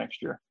group next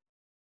year.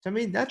 So, I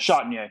mean, that's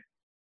Chatagnier.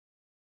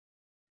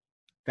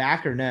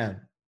 back or no?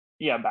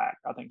 Yeah, back.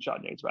 I think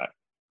Chatagner's back.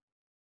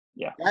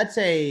 Yeah.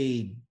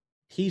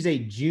 He's a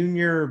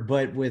junior,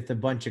 but with a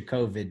bunch of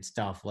COVID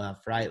stuff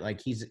left, right?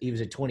 Like he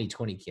was a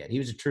 2020 kid. He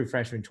was a true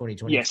freshman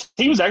 2020. Yes,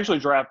 he was actually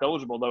draft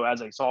eligible though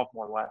as a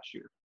sophomore last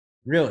year.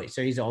 Really?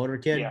 So he's an older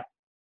kid? Yeah.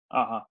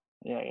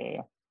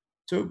 Yeah.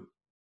 So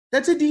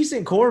that's a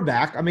decent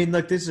quarterback. I mean,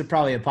 look, this is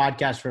probably a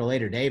podcast for a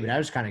later day, but I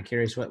was kind of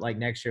curious what like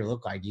next year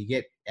look like. You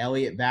get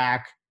Elliott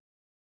back.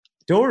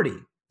 Doherty,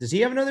 does he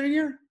have another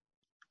year?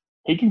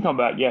 He can come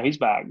back. Yeah, he's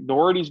back.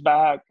 Doherty's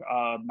back.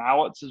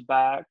 Mallets is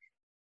back.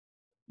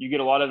 You get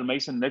a lot of the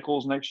Mason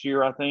Nichols next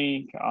year, I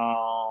think.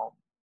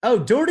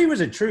 Doherty was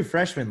a true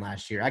freshman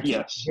last year.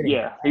 Yes,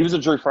 yeah, he was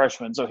a true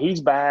freshman, so he's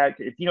back.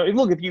 If you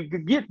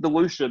could get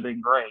DeLucia,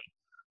 then great.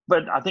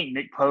 But I think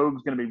Nick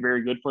Pogue's going to be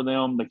very good for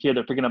them. The kid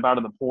they're picking up out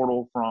of the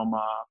portal from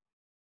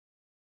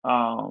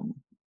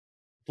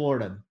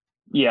Florida.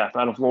 Yeah,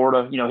 out of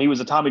Florida. He was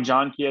a Tommy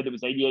John kid that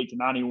was 88 to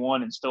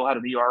 91 and still had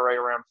an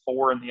ERA around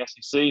 4 in the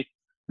SEC.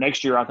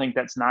 Next year, I think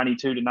that's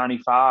 92 to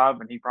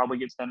 95, and he probably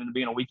gets down into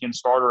being a weekend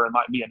starter and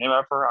might be an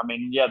MFer. I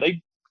mean, yeah,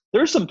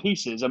 there's some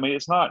pieces. I mean,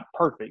 it's not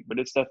perfect, but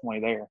it's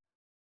definitely there.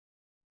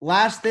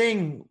 Last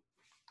thing,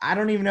 I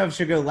don't even know if it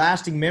should go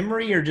lasting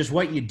memory or just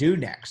what you do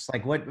next.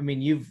 Like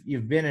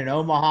you've been in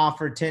Omaha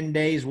for 10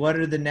 days. What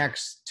are the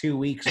next 2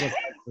 weeks look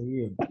like for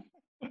you?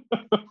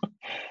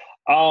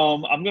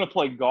 I'm going to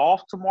play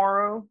golf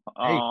tomorrow.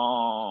 Hey.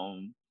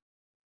 I'm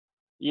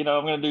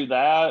going to do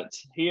that.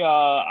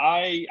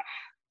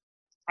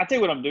 I tell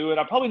you what I'm doing.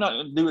 I'm probably not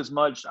going to do as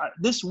much.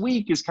 This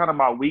week is kind of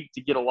my week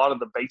to get a lot of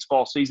the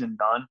baseball season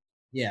done.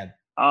 Yeah.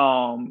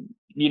 I won't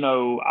be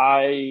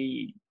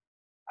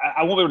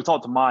able to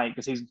talk to Mike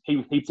because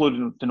he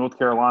flew to North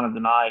Carolina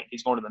tonight.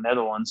 He's going to the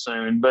Netherlands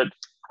soon. But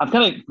I'm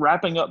kind of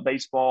wrapping up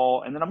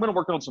baseball, and then I'm going to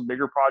work on some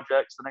bigger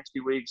projects the next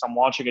few weeks. I'm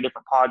launching a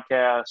different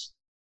podcast.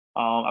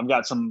 I've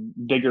got some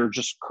bigger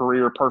just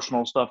career,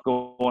 personal stuff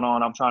going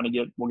on. I'm trying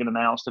to we'll get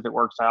announced if it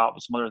works out,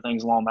 but some other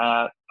things along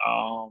that.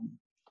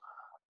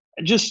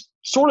 Just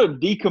sort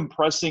of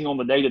decompressing on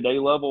the day-to-day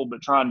level,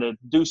 but trying to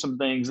do some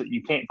things that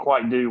you can't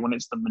quite do when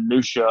it's the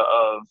minutia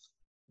of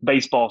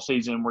baseball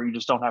season where you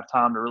just don't have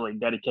time to really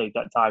dedicate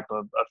that type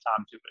of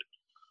time to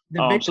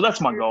it. So that's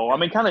my goal. I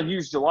mean, kind of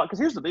use July, because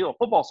here's the deal.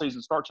 Football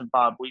season starts in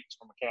 5 weeks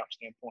from a camp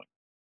standpoint.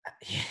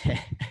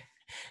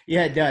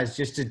 Yeah, it does.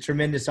 Just a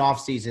tremendous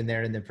offseason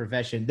there in the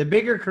profession. The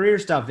bigger career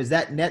stuff, is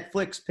that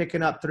Netflix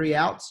picking up 3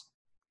 outs?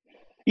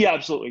 Yeah,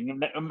 absolutely.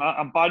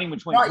 I'm fighting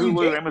between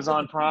Hulu,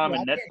 Amazon Prime,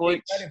 and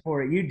Netflix.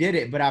 For it. You did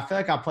it, but I feel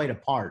like I played a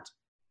part.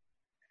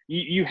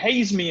 You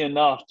haze me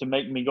enough to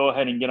make me go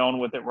ahead and get on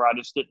with it, where I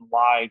just didn't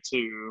lie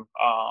to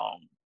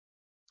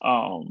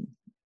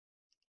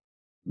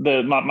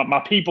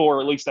my people,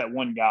 or at least that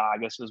one guy, I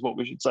guess is what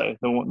we should say.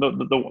 The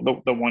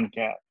one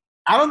cat.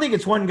 I don't think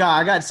it's one guy.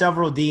 I got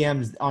several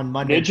DMs on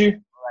Monday. Did you?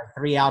 Like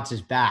 3 outs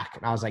is back,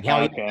 and I was like, hell,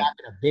 okay. He's back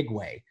in a big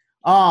way.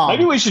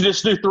 Maybe we should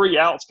just do 3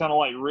 outs, kind of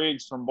like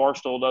Riggs from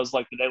Barstool does,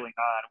 like the Daily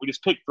Nine. We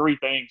just pick 3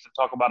 things and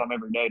talk about them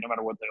every day, no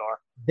matter what they are.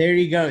 There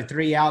you go.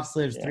 3 outs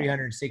lives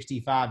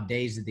 365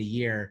 days of the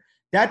year.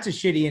 That's a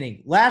shitty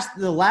inning.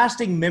 The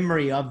lasting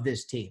memory of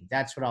this team.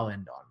 That's what I'll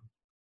end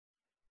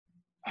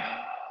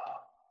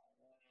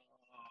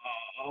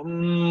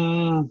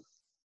on.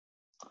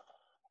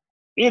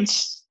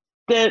 It's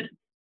that.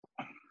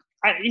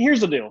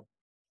 Here's the deal.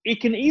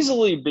 It can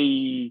easily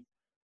be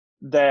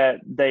that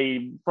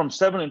they, from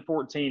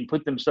 7-14,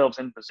 put themselves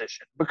in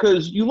position.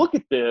 Because you look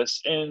at this,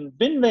 and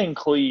Ben Van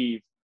Cleve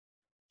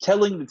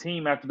telling the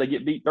team after they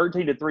get beat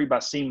 13-3 by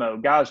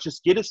SEMO, guys,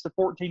 just get us to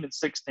 14 and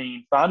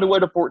 16, find a way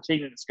to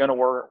 14, and it's going to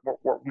work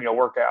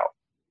out.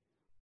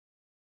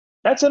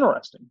 That's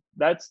interesting.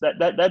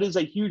 That is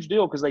a huge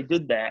deal because they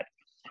did that.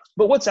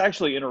 But what's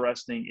actually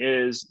interesting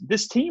is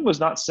this team was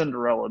not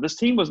Cinderella. This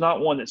team was not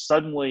one that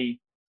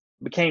suddenly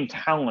became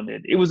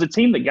talented. It was a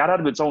team that got out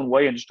of its own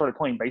way and just started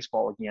playing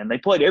baseball again. They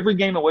played every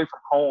game away from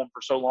home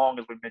for so long,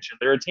 as we mentioned.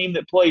 They're a team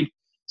that played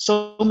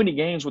so many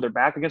games with their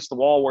back against the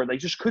wall where they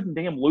just couldn't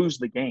damn lose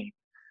the game.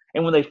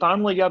 And when they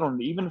finally got on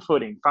an even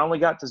footing, finally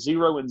got to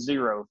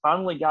 0-0,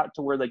 finally got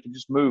to where they could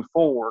just move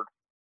forward,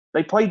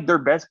 they played their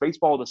best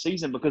baseball of the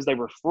season because they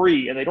were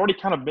free and they'd already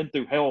kind of been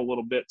through hell a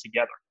little bit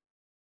together.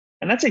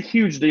 And that's a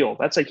huge deal.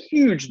 That's a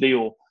huge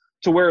deal.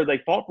 To where they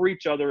fought for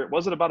each other. It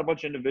wasn't about a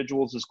bunch of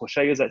individuals, as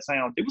cliche as that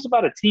sounds. It was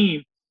about a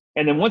team.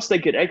 And then once they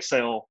could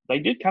excel, they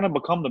did kind of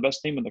become the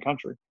best team in the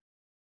country.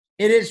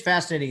 It is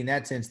fascinating in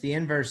that sense, the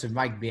inverse of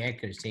Mike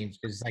Bianco's teams,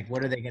 because it's like,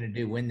 what are they going to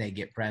do when they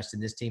get pressed?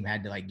 And this team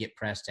had to like get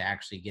pressed to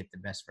actually get the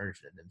best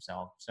version of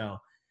themselves. So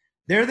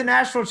they're the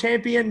national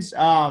champions.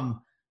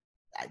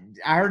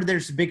 I heard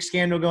there's a big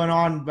scandal going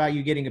on about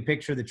you getting a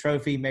picture of the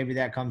trophy. Maybe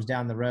that comes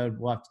down the road.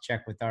 We'll have to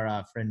check with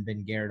our friend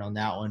Ben Garrett on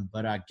that one.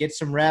 But get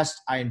some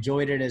rest. I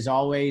enjoyed it as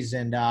always.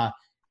 And,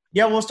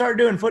 we'll start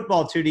doing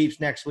football 2 deeps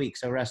next week,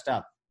 so rest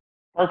up.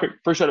 Perfect.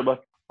 Appreciate it, bud.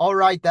 All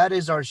right, that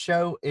is our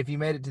show. If you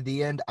made it to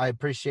the end, I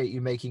appreciate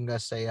you making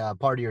us a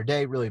part of your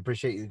day. Really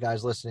appreciate you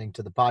guys listening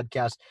to the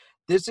podcast.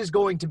 This is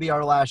going to be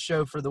our last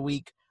show for the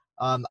week.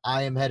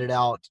 I am headed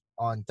out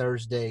on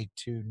Thursday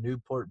to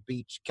Newport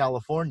Beach,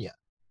 California.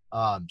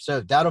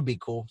 So that'll be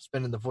cool,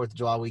 spending the 4th of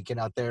July weekend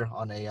out there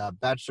on a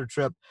bachelor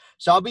trip.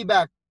 So I'll be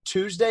back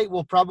Tuesday.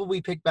 We'll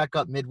probably pick back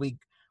up midweek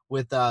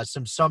with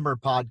some summer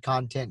pod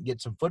content,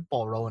 get some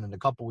football rolling in a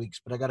couple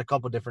weeks. But I got a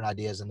couple different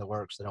ideas in the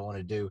works that I want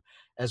to do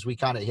as we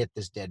kind of hit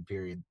this dead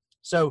period.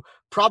 So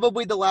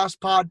probably the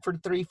last pod for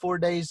 3-4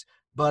 days,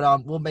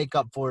 but we'll make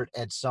up for it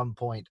at some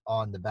point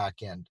on the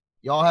back end.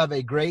 Y'all have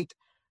a great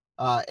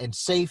and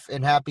safe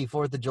and happy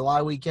 4th of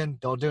July weekend.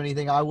 Don't do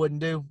anything I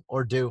wouldn't do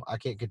or do. I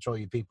can't control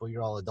you people.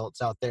 You're all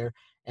adults out there.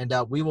 And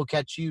we will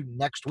catch you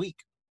next week.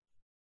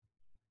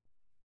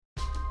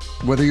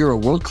 Whether you're a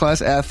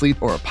world-class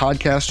athlete or a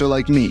podcaster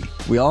like me,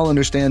 we all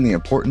understand the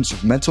importance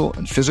of mental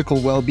and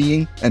physical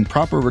well-being and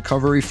proper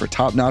recovery for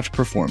top-notch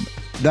performance.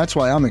 That's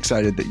why I'm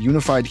excited that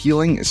Unified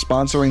Healing is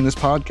sponsoring this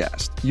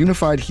podcast.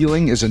 Unified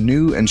Healing is a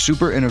new and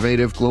super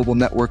innovative global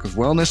network of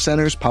wellness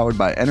centers powered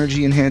by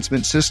Energy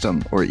Enhancement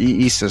System, or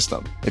EE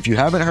System. If you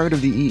haven't heard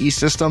of the EE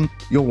System,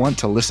 you'll want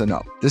to listen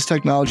up. This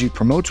technology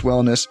promotes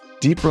wellness,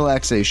 deep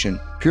relaxation,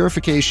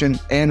 purification,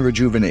 and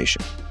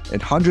rejuvenation.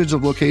 In hundreds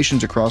of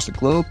locations across the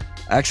globe,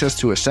 access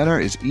to a center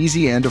is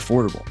easy and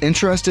affordable.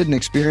 Interested in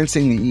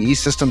experiencing the EE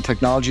System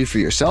technology for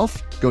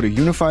yourself? Go to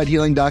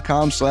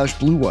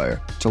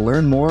unifiedhealing.com/bluewire to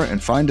learn more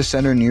and find a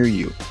center near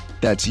you.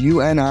 That's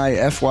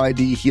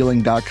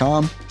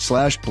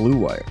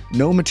unifydhealing.com/bluewire.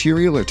 No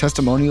material or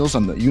testimonials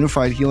on the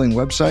Unified Healing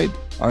website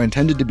are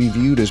intended to be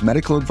viewed as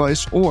medical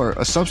advice or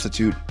a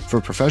substitute for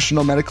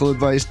professional medical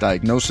advice,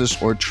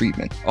 diagnosis, or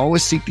treatment.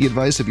 Always seek the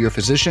advice of your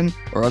physician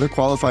or other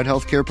qualified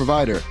healthcare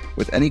provider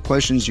with any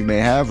questions you may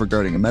have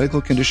regarding a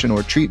medical condition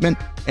or treatment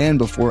and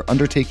before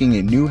undertaking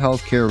a new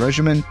healthcare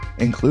regimen,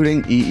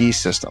 including EE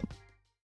System.